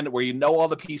 organized plan where you know all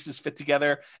the pieces fit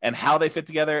together and how they fit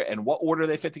together and what order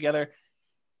they fit together,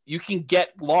 you can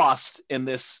get lost in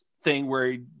this thing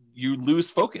where you lose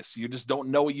focus. You just don't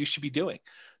know what you should be doing.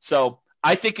 So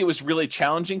I think it was really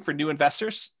challenging for new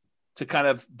investors to kind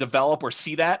of develop or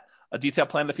see that a detailed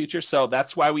plan of the future. So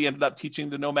that's why we ended up teaching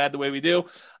the Nomad the way we do.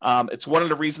 It's one of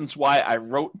the reasons why I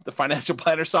wrote the financial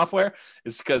planner software,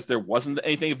 is because there wasn't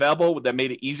anything available that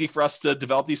made it easy for us to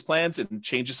develop these plans and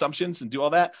change assumptions and do all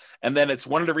that. And then it's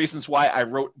one of the reasons why I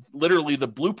wrote literally the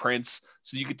blueprints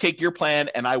so you could take your plan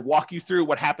and I walk you through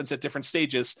what happens at different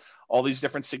stages, all these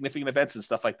different significant events and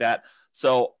stuff like that.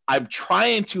 So I'm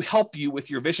trying to help you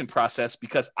with your vision process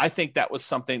because I think that was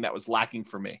something that was lacking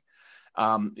for me.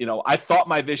 I thought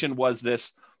my vision was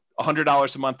this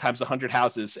 $100 a month times 100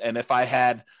 houses. And if I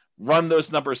had run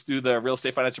those numbers through the real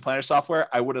estate financial planner software,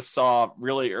 I would have saw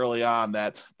really early on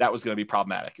that was going to be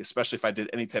problematic, especially if I did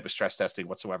any type of stress testing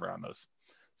whatsoever on those.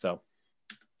 So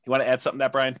you want to add something to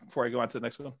that, Brian, before I go on to the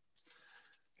next one?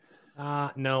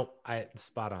 No,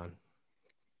 spot on.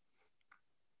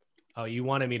 Oh, you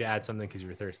wanted me to add something because you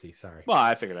were thirsty. Sorry. Well,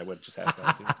 I figured I would just ask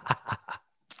that.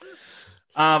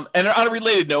 And on a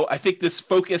related note, I think this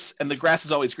focus and the grass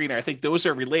is always greener, I think those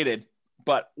are related.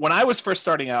 But when I was first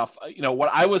starting off, what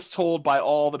I was told by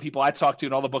all the people I talked to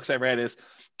and all the books I read is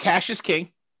cash is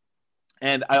king.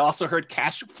 And I also heard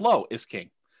cash flow is king.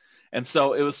 And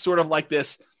so it was sort of like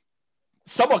this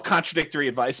somewhat contradictory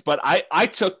advice, but I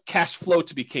took cash flow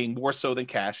to be king more so than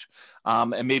cash.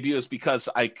 And maybe it was because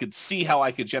I could see how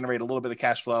I could generate a little bit of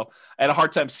cash flow. I had a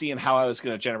hard time seeing how I was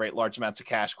going to generate large amounts of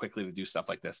cash quickly to do stuff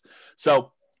like this.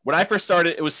 So when I first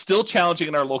started, it was still challenging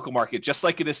in our local market, just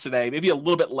like it is today, maybe a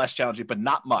little bit less challenging, but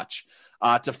not much,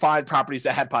 to find properties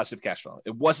that had positive cash flow.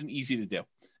 It wasn't easy to do,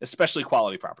 especially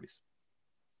quality properties.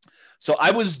 So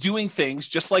I was doing things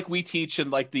just like we teach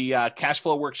in like the cash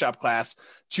flow workshop class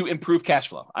to improve cash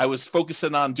flow. I was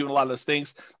focusing on doing a lot of those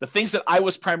things. The things that I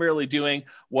was primarily doing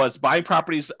was buying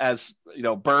properties as,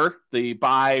 BRRRR, the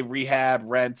buy, rehab,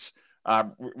 rent,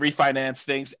 refinance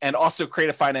things, and also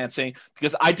creative financing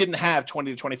because I didn't have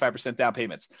 20 to 25% down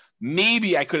payments.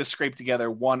 Maybe I could have scraped together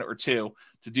 1 or 2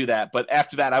 to do that. But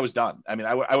after that, I was done. I mean,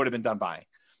 I would have been done buying.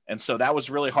 And so that was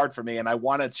really hard for me. And I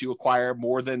wanted to acquire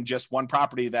more than just one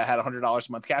property that had $100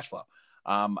 a month cash flow.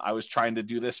 I was trying to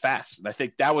do this fast. And I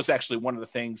think that was actually one of the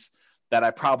things that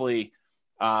I probably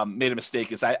made a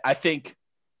mistake is I think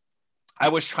I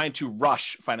was trying to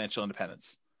rush financial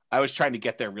independence. I was trying to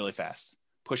get there really fast,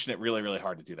 pushing it really, really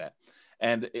hard to do that.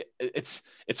 And it's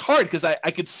hard because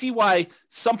I could see why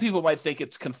some people might think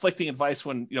it's conflicting advice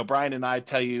when, Brian and I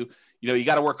tell you, you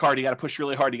got to work hard, you got to push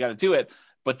really hard, you got to do it.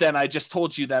 But then I just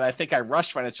told you that I think I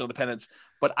rushed financial independence,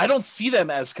 but I don't see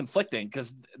them as conflicting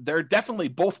because they're definitely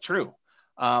both true.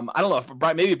 I don't know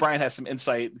if maybe Brian has some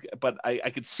insight, but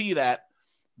I could see that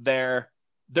they're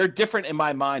different in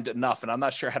my mind enough, and I'm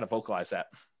not sure how to vocalize that.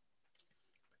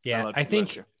 Yeah, I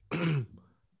think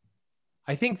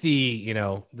I think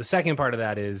the second part of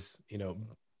that is,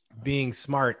 being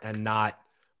smart and not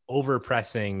over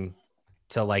pressing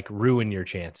to like ruin your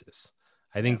chances.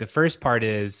 I think the first part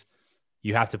is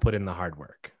you have to put in the hard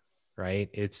work, right?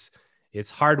 It's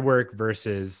hard work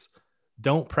versus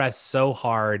don't press so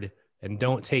hard and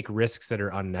don't take risks that are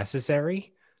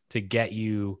unnecessary to get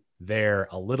you there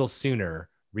a little sooner.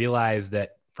 Realize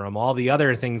that from all the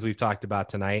other things we've talked about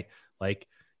tonight, like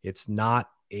it's not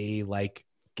a like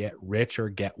get rich or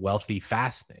get wealthy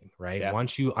fast thing, right? Yeah.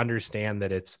 Once you understand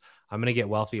that I'm going to get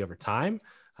wealthy over time,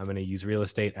 I'm going to use real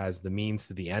estate as the means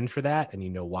to the end for that,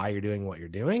 and why you're doing what you're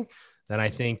doing, then I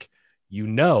think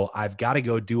I've got to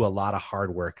go do a lot of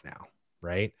hard work now.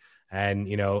 Right. And,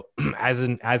 as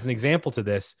an example to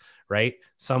this, right,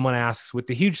 someone asks, with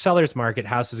the huge seller's market,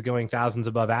 houses going thousands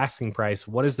above asking price,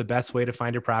 what is the best way to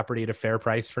find a property at a fair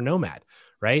price for Nomad?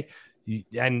 Right.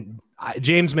 And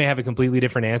James may have a completely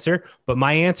different answer, but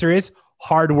my answer is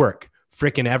hard work.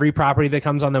 Frickin' every property that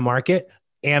comes on the market,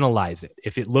 analyze it.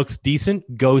 If it looks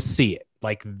decent, go see it.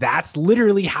 Like, that's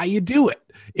literally how you do it.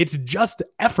 It's just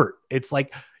effort. It's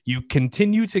like you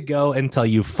continue to go until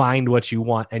you find what you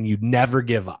want and you never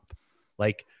give up.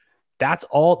 Like, that's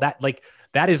all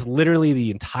that is literally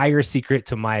the entire secret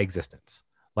to my existence.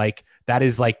 Like, that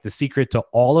is like the secret to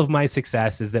all of my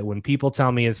success, is that when people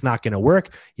tell me it's not going to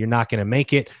work, you're not going to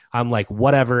make it, I'm like,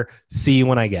 whatever, see you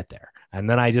when I get there. And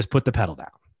then I just put the pedal down.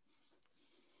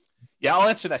 Yeah, I'll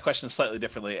answer that question slightly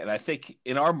differently. And I think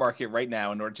in our market right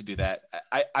now, in order to do that,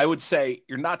 I would say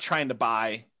you're not trying to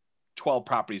buy 12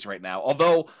 properties right now.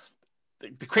 Although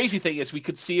the crazy thing is we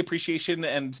could see appreciation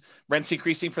and rents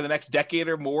increasing for the next decade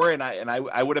or more. And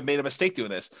I would have made a mistake doing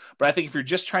this. But I think if you're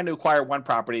just trying to acquire one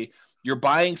property, you're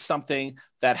buying something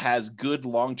that has good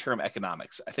long-term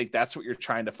economics. I think that's what you're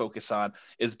trying to focus on,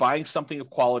 is buying something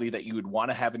of quality that you would want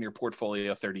to have in your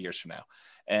portfolio 30 years from now.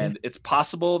 And it's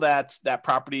possible that that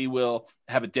property will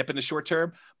have a dip in the short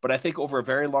term, but I think over a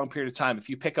very long period of time, if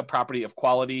you pick a property of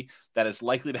quality that is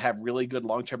likely to have really good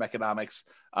long-term economics,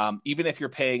 even if you're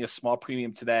paying a small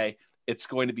premium today, it's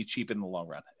going to be cheap in the long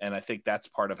run. And I think that's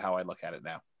part of how I look at it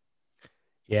now.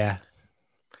 Yeah.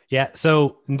 Yeah.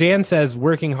 So Dan says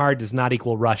working hard does not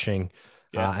equal rushing.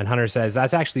 Yeah. And Hunter says,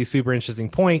 that's actually a super interesting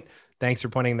point. Thanks for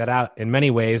pointing that out. In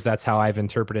many ways, that's how I've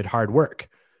interpreted hard work.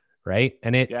 Right.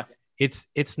 And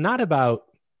it's not about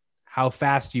how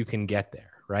fast you can get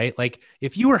there. Right. Like,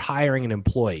 if you were hiring an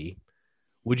employee,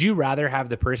 would you rather have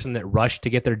the person that rushed to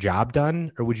get their job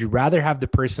done, or would you rather have the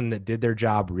person that did their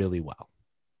job really well,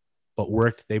 but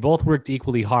they both worked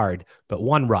equally hard, but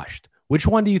one rushed? Which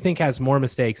one do you think has more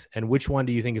mistakes, and which one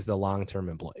do you think is the long-term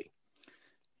employee?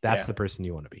 That's the person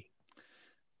you want to be.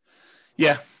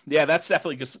 Yeah. Yeah. That's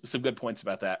definitely some good points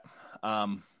about that.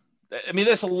 I mean,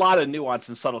 there's a lot of nuance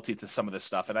and subtlety to some of this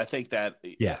stuff. And I think that,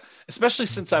 especially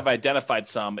since I've identified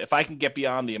some, if I can get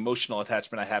beyond the emotional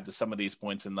attachment I have to some of these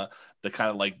points and the kind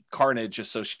of like carnage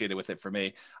associated with it for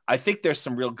me, I think there's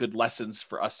some real good lessons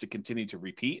for us to continue to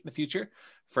repeat in the future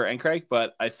for NCRAG.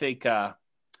 But I think, I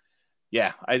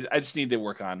just need to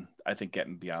work on, I think,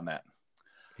 getting beyond that.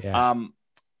 Yeah.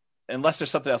 Unless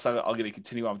there's something else, I'm going to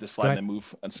continue on with this slide and then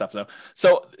move and stuff.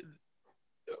 So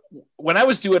when I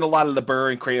was doing a lot of the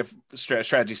BRRRR and creative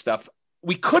strategy stuff,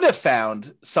 we could have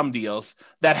found some deals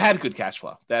that had good cash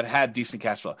flow, that had decent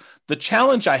cash flow. The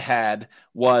challenge I had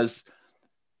was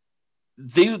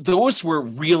those were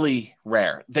really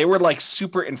rare. They were like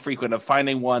super infrequent of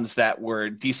finding ones that were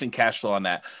decent cash flow on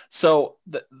that. So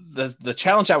the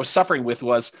challenge I was suffering with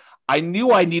was I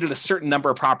knew I needed a certain number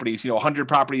of properties, 100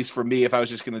 properties for me if I was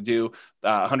just going to do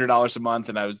 $100 a month,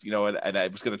 and I was, and I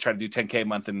was going to try to do 10K a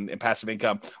month in passive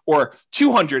income, or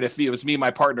 200 if it was me and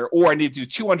my partner, or I need to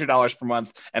do $200 per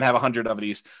month and have 100 of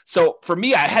these. So for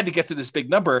me, I had to get to this big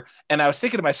number, and I was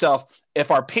thinking to myself, if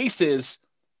our pace is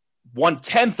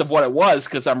 1/10 of what it was,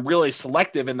 because I'm really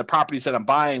selective in the properties that I'm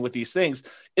buying with these things,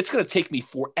 it's going to take me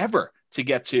forever to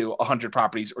get to 100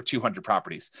 properties or 200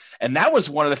 properties. And that was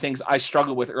one of the things I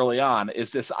struggled with early on,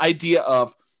 is this idea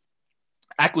of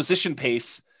acquisition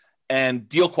pace and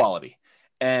deal quality.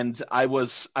 And I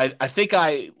think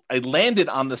I landed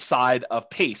on the side of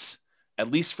pace,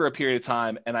 at least for a period of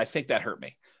time. And I think that hurt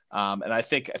me. And I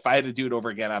think if I had to do it over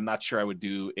again, I'm not sure I would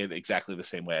do it exactly the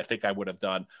same way. I think I would have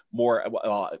done more,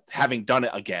 having done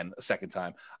it again a second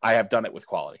time. I have done it with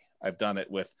quality. I've done it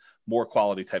with more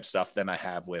quality type stuff than I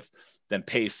have than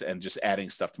pace and just adding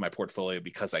stuff to my portfolio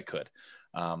because I could.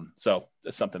 So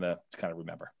that's something to kind of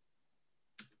remember.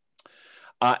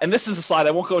 And this is a slide.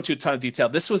 I won't go into a ton of detail.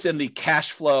 This was in the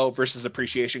cash flow versus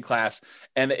appreciation class.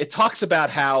 And it talks about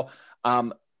how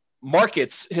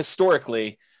markets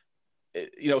historically,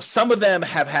 some of them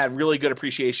have had really good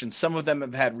appreciation. Some of them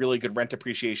have had really good rent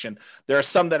appreciation. There are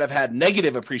some that have had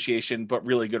negative appreciation, but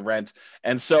really good rent.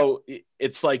 And so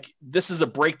it's like, this is a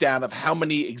breakdown of how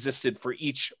many existed for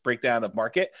each breakdown of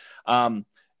market.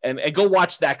 And go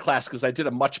watch that class, because I did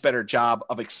a much better job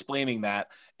of explaining that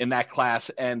in that class.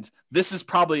 And this is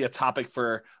probably a topic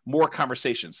for more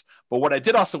conversations. But what I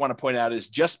did also want to point out is,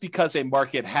 just because a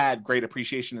market had great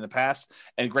appreciation in the past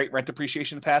and great rent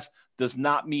appreciation in the past does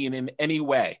not mean in any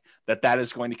way that that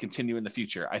is going to continue in the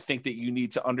future. I think that you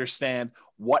need to understand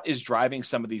what is driving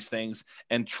some of these things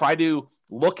and try to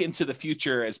look into the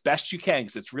future as best you can,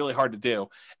 because it's really hard to do,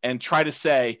 and try to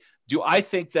say, Do I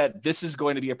think that this is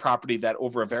going to be a property that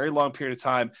over a very long period of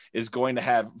time is going to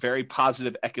have very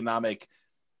positive economic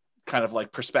kind of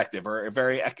like perspective or a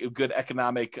very good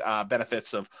economic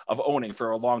benefits of owning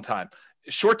for a long time?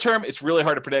 Short term, it's really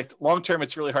hard to predict. Long term,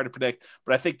 it's really hard to predict.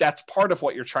 But I think that's part of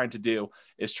what you're trying to do,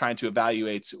 is trying to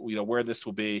evaluate, where this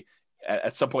will be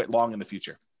at some point long in the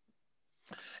future.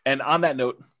 And on that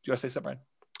note, do you want to say something,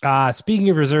 Brian? Speaking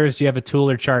of reserves, do you have a tool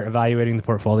or chart evaluating the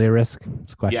portfolio risk?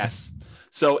 That's a question. Yes.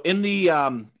 So in the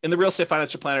real estate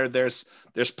financial planner, there's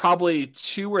probably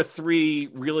 2 or 3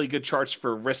 really good charts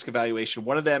for risk evaluation.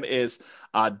 One of them is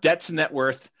debt to net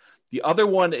worth. The other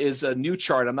one is a new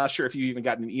chart. I'm not sure if you even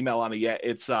got an email on it yet.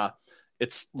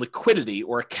 It's liquidity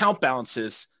or account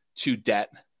balances to debt.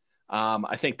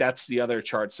 I think that's the other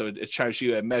chart. So it shows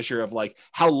you a measure of like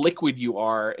how liquid you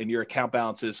are in your account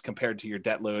balances compared to your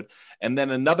debt load. And then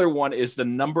another one is the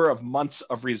number of months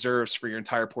of reserves for your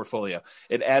entire portfolio.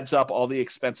 It adds up all the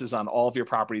expenses on all of your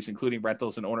properties, including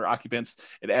rentals and owner occupants.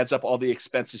 It adds up all the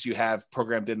expenses you have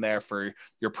programmed in there for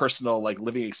your personal like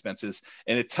living expenses.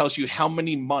 And it tells you how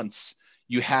many months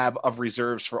you have of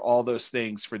reserves for all those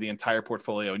things for the entire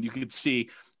portfolio. And you can see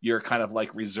your kind of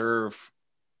like reserve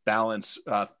balance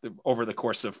over the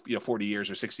course of 40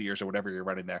 years or 60 years or whatever you're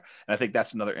running there. And I think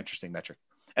that's another interesting metric.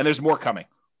 And there's more coming.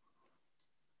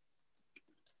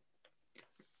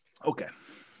 Okay.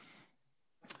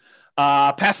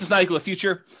 Past is not equal to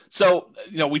future. So,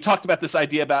 we talked about this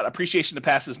idea about appreciation to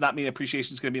past does not mean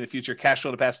appreciation is going to be in the future. Cash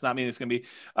flow to past does not mean it's going to be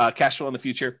cash flow in the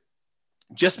future.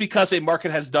 Just because a market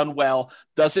has done well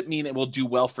doesn't mean it will do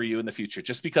well for you in the future.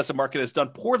 Just because a market has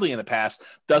done poorly in the past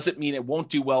doesn't mean it won't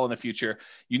do well in the future.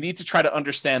 You need to try to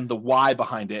understand the why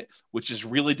behind it, which is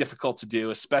really difficult to do,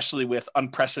 especially with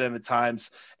unprecedented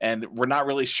times. And we're not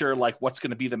really sure like what's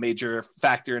going to be the major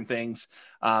factor in things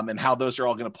and how those are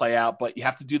all going to play out, but you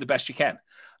have to do the best you can.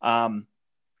 And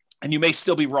you may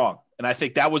still be wrong. And I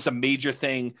think that was a major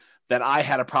thing that I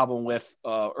had a problem with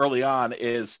early on,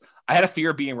 is I had a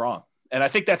fear of being wrong. And I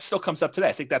think that still comes up today.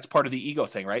 I think that's part of the ego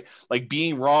thing, right? Like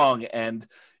being wrong and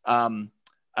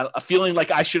a feeling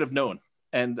like I should have known.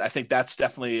 And I think that's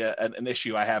definitely an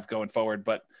issue I have going forward.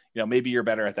 But, maybe you're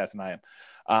better at that than I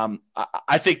am.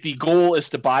 I think the goal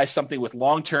is to buy something with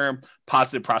long-term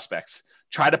positive prospects.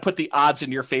 Try to put the odds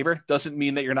in your favor. Doesn't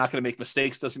mean that you're not going to make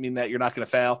mistakes. Doesn't mean that you're not going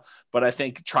to fail. But I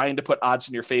think trying to put odds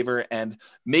in your favor and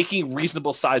making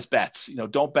reasonable size bets.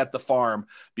 Don't bet the farm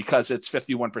because it's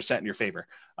 51% in your favor.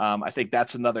 I think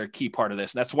that's another key part of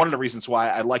this. And that's one of the reasons why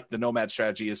I like the Nomad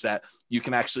strategy, is that you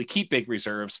can actually keep big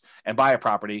reserves and buy a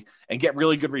property and get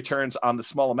really good returns on the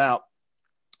small amount.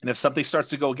 And if something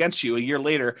starts to go against you a year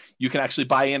later, you can actually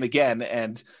buy in again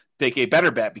and take a better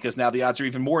bet, because now the odds are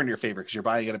even more in your favor because you're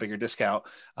buying at a bigger discount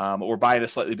or buying a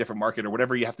slightly different market or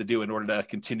whatever you have to do in order to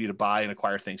continue to buy and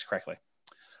acquire things correctly.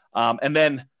 And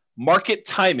then market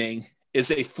timing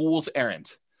is a fool's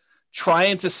errand.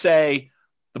 Trying to say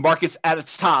the market's at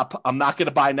its top, I'm not going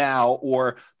to buy now,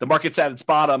 or the market's at its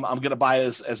bottom, I'm going to buy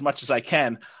as much as I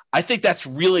can. I think that's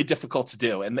really difficult to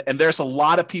do. And there's a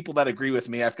lot of people that agree with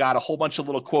me. I've got a whole bunch of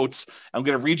little quotes. I'm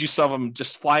going to read you some of them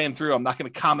just flying through. I'm not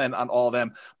going to comment on all of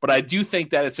them, but I do think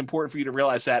that it's important for you to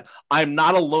realize that I'm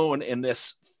not alone in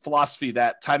this philosophy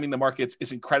that timing the markets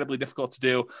is incredibly difficult to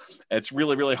do. It's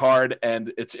really, really hard,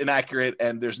 and it's inaccurate,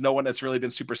 and there's no one that's really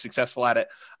been super successful at it.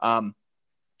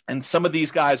 And some of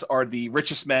these guys are the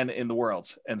richest men in the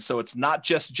world. And so it's not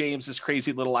just James's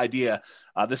crazy little idea.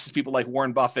 This is people like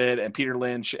Warren Buffett and Peter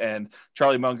Lynch and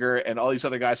Charlie Munger and all these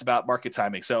other guys about market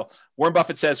timing. So Warren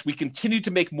Buffett says, we continue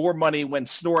to make more money when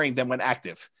snoring than when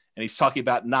active. And he's talking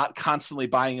about not constantly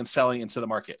buying and selling into the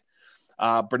market.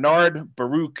 Bernard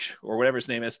Baruch, or whatever his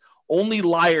name is, only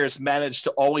liars manage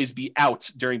to always be out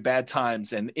during bad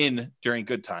times and in during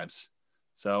good times.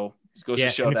 So it goes to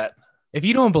show that. If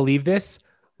you don't believe this,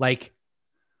 like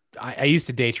I used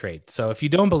to day trade. So if you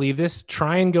don't believe this,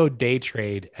 try and go day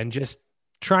trade and just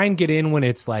try and get in when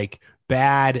it's like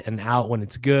bad and out when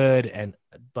it's good, and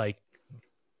like,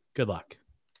 good luck.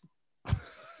 I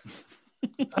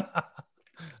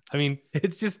mean,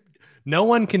 it's just, no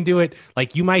one can do it.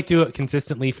 Like, you might do it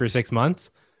consistently for 6 months,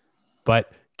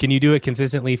 but can you do it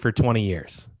consistently for 20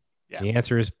 years? Yeah. The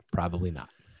answer is probably not.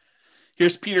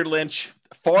 Here's Peter Lynch.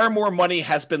 Far more money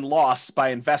has been lost by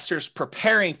investors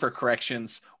preparing for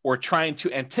corrections or trying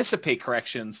to anticipate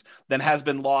corrections than has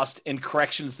been lost in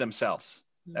corrections themselves.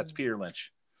 That's Peter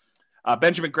Lynch.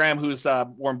 Benjamin Graham, who's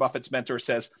Warren Buffett's mentor,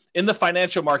 says, in the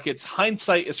financial markets,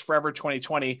 hindsight is forever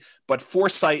 2020, but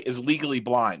foresight is legally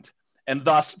blind. And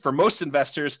thus, for most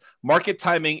investors, market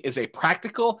timing is a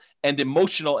practical and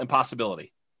emotional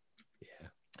impossibility.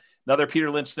 Another Peter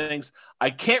Lynch things.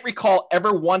 I can't recall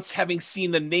ever once having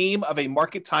seen the name of a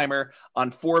market timer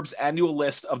on Forbes' annual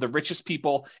list of the richest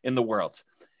people in the world.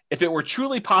 If it were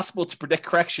truly possible to predict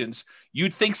corrections,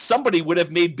 you'd think somebody would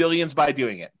have made billions by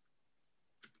doing it.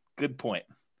 Good point.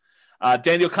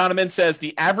 Daniel Kahneman says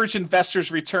the average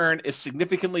investor's return is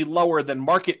significantly lower than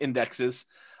market indices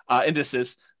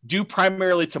due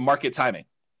primarily to market timing,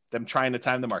 them trying to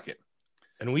time the market.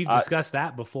 And we've discussed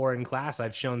that before in class.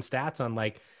 I've shown stats on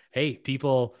like, hey,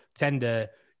 people tend to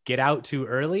get out too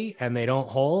early and they don't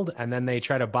hold, and then they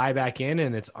try to buy back in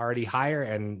and it's already higher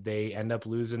and they end up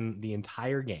losing the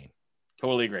entire gain.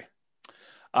 Totally agree.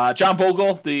 John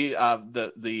Bogle,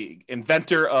 the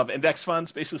inventor of index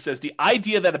funds, basically says the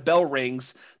idea that a bell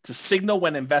rings to signal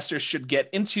when investors should get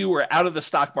into or out of the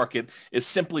stock market is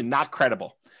simply not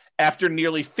credible. After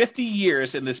nearly 50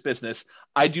 years in this business,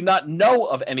 I do not know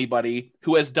of anybody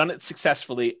who has done it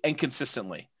successfully and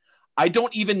consistently. I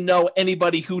don't even know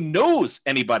anybody who knows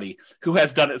anybody who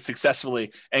has done it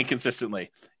successfully and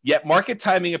consistently. Yet market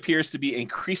timing appears to be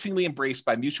increasingly embraced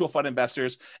by mutual fund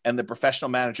investors and the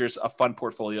professional managers of fund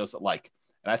portfolios alike.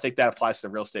 And I think that applies to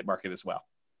the real estate market as well.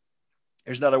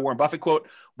 Here's another Warren Buffett quote.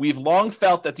 We've long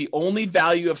felt that the only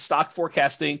value of stock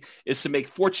forecasting is to make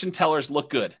fortune tellers look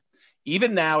good.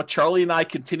 Even now, Charlie and I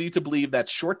continue to believe that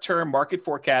short-term market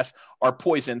forecasts are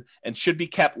poison and should be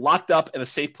kept locked up in a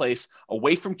safe place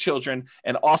away from children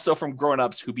and also from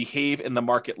grown-ups who behave in the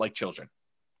market like children.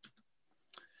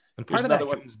 And part of that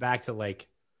comes back to like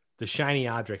the shiny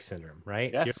object syndrome,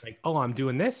 right? Yes. You're like, oh, I'm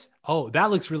doing this. Oh,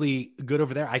 that looks really good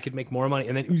over there. I could make more money.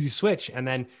 And then you switch. And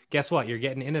then guess what? You're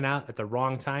getting in and out at the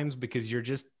wrong times because you're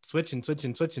just switching. Right?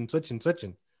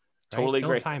 Totally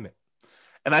agree. Don't time it.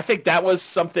 And I think that was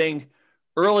something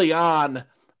early on.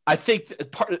 I think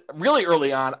really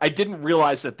early on, I didn't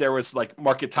realize that there was like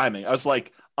market timing. I was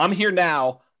like, I'm here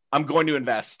now. I'm going to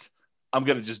invest. I'm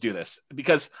going to just do this,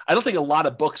 because I don't think a lot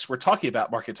of books were talking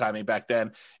about market timing back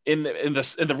then in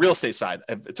the real estate side.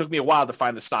 It took me a while to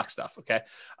find the stock stuff. Okay.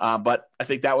 But I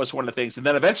think that was one of the things. And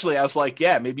then eventually I was like,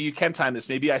 yeah, maybe you can time this.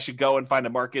 Maybe I should go and find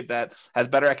a market that has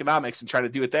better economics and try to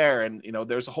do it there. And,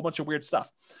 there's a whole bunch of weird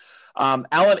stuff. Alan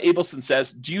Abelson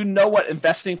says, do you know what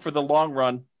investing for the long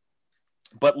run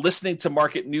but listening to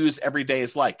market news every day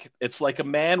is like? It's like a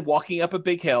man walking up a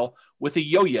big hill with a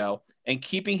yo-yo and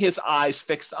keeping his eyes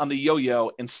fixed on the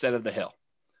yo-yo instead of the hill.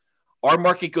 Our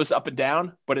market goes up and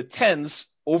down, but it tends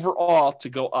overall to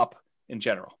go up in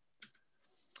general.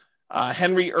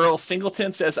 Henry Earl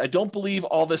Singleton says, I don't believe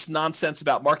all this nonsense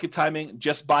about market timing.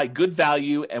 Just buy good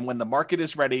value, and when the market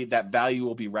is ready, that value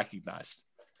will be recognized.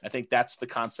 I think that's the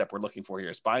concept we're looking for here,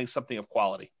 is buying something of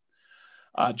quality.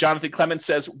 Jonathan Clemens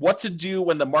says, what to do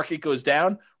when the market goes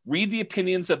down? Read the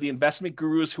opinions of the investment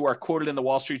gurus who are quoted in the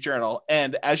Wall Street Journal.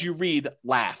 And as you read,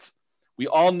 laugh. We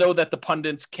all know that the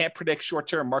pundits can't predict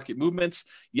short-term market movements,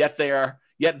 yet there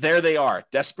they are,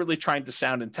 desperately trying to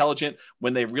sound intelligent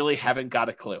when they really haven't got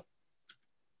a clue.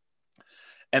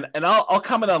 And I'll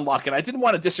comment on luck. And I didn't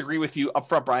want to disagree with you up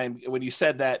front, Brian, when you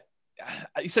said that.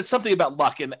 You said something about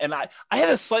luck, and I had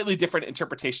a slightly different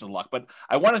interpretation of luck, but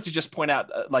I wanted to just point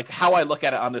out like how I look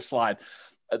at it on this slide.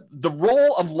 The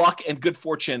role of luck and good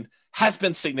fortune has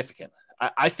been significant.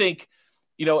 I think,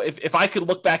 if I could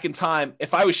look back in time,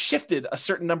 if I was shifted a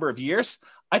certain number of years,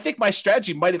 I think my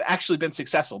strategy might have actually been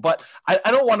successful. But I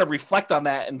don't want to reflect on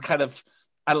that and kind of,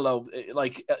 I don't know,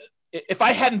 like if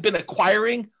I hadn't been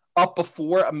acquiring up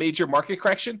before a major market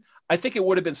correction, I think it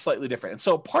would have been slightly different. And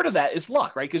so part of that is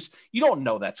luck, right? Because you don't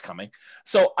know that's coming.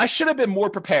 So I should have been more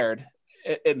prepared,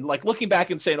 and like looking back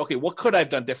and saying, okay, what could I have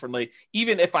done differently?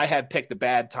 Even if I had picked a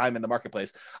bad time in the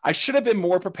marketplace, I should have been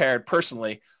more prepared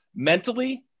personally,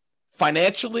 mentally,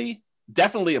 financially,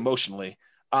 definitely emotionally,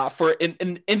 for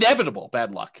an inevitable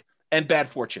bad luck and bad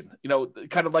fortune,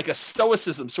 kind of like a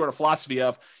stoicism sort of philosophy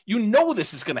of,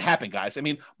 this is going to happen, guys. I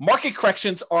mean, market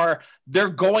corrections they're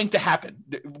going to happen.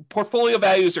 Portfolio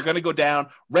values are going to go down.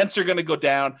 Rents are going to go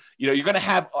down. You're going to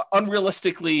have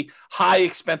unrealistically high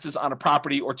expenses on a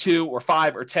property or 2 or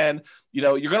 5 or 10.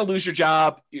 You're going to lose your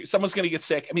job. Someone's going to get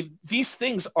sick. I mean, these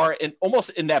things are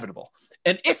almost inevitable.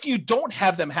 And if you don't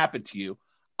have them happen to you,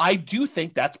 I do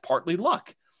think that's partly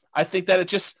luck. I think that it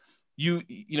just,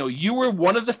 you were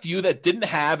one of the few that didn't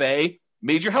have a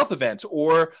major health event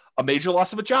or a major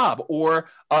loss of a job or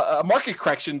a market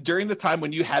correction during the time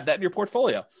when you had that in your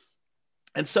portfolio.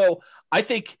 And so I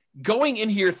think going in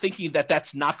here thinking that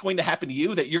that's not going to happen to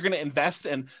you, that you're going to invest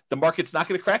and the market's not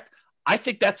going to correct, I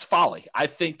think that's folly. I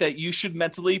think that you should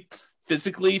mentally,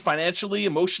 physically, financially,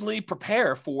 emotionally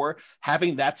prepare for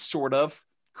having that sort of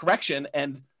correction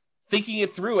and thinking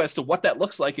it through as to what that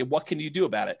looks like and what can you do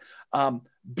about it.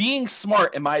 Being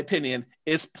smart, in my opinion,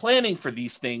 is planning for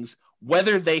these things,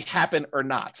 whether they happen or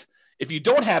not. If you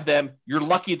don't have them, you're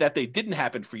lucky that they didn't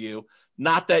happen for you,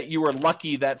 not that you were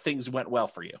lucky that things went well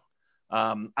for you.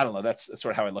 I don't know. That's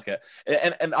sort of how I look at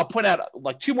it. And I'll point out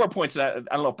like 2 more points. That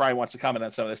I don't know if Brian wants to comment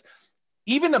on some of this.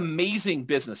 Even amazing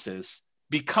businesses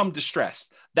become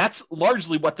distressed. That's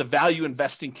largely what the value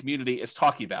investing community is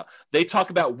talking about. They talk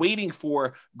about waiting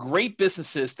for great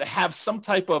businesses to have some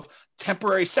type of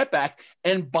temporary setback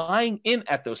and buying in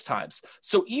at those times.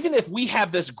 So even if we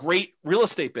have this great real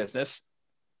estate business,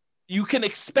 you can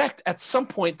expect at some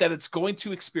point that it's going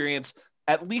to experience,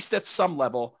 at least at some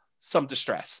level, some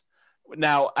distress.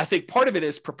 Now, I think part of it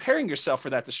is preparing yourself for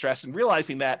that distress and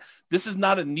realizing that this is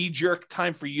not a knee-jerk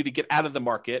time for you to get out of the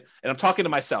market. And I'm talking to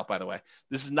myself, by the way.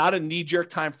 This is not a knee-jerk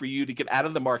time for you to get out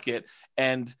of the market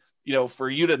and, you know, for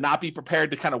you to not be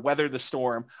prepared to kind of weather the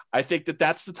storm. I think that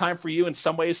that's the time for you in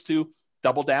some ways to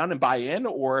double down and buy in,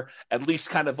 or at least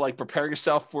kind of like prepare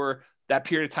yourself for that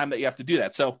period of time that you have to do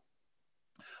that. So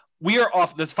we are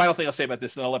off. The final thing I'll say about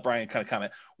this, and I'll let Brian kind of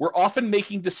comment. We're often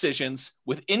making decisions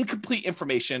with incomplete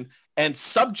information and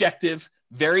subjective,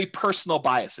 very personal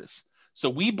biases. So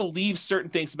we believe certain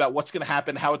things about what's going to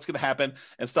happen, how it's going to happen,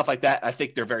 and stuff like that. I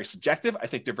think they're very subjective. I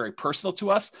think they're very personal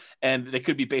to us, and they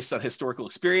could be based on historical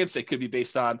experience. They could be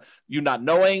based on you not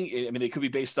knowing. I mean, they could be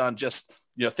based on just,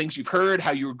 you know, things you've heard,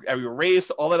 how you were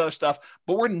raised, all that other stuff.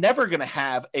 But we're never going to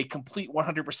have a complete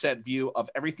 100% view of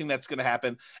everything that's going to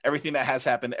happen, everything that has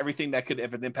happened, everything that could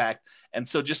have an impact. And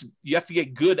so just you have to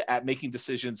get good at making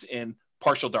decisions in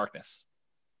partial darkness.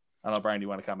 I don't know, Brian, do you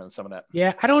want to comment on some of that?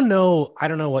 Yeah, I don't know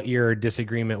what your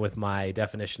disagreement with my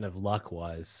definition of luck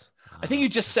was. I think you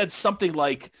just said something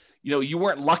like, you know, you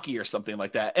weren't lucky or something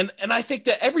like that. And I think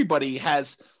that everybody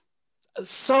has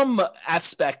some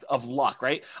aspect of luck,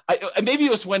 right? Maybe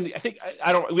it was when we have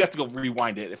to go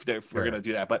rewind it if we're going to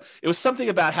do that. But it was something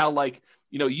about how, like,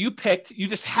 you know, you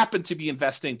just happened to be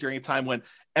investing during a time when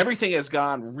everything has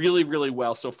gone really, really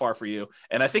well so far for you.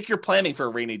 And I think you're planning for a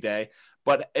rainy day.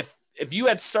 But if you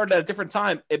had started at a different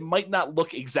time, it might not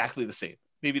look exactly the same.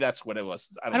 Maybe that's what it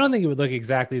was. I don't think it would look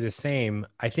exactly the same.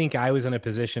 I think I was in a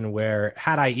position where,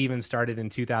 had I even started in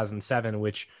 2007,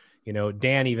 which, you know,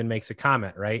 Dan even makes a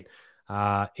comment, right?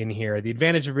 In here, the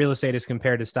advantage of real estate as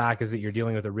compared to stock is that you're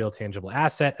dealing with a real tangible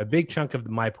asset. A big chunk of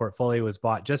my portfolio was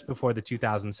bought just before the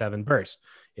 2007 burst.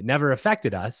 It never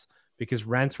affected us because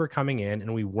rents were coming in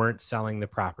and we weren't selling the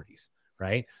properties,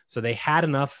 right? So they had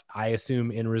enough, I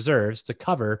assume, in reserves to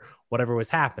cover whatever was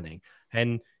happening.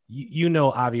 And you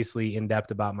know, obviously in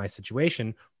depth about my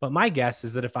situation, but my guess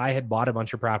is that if I had bought a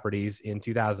bunch of properties in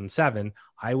 2007,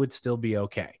 I would still be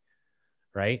okay,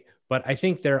 right? But I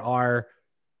think there are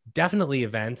definitely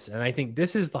events. And I think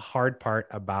this is the hard part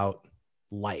about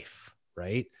life,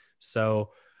 right?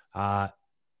 So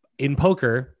in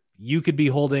poker, you could be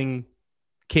holding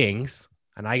kings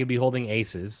and I could be holding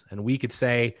aces, and we could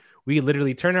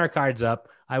literally turn our cards up.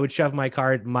 I would shove my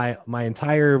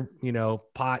entire, you know,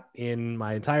 pot in,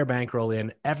 my entire bankroll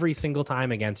in every single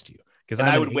time against you. Because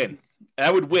I would win.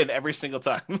 I would win every single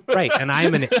time. Right. And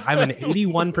I'm an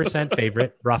 81%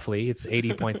 favorite, roughly. It's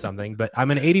 80 point something, but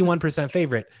I'm an 81%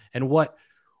 favorite. And what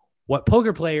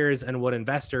poker players and what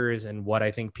investors and what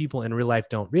I think people in real life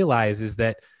don't realize is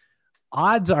that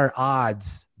odds are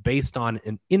odds based on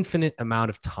an infinite amount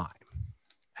of time.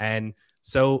 And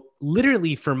so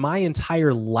literally for my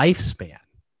entire lifespan,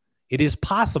 it is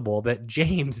possible that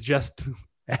James just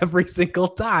every single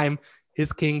time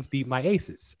his kings beat my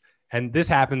aces. And this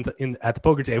happens at the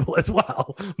poker table as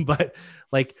well. But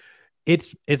like,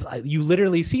 it's you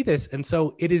literally see this. And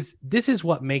so this is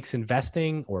what makes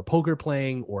investing or poker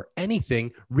playing or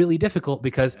anything really difficult,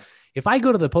 because if I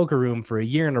go to the poker room for a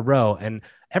year in a row and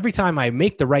every time I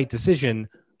make the right decision,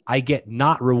 I get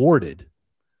not rewarded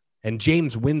and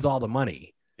James wins all the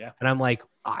money. Yeah. And I'm like,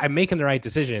 I'm making the right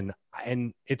decision.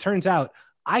 And it turns out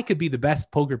I could be the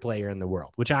best poker player in the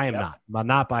world, which I am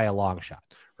not by a long shot.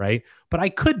 Right. But I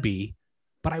could be,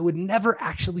 but I would never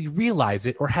actually realize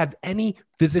it or have any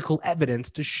physical evidence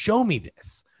to show me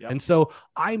this. Yep. And so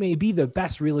I may be the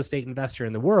best real estate investor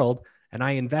in the world and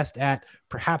I invest at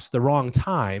perhaps the wrong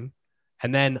time.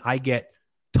 And then I get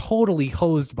totally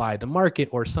hosed by the market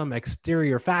or some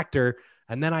exterior factor.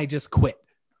 And then I just quit.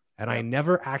 And I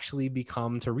never actually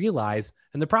become to realize.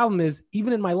 And the problem is,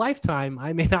 even in my lifetime,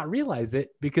 I may not realize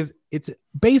it because it's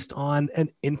based on an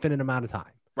infinite amount of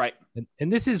time. Right.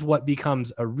 And this is what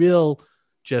becomes a real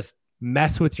just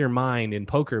mess with your mind in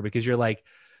poker, because you're like,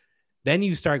 Then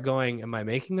you start going, am I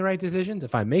making the right decisions?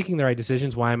 If I'm making the right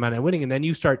decisions, why am I not winning? And then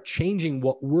you start changing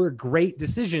what were great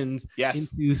decisions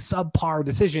into subpar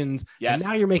decisions. Yes. And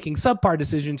now you're making subpar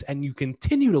decisions and you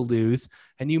continue to lose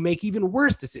and you make even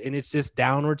worse decisions. And it's this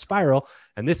downward spiral.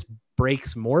 And this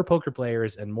breaks more poker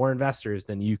players and more investors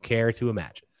than you care to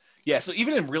imagine. Yeah. So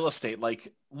even in real estate,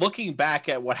 like looking back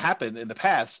at what happened in the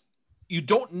past, you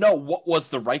don't know what was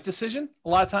the right decision a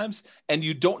lot of times. And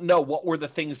you don't know what were the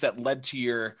things that led to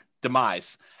your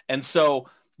demise. And so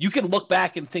you can look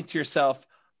back and think to yourself,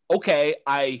 okay,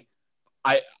 I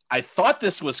thought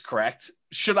this was correct.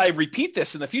 Should I repeat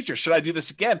this in the future? Should I do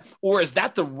this again? Or is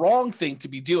that the wrong thing to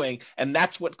be doing? And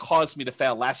that's what caused me to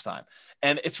fail last time.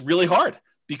 And it's really hard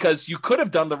because you could have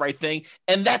done the right thing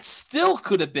and that still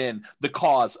could have been the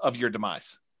cause of your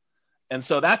demise. And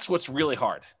so that's what's really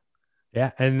hard.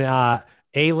 Yeah. And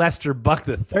A. Lester Buck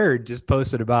III just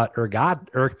posted about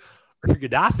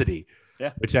ergodicity.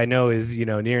 Yeah. Which I know is,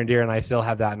 near and dear. And I still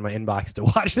have that in my inbox to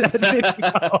watch that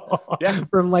video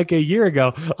from like a year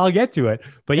ago. I'll get to it.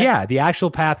 But yeah, the actual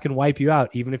path can wipe you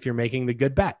out, even if you're making the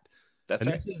good bet. That's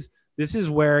right. This is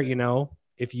where,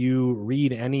 if you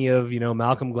read any of,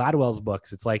 Malcolm Gladwell's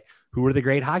books, it's like, who are the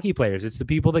great hockey players? It's the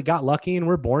people that got lucky and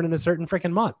were born in a certain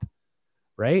freaking month.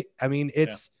 Right. I mean,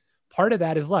 part of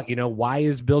that is luck. Why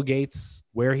is Bill Gates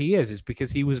where he is? It's because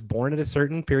he was born at a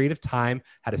certain period of time,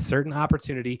 had a certain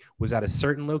opportunity, was at a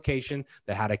certain location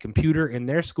that had a computer in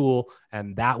their school,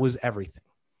 and that was everything.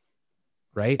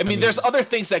 Right? I mean, there's other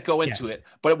things that go into it,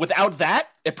 but without that,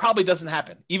 it probably doesn't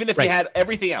happen, even if they had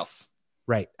everything else.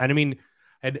 Right. And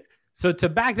so to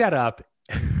back that up,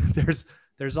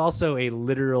 there's also a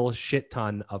literal shit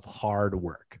ton of hard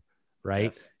work,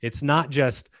 right? Yes. It's not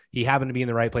just he happened to be in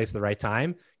the right place at the right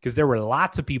time, because there were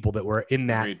lots of people that were in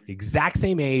that exact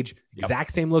same age,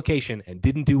 exact same location, and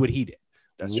didn't do what he did.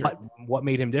 That's true. What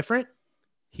made him different?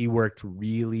 He worked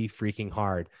really freaking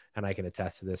hard. And I can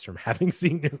attest to this from having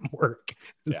seen him work.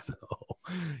 Yeah. So,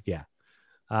 yeah.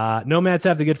 Nomads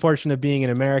have the good fortune of being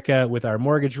in America with our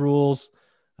mortgage rules.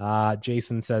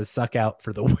 Jason says, suck out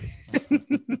for the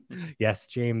win. Yes,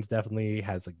 James definitely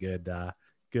has a good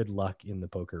luck in the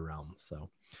poker realm.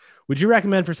 So, would you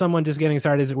recommend for someone just getting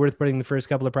started, is it worth putting the first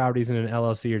couple of properties in an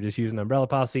LLC or just use an umbrella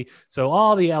policy? So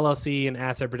all the LLC and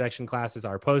asset protection classes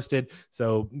are posted.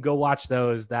 So go watch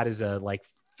those. That is a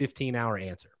 15-hour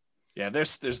answer. Yeah,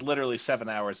 there's literally 7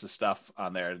 hours of stuff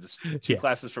on there. Just two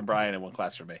classes from Brian and one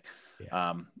class from me.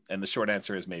 Yeah. And the short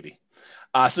answer is maybe.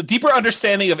 So deeper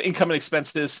understanding of income and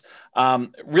expenses,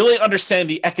 really understand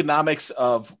the economics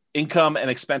of income and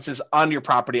expenses on your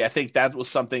property. I think that was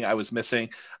something I was missing.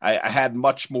 I had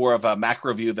much more of a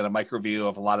macro view than a micro view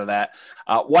of a lot of that.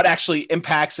 What actually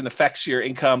impacts and affects your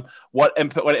income? What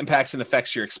impacts and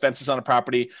affects your expenses on a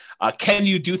property? Can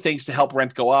you do things to help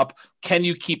rent go up? Can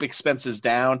you keep expenses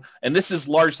down? And this is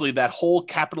largely that whole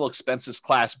capital expenses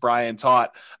class Brian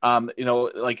taught.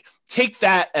 Take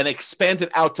that and expand it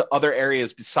out to other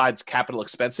areas besides capital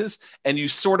expenses. And you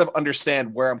sort of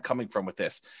understand where I'm coming from with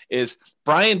this. Is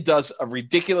Brian does a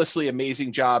ridiculously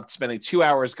amazing job spending 2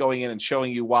 hours going in and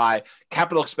showing you why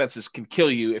capital expenses can kill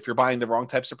you if you're buying the wrong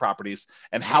types of properties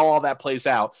and how all that plays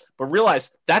out. But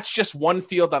realize that's just one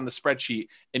field on the spreadsheet.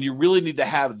 And you really need to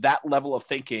have that level of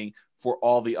thinking for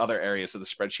all the other areas of the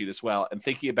spreadsheet as well. And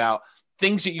thinking about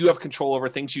things that you have control over,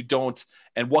 things you don't,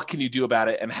 and what can you do about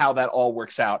it and how that all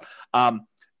works out.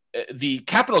 The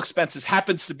capital expenses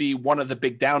happens to be one of the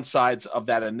big downsides of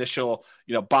that initial,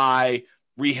 buy,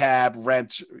 rehab,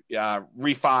 rent,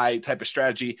 refi type of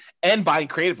strategy, and buying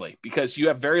creatively, because you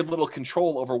have very little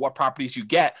control over what properties you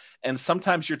get. And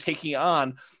sometimes you're taking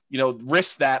on,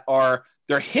 risks that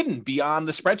they're hidden beyond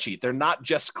the spreadsheet. They're not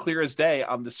just clear as day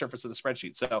on the surface of the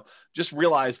spreadsheet. So just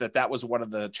realize that was one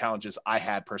of the challenges I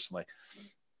had personally.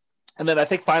 And then I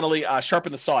think finally,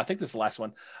 sharpen the saw. I think this is the last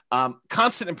one.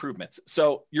 Constant improvements.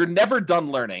 So you're never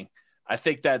done learning. I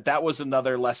think that was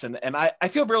another lesson. And I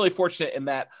feel really fortunate in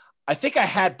that I think I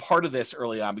had part of this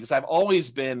early on because I've always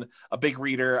been a big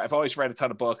reader. I've always read a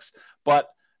ton of books, but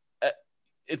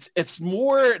it's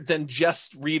more than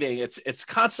just reading. It's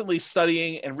constantly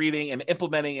studying and reading and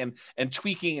implementing and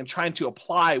tweaking and trying to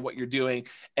apply what you're doing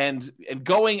and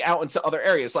going out into other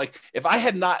areas. Like if I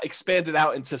had not expanded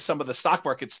out into some of the stock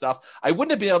market stuff, I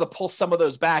wouldn't have been able to pull some of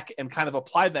those back and kind of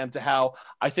apply them to how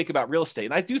I think about real estate.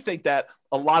 And I do think that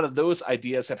a lot of those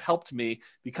ideas have helped me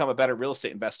become a better real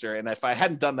estate investor. And if I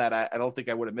hadn't done that, I don't think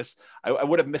I would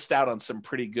have missed out on some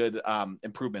pretty good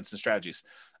improvements and strategies.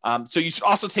 So you should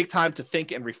also take time to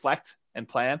think and reflect and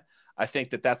plan. I think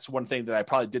that's one thing that I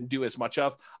probably didn't do as much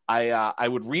of. I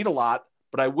would read a lot,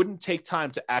 but I wouldn't take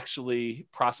time to actually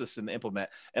process and implement.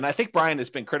 And I think Brian has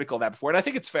been critical of that before. And I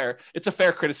think it's fair. It's a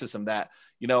fair criticism that,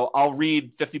 I'll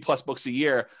read 50 plus books a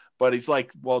year, but he's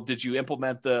like, well, did you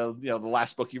implement the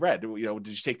last book you read? Did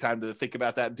you take time to think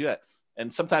about that and do it?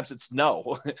 And sometimes it's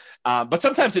no, but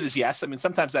sometimes it is yes. I mean,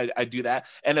 sometimes I do that.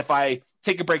 And if I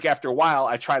take a break after a while,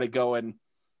 I try to go and,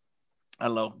 I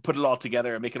don't know, put it all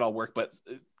together and make it all work. But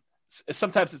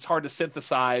sometimes it's hard to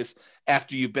synthesize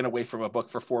after you've been away from a book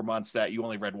for 4 months that you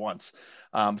only read once.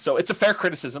 So it's a fair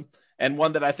criticism and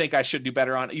one that I think I should do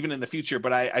better on even in the future,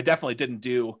 but I definitely didn't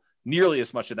do nearly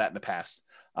as much of that in the past.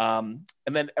 And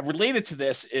then related to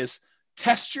this is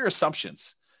test your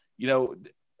assumptions.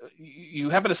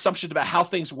 You have an assumption about how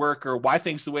things work or why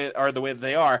things the way that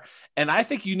they are. And I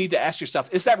think you need to ask yourself,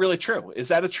 is that really true? Is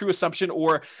that a true assumption?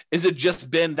 Or is it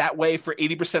just been that way for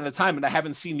 80% of the time and I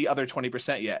haven't seen the other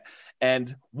 20% yet?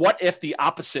 And what if the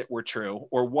opposite were true?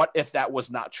 Or what if that was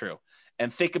not true?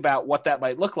 And think about what that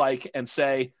might look like and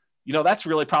say, that's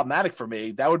really problematic for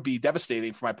me. That would be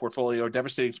devastating for my portfolio or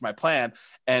devastating to my plan,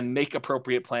 and make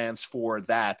appropriate plans for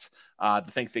that, to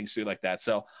think things through like that.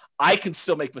 So I can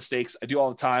still make mistakes. I do all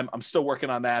the time. I'm still working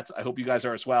on that. I hope you guys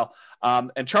are as well.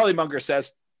 And Charlie Munger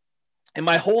says, in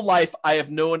my whole life, I have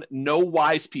known no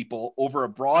wise people over a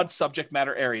broad subject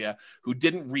matter area who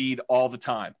didn't read all the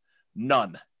time.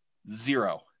 None.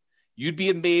 Zero. You'd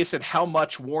be amazed at how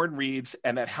much Warren reads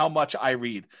and at how much I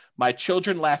read. My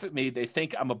children laugh at me. They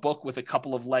think I'm a book with a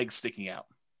couple of legs sticking out.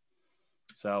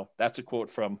 So that's a quote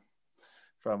from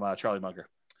Charlie Munger.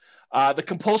 The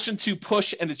compulsion to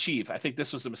push and achieve. I think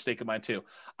this was a mistake of mine too.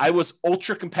 I was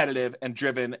ultra competitive and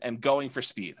driven and going for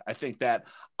speed. I think that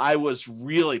I was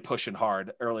really pushing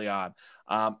hard early on.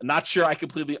 Not sure I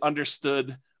completely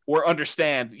understood or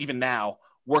understand even now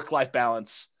work-life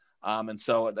balance. And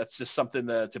so that's just something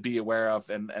to be aware of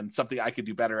and something I could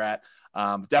do better at.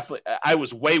 Definitely, I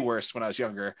was way worse when I was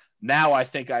younger. Now I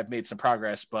think I've made some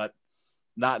progress, but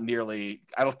not nearly.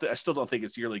 I still don't think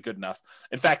it's nearly good enough.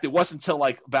 In fact, it wasn't until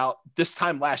like about this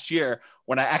time last year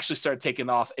when I actually started taking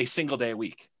off a single day a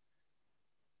week,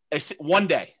 one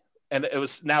day, and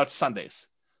now it's Sundays.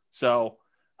 So,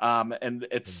 and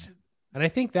I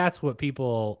think that's what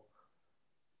people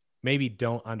maybe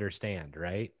don't understand,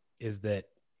 right? Is that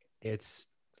it's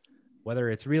whether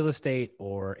it's real estate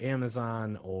or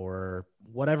Amazon or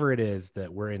whatever it is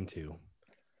that we're into,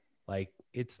 like,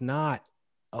 it's not,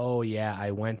 oh yeah,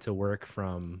 I went to work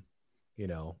from,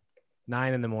 9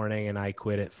 a.m. and I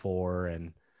quit at 4.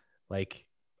 And like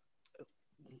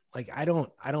I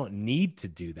don't need to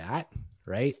do that.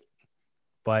 Right.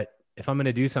 But if I'm going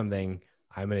to do something,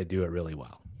 I'm going to do it really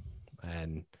well.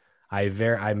 And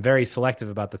I'm very selective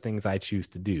about the things I choose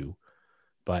to do,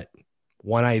 but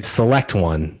when I select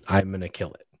one, I'm going to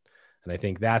kill it. And I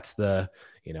think that's it's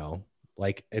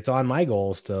on my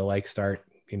goals to start,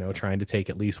 trying to take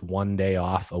at least one day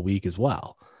off a week as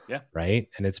well. Yeah. Right.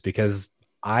 And it's because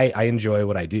I enjoy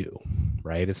what I do.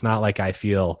 Right. It's not like I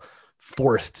feel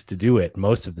forced to do it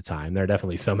most of the time. There are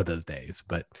definitely some of those days,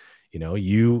 but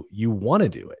you want to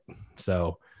do it.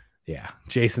 So yeah.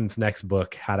 Jason's next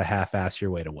book, How to Half-Ass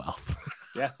Your Way to Wealth.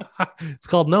 Yeah. It's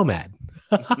called Nomad.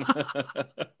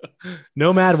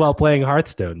 Nomad while playing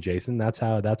Hearthstone, Jason. That's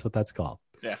what that's called.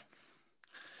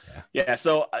 Yeah.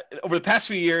 So over the past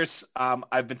few years,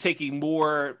 I've been taking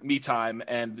more me time,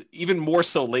 and even more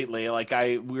so lately. Like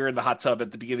we were in the hot tub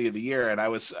at the beginning of the year, and I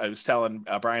was telling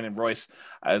Brian and Royce,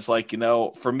 I was like,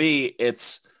 for me,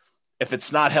 if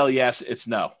it's not hell yes, it's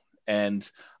no. And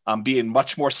I'm being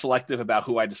much more selective about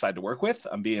who I decide to work with.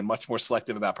 I'm being much more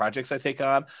selective about projects I take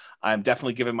on. I'm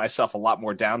definitely giving myself a lot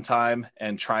more downtime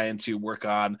and trying to work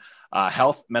on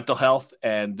health, mental health,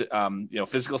 and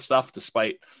physical stuff,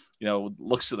 despite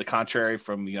looks to the contrary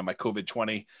from my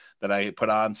COVID-20 that I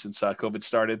put on since COVID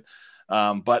started.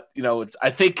 But I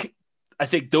think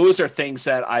those are things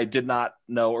that I did not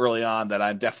know early on that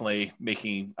I'm definitely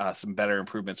making some better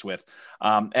improvements with.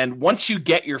 And once you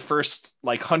get your first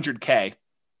 100K,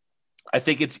 I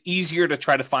think it's easier to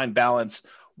try to find balance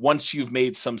once you've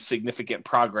made some significant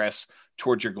progress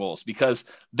towards your goals, because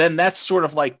then that's sort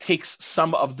of takes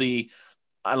some of the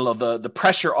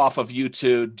pressure off of you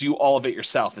to do all of it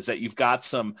yourself. Is that you've got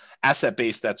some asset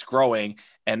base that's growing,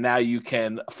 and now you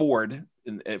can afford,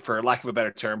 for lack of a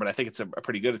better term, but I think it's a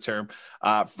pretty good term,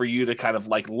 for you to kind of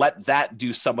let that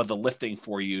do some of the lifting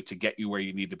for you to get you where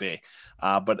you need to be.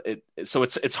 But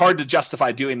it's hard to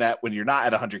justify doing that when you're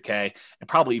not at 100K, and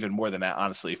probably even more than that,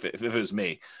 honestly. If it was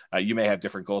me, you may have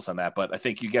different goals on that, but I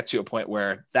think you get to a point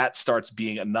where that starts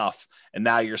being enough, and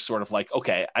now you're sort of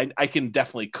okay, I can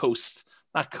definitely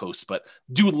not coast, but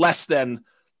do less than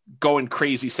going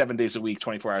crazy 7 days a week,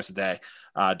 24 hours a day,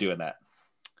 doing that.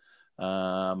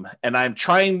 And I'm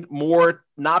trying more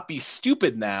not be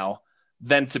stupid now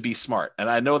than to be smart. And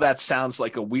I know that sounds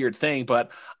like a weird thing,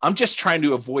 but I'm just trying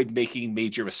to avoid making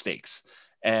major mistakes.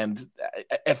 And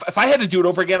if I had to do it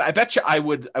over again, I bet you I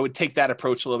would take that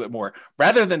approach a little bit more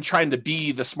rather than trying to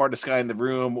be the smartest guy in the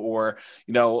room or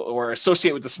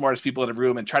associate with the smartest people in the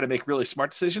room and try to make really smart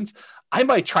decisions. I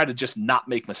might try to just not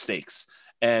make mistakes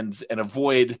and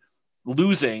avoid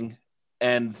losing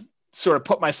and sort of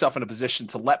put myself in a position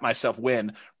to let myself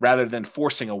win rather than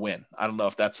forcing a win. I don't know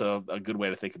if that's a good way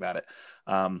to think about it.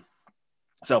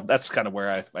 So that's kind of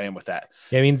where I am with that.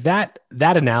 Yeah, I mean, that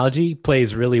analogy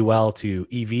plays really well to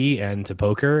EV and to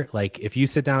poker. Like if you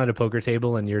sit down at a poker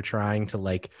table and you're trying to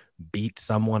like beat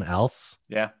someone else,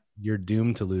 you're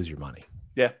doomed to lose your money.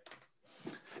 Yeah.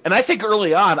 And I think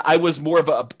early on I was more of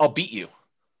a I'll beat you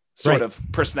sort of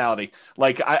personality.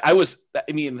 Like I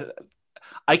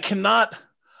cannot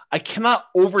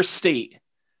overstate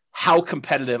how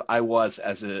competitive I was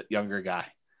as a younger guy.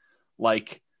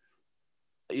 Like,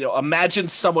 imagine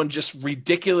someone just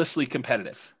ridiculously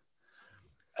competitive.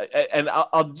 And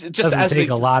I'll just doesn't take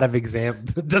a lot of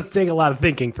doesn't take a lot of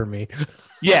thinking for me.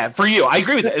 Yeah, for you, I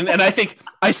agree with it, and I think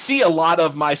I see a lot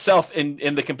of myself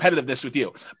in the competitiveness with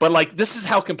you. But like, this is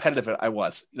how competitive I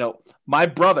was. My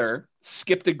brother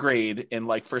skipped a grade in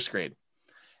like first grade.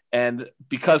 And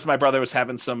because my brother was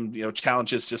having some,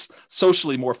 challenges, just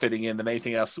socially more fitting in than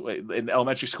anything else in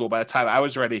elementary school, by the time I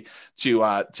was ready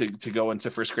to go into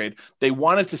first grade, they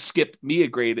wanted to skip me a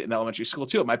grade in elementary school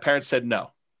too. My parents said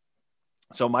no.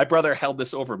 So my brother held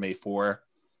this over me for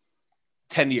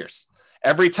 10 years.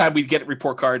 Every time we'd get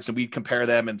report cards and we'd compare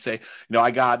them and say,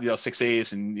 I got, 6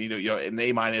 A's and, an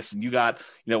A minus and you got,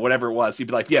 whatever it was. He'd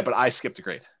be like, yeah, but I skipped a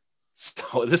grade.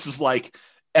 So this is like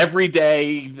every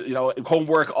day,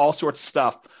 homework, all sorts of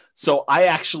stuff. So I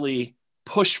actually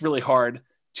pushed really hard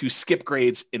to skip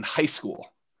grades in high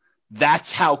school.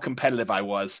 That's how competitive I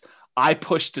was. I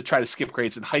pushed to try to skip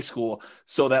grades in high school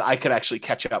so that I could actually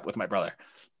catch up with my brother.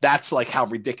 That's like how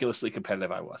ridiculously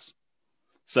competitive I was.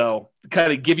 So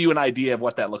kind of give you an idea of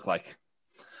what that looked like.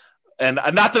 And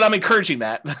not that I'm encouraging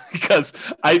that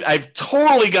because I've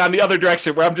totally gone the other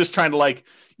direction where I'm just trying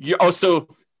to so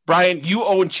Brian, you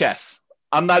own chess.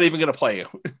 I'm not even going to play you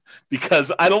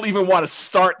because I don't even want to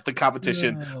start the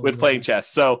competition with playing chess.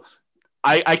 So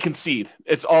I concede.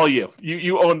 It's all you.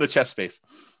 You own the chess space.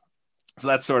 So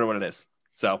that's sort of what it is.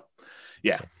 So,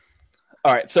 yeah.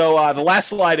 All right. So the last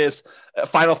slide is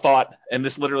final thought. And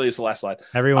this literally is the last slide.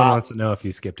 Everyone wants to know if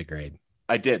you skipped a grade.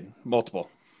 I did. Multiple.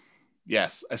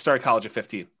 Yes. I started college at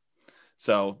 15.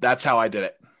 So that's how I did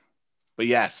it. But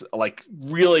yes, like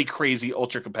really crazy,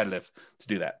 ultra competitive to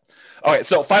do that. All right.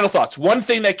 So final thoughts. One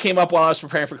thing that came up while I was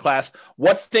preparing for class,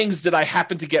 what things did I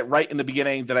happen to get right in the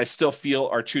beginning that I still feel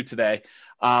are true today?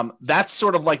 That's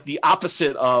sort of like the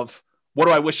opposite of what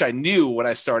do I wish I knew when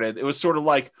I started? It was sort of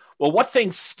like, well, what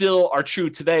things still are true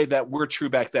today that were true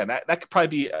back then? That could probably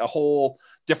be a whole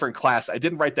different class. I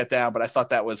didn't write that down, but I thought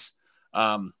that was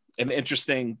an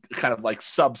interesting kind of like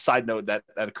side note that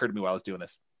occurred to me while I was doing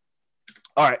this.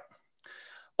 All right.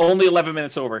 Only 11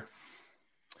 minutes over.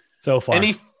 So far.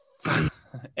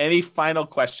 Any final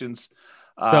questions?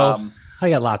 So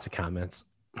I got lots of comments.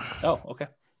 Oh, okay.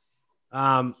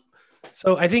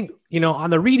 So I think, on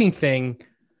the reading thing,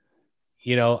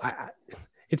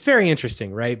 it's very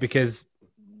interesting, right? Because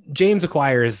James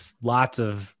acquires lots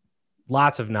of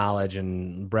knowledge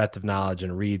and breadth of knowledge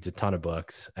and reads a ton of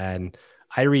books. And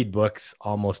I read books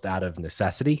almost out of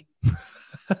necessity.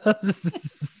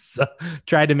 So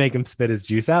tried to make him spit his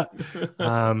juice out.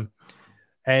 I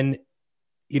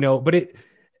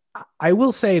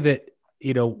will say that,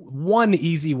 one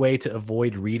easy way to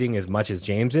avoid reading as much as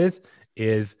James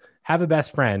is have a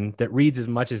best friend that reads as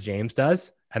much as James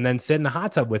does, and then sit in a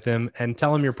hot tub with him and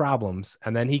tell him your problems.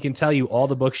 And then he can tell you all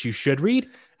the books you should read.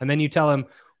 And then you tell him,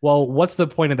 well, what's the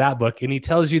point of that book? And he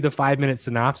tells you the 5-minute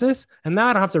synopsis, and now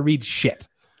I don't have to read shit.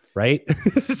 Right.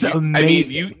 It's amazing. I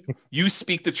mean, you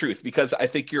speak the truth because I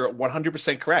think you're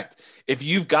 100% correct. If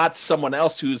you've got someone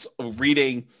else who's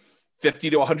reading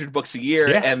 50 to 100 books a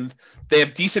year and they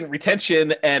have decent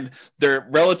retention and they're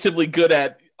relatively good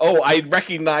at, I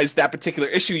recognize that particular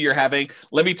issue you're having.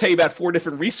 Let me tell you about 4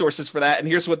 different resources for that. And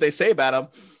here's what they say about them.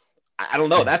 I don't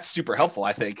know. That's super helpful.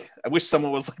 I think I wish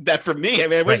someone was like that for me. I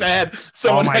mean, I wish I had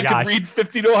someone that could read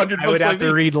 50 to 100 books. I would have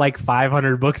to read like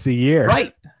 500 books a year.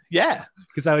 Right. Yeah.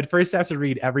 Because I would first have to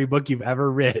read every book you've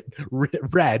ever read,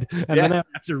 and then I would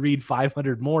have to read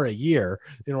 500 more a year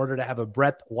in order to have a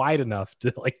breadth wide enough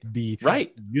to be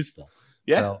useful.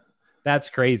 Yeah, so that's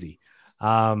crazy.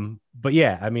 But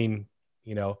yeah, I mean,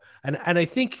 and I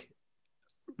think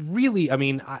really, I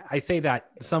mean, I say that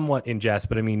somewhat in jest,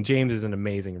 but I mean, James is an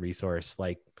amazing resource,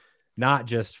 like not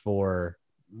just for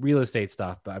real estate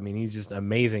stuff, but I mean, he's just an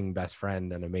amazing best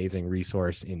friend and amazing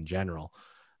resource in general.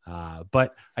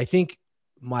 But I think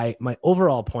my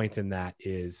overall point in that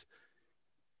is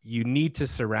you need to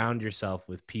surround yourself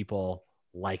with people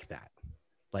like that.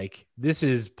 Like, this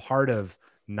is part of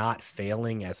not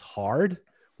failing as hard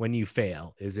when you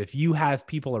fail, is if you have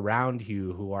people around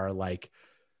you who are like,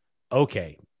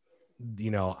 okay,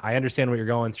 I understand what you're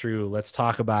going through. Let's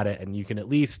talk about it. And you can at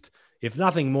least, if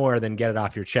nothing more than get it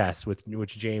off your chest,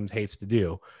 which James hates to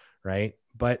do. Right.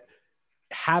 But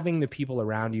having the people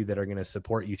around you that are going to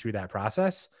support you through that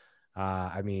process.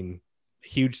 I mean,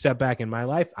 huge setback in my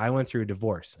life. I went through a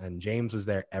divorce and James was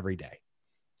there every day.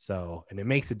 So, and it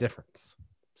makes a difference.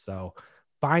 So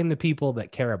find the people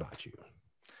that care about you.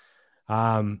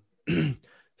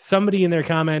 Somebody in their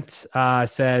comment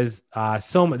says,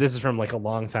 this is from like a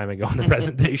long time ago in the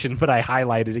presentation, but I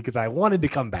highlighted it because I wanted to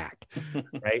come back,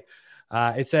 right?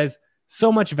 It says,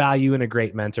 so much value in a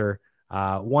great mentor,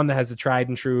 one that has a tried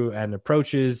and true and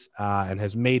approaches and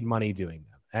has made money doing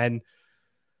them. And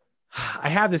I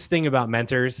have this thing about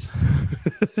mentors.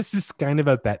 This is kind of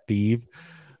a pet peeve.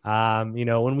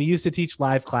 When we used to teach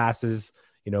live classes,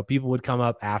 people would come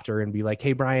up after and be like,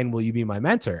 hey, Brian, will you be my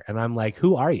mentor? And I'm like,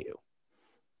 who are you?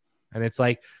 And it's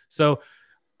like, so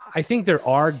I think there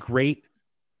are great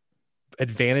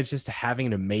advantages to having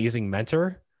an amazing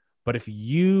mentor, but if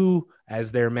you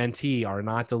as their mentee are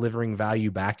not delivering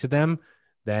value back to them,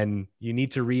 then you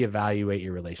need to reevaluate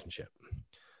your relationship.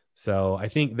 So I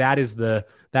think that is the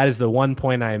one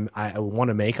point I want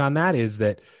to make on that, is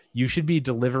that you should be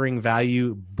delivering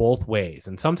value both ways.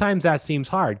 And sometimes that seems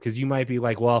hard because you might be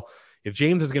like, well, if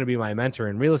James is going to be my mentor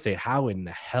in real estate, how in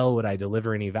the hell would I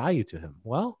deliver any value to him?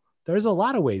 Well, there's a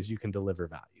lot of ways you can deliver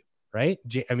value, right?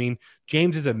 I mean,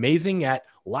 James is amazing at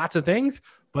lots of things,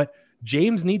 but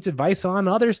James needs advice on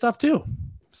other stuff too.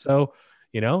 So,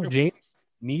 James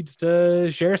needs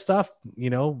to share stuff,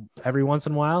 every once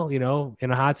in a while, in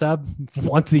a hot tub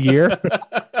once a year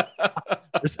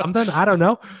or something. I don't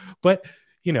know. But,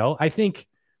 I think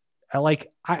I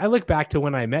look back to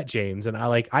when I met James and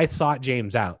I sought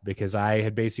James out because I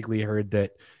had basically heard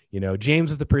that,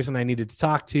 James is the person I needed to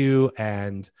talk to.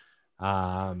 And,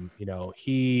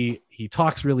 he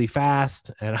talks really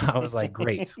fast. And I was like,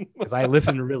 great, because I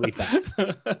listen really fast.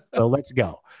 So let's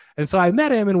go. And so I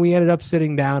met him and we ended up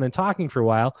sitting down and talking for a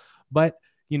while. But,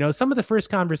 some of the first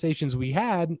conversations we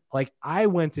had, like I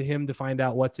went to him to find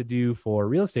out what to do for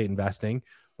real estate investing,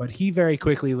 but he very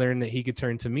quickly learned that he could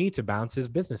turn to me to bounce his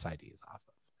business ideas off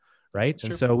of. Right. Sure.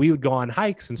 And so we would go on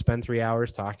hikes and spend 3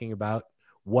 hours talking about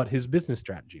what his business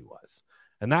strategy was.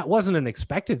 And that wasn't an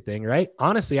expected thing, right?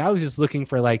 Honestly, I was just looking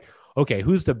for like, okay,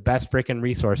 who's the best freaking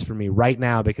resource for me right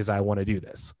now because I want to do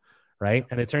this, right?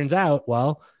 And it turns out,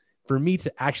 well, for me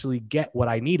to actually get what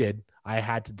I needed, I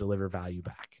had to deliver value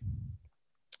back.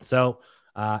 So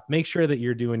make sure that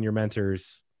you're doing your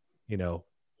mentors,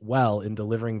 well in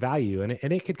delivering value, and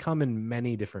it could come in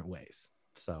many different ways.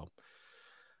 So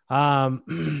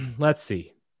let's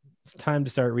see. It's time to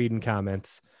start reading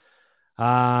comments.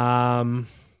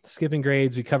 Skipping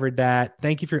grades, we covered that.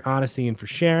 Thank you for your honesty and for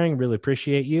sharing. Really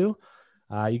appreciate you.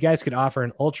 You guys could offer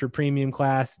an ultra premium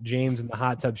class, James in the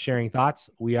hot tub sharing thoughts.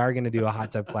 We are going to do a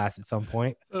hot tub class at some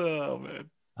point. Oh man.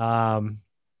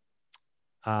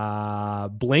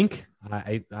 Blink.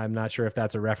 I'm not sure if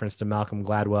that's a reference to Malcolm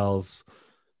Gladwell's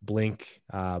Blink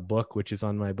book, which is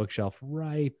on my bookshelf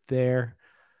right there.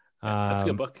 That's a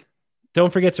good book.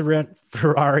 Don't forget to rent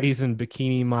Ferraris and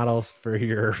bikini models for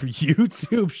your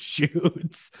YouTube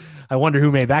shoots. I wonder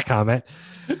who made that comment.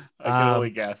 I can only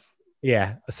guess.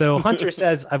 Yeah. So Hunter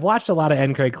says, I've watched a lot of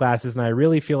NCREG classes and I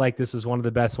really feel like this was one of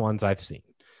the best ones I've seen.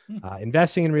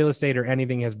 Investing in real estate or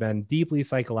anything has been deeply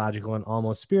psychological and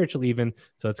almost spiritual even.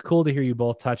 So it's cool to hear you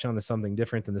both touch on something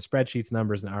different than the spreadsheets,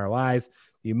 numbers, and ROIs.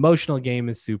 The emotional game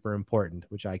is super important,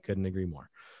 which I couldn't agree more.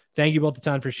 Thank you both a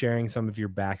ton for sharing some of your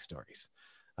backstories.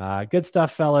 Good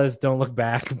stuff, fellas. Don't look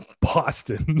back.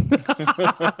 Boston.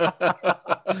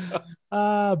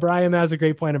 Brian has a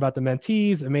great point about the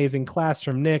mentees. Amazing class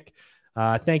from Nick.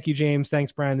 Thank you, James.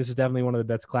 Thanks, Brian. This is definitely one of the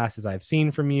best classes I've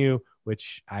seen from you,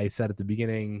 which I said at the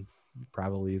beginning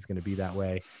probably is going to be that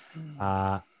way.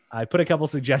 I put a couple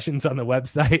suggestions on the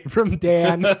website from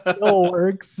Dan. It still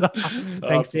works.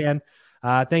 Thanks, Dan.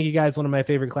 Thank you guys. One of my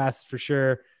favorite classes for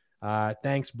sure.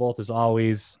 Thanks both as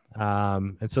always.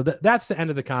 And so that's the end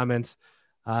of the comments.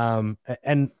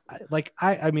 And like,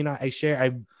 I share,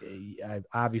 I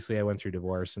obviously I went through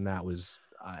divorce and that was,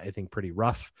 I think pretty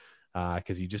rough,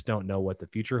 cause you just don't know what the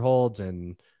future holds.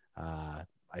 And,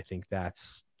 I think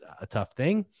that's a tough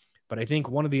thing. But I think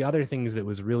one of the other things that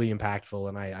was really impactful,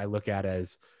 and I look at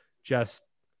as just,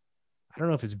 I don't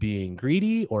know if it's being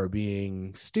greedy or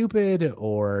being stupid,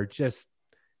 or just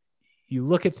you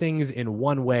look at things in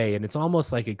one way, and it's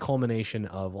almost like a culmination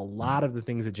of a lot of the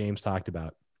things that James talked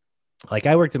about. Like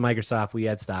I worked at Microsoft, we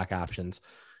had stock options.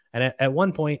 And at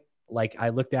one point, like I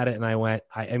looked at it and I went,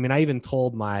 I mean, I even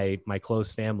told my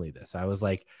close family this. I was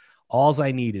like, alls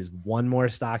I need is one more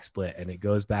stock split and it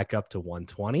goes back up to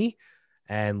 120.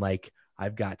 And like,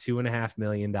 I've got $2.5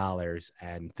 million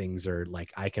and things are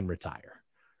like, I can retire.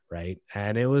 Right.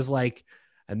 And it was like,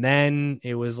 and then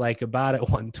it was like about at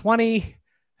 120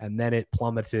 and then it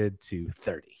plummeted to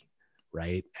 30.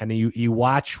 Right. And you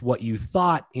watch what you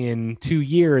thought in 2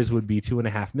 years would be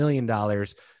 $2.5 million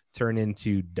turn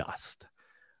into dust.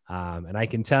 And I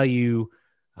can tell you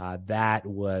that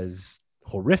was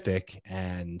horrific.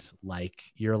 And like,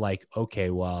 you're like, okay,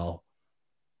 well,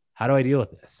 how do I deal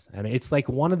with this? And it's like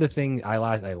one of the things I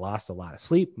lost a lot of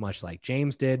sleep, much like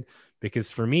James did,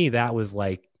 because for me, that was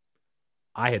like,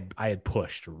 I had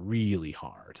pushed really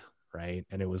hard. Right.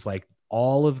 And it was like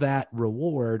all of that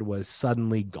reward was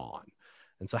suddenly gone.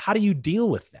 And so how do you deal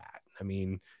with that? I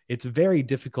mean, it's very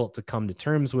difficult to come to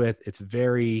terms with. It's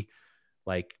very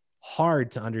like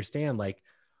hard to understand, like,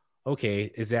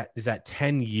 okay, is that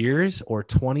 10 years or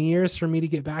 20 years for me to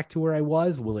get back to where I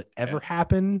was? Will it ever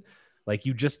happen? Like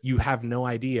you have no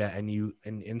idea. And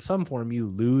in some form, you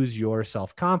lose your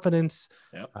self-confidence.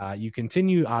 Yep. You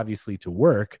continue obviously to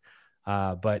work,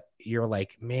 but you're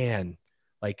like, man,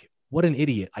 like what an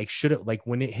idiot. I should have, like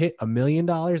when it hit $1 million,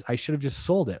 I should have just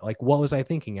sold it. Like, what was I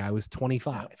thinking? I was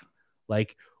 25. Yep.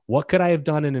 Like, what could I have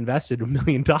done and invested $1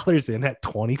 million in at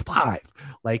 25?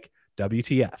 Like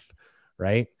WTF,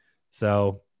 right?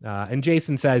 So, and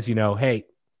Jason says, hey,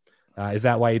 is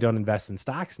that why you don't invest in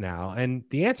stocks now? And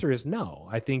the answer is no.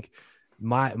 I think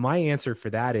my answer for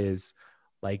that is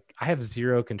like, I have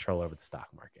zero control over the stock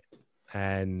market.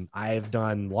 And I've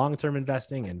done long-term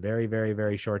investing and very, very,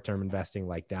 very short-term investing,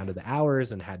 like down to the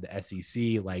hours, and had the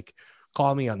SEC like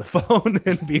call me on the phone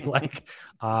and be like,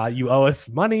 you owe us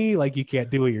money. Like you can't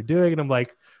do what you're doing. And I'm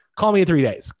like, call me in 3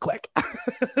 days, click.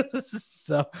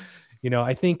 So,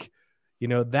 I think,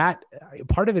 that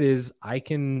part of it is I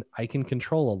can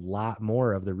control a lot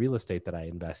more of the real estate that I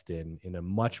invest in a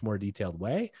much more detailed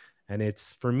way. And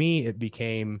for me, it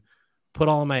became put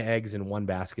all my eggs in one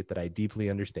basket that I deeply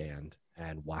understand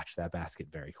and watch that basket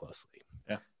very closely.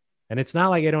 Yeah. And it's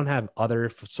not like I don't have other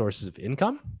sources of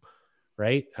income,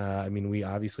 right? I mean, we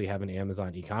obviously have an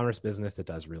Amazon e-commerce business that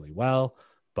does really well,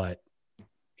 but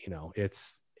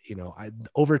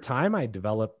over time I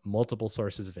develop multiple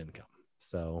sources of income.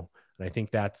 So, and I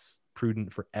think that's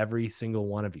prudent for every single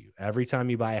one of you. Every time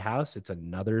you buy a house, it's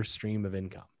another stream of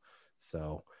income.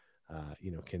 So,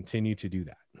 continue to do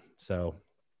that. So,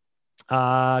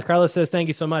 Carlos says, thank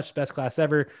you so much. Best class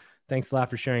ever. Thanks a lot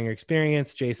for sharing your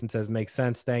experience. Jason says, makes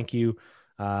sense. Thank you.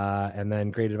 And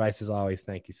then great advice as always.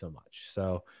 Thank you so much.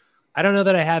 So I don't know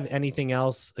that I have anything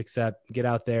else except get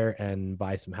out there and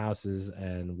buy some houses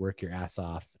and work your ass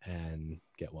off and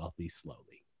get wealthy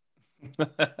slowly.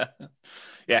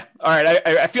 Yeah. All right.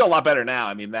 I feel a lot better now.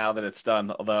 I mean, now that it's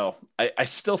done, although I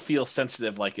still feel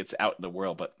sensitive, like it's out in the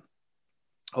world, but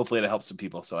hopefully it helps some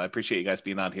people. So I appreciate you guys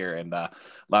being on here and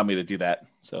allow me to do that.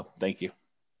 So thank you.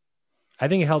 I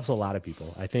think it helps a lot of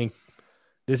people. I think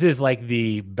this is like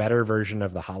the better version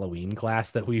of the Halloween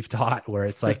class that we've taught, where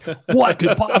it's like, what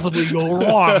could possibly go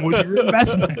wrong with your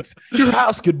investments? Your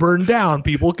house could burn down.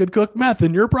 People could cook meth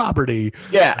in your property.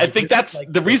 Yeah, I think that's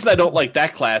like, the reason I don't like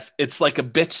that class. It's like a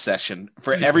bitch session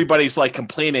for everybody's like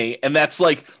complaining. And that's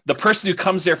like the person who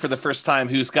comes there for the first time,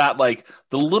 who's got like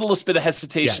the littlest bit of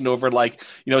hesitation over like,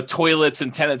 toilets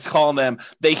and tenants calling them.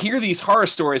 They hear these horror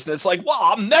stories and it's like, well,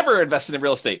 I'm never invested in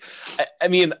real estate. I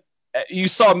mean, you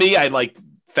saw me, I like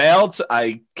failed.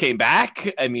 I came back.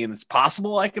 I mean, it's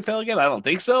possible I could fail again. I don't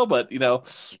think so, but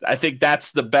I think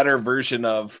that's the better version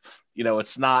of,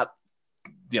 it's not,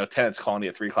 tenants calling you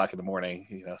at 3:00 in the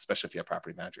morning, especially if you have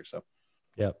property manager. So,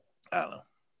 yep. I don't know.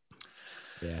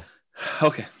 Yeah.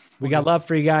 Okay. We got love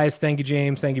for you guys. Thank you,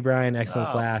 James. Thank you, Brian. Excellent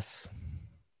class.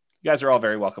 You guys are all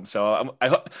very welcome. So I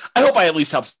hope I at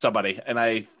least help somebody. And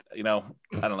I don't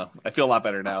know. I feel a lot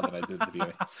better now than I did at the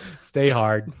beginning. Stay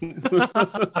hard.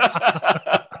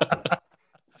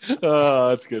 Oh,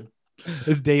 that's good.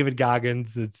 It's David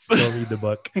Goggins. It's go read the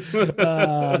book.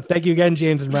 Thank you again,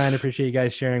 James and Brian. I appreciate you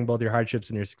guys sharing both your hardships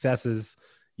and your successes.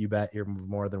 You bet. You're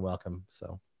more than welcome.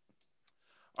 So,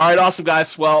 all right, awesome,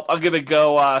 guys. Well, I'm gonna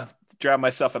go grab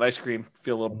myself an ice cream.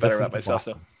 Feel a little better about myself.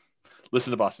 Boston. So,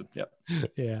 listen to Boston. Yep.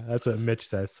 Yeah, that's what Mitch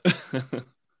says.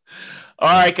 All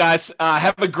right, guys.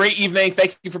 Have a great evening.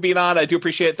 Thank you for being on. I do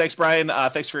appreciate it. Thanks, Brian.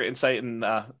 Thanks for your insight and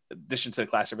addition to the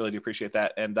class. I really do appreciate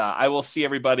that. And I will see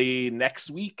everybody next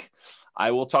week.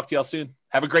 I will talk to y'all soon.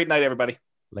 Have a great night, everybody.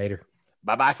 Later.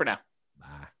 Bye-bye for now.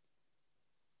 Bye.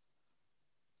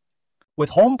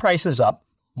 With home prices up,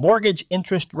 mortgage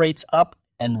interest rates up,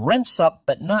 and rents up,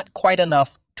 but not quite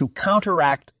enough to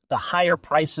counteract the higher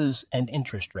prices and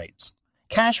interest rates,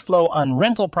 cash flow on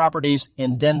rental properties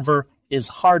in Denver is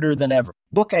harder than ever.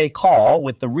 Book a call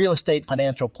with the Real Estate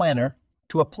Financial Planner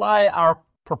to apply our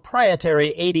proprietary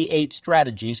 88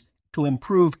 strategies to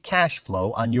improve cash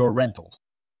flow on your rentals.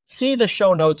 See the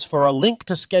show notes for a link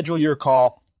to schedule your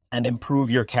call and improve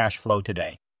your cash flow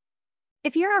today.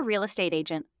 If you're a real estate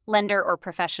agent, lender, or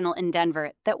professional in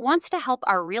Denver that wants to help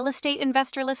our real estate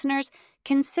investor listeners,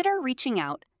 consider reaching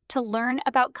out to learn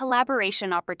about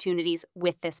collaboration opportunities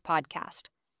with this podcast.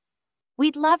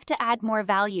 We'd love to add more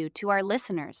value to our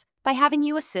listeners by having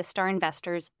you assist our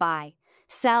investors buy,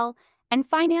 sell, and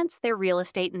finance their real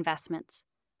estate investments.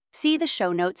 See the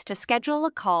show notes to schedule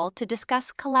a call to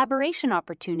discuss collaboration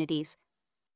opportunities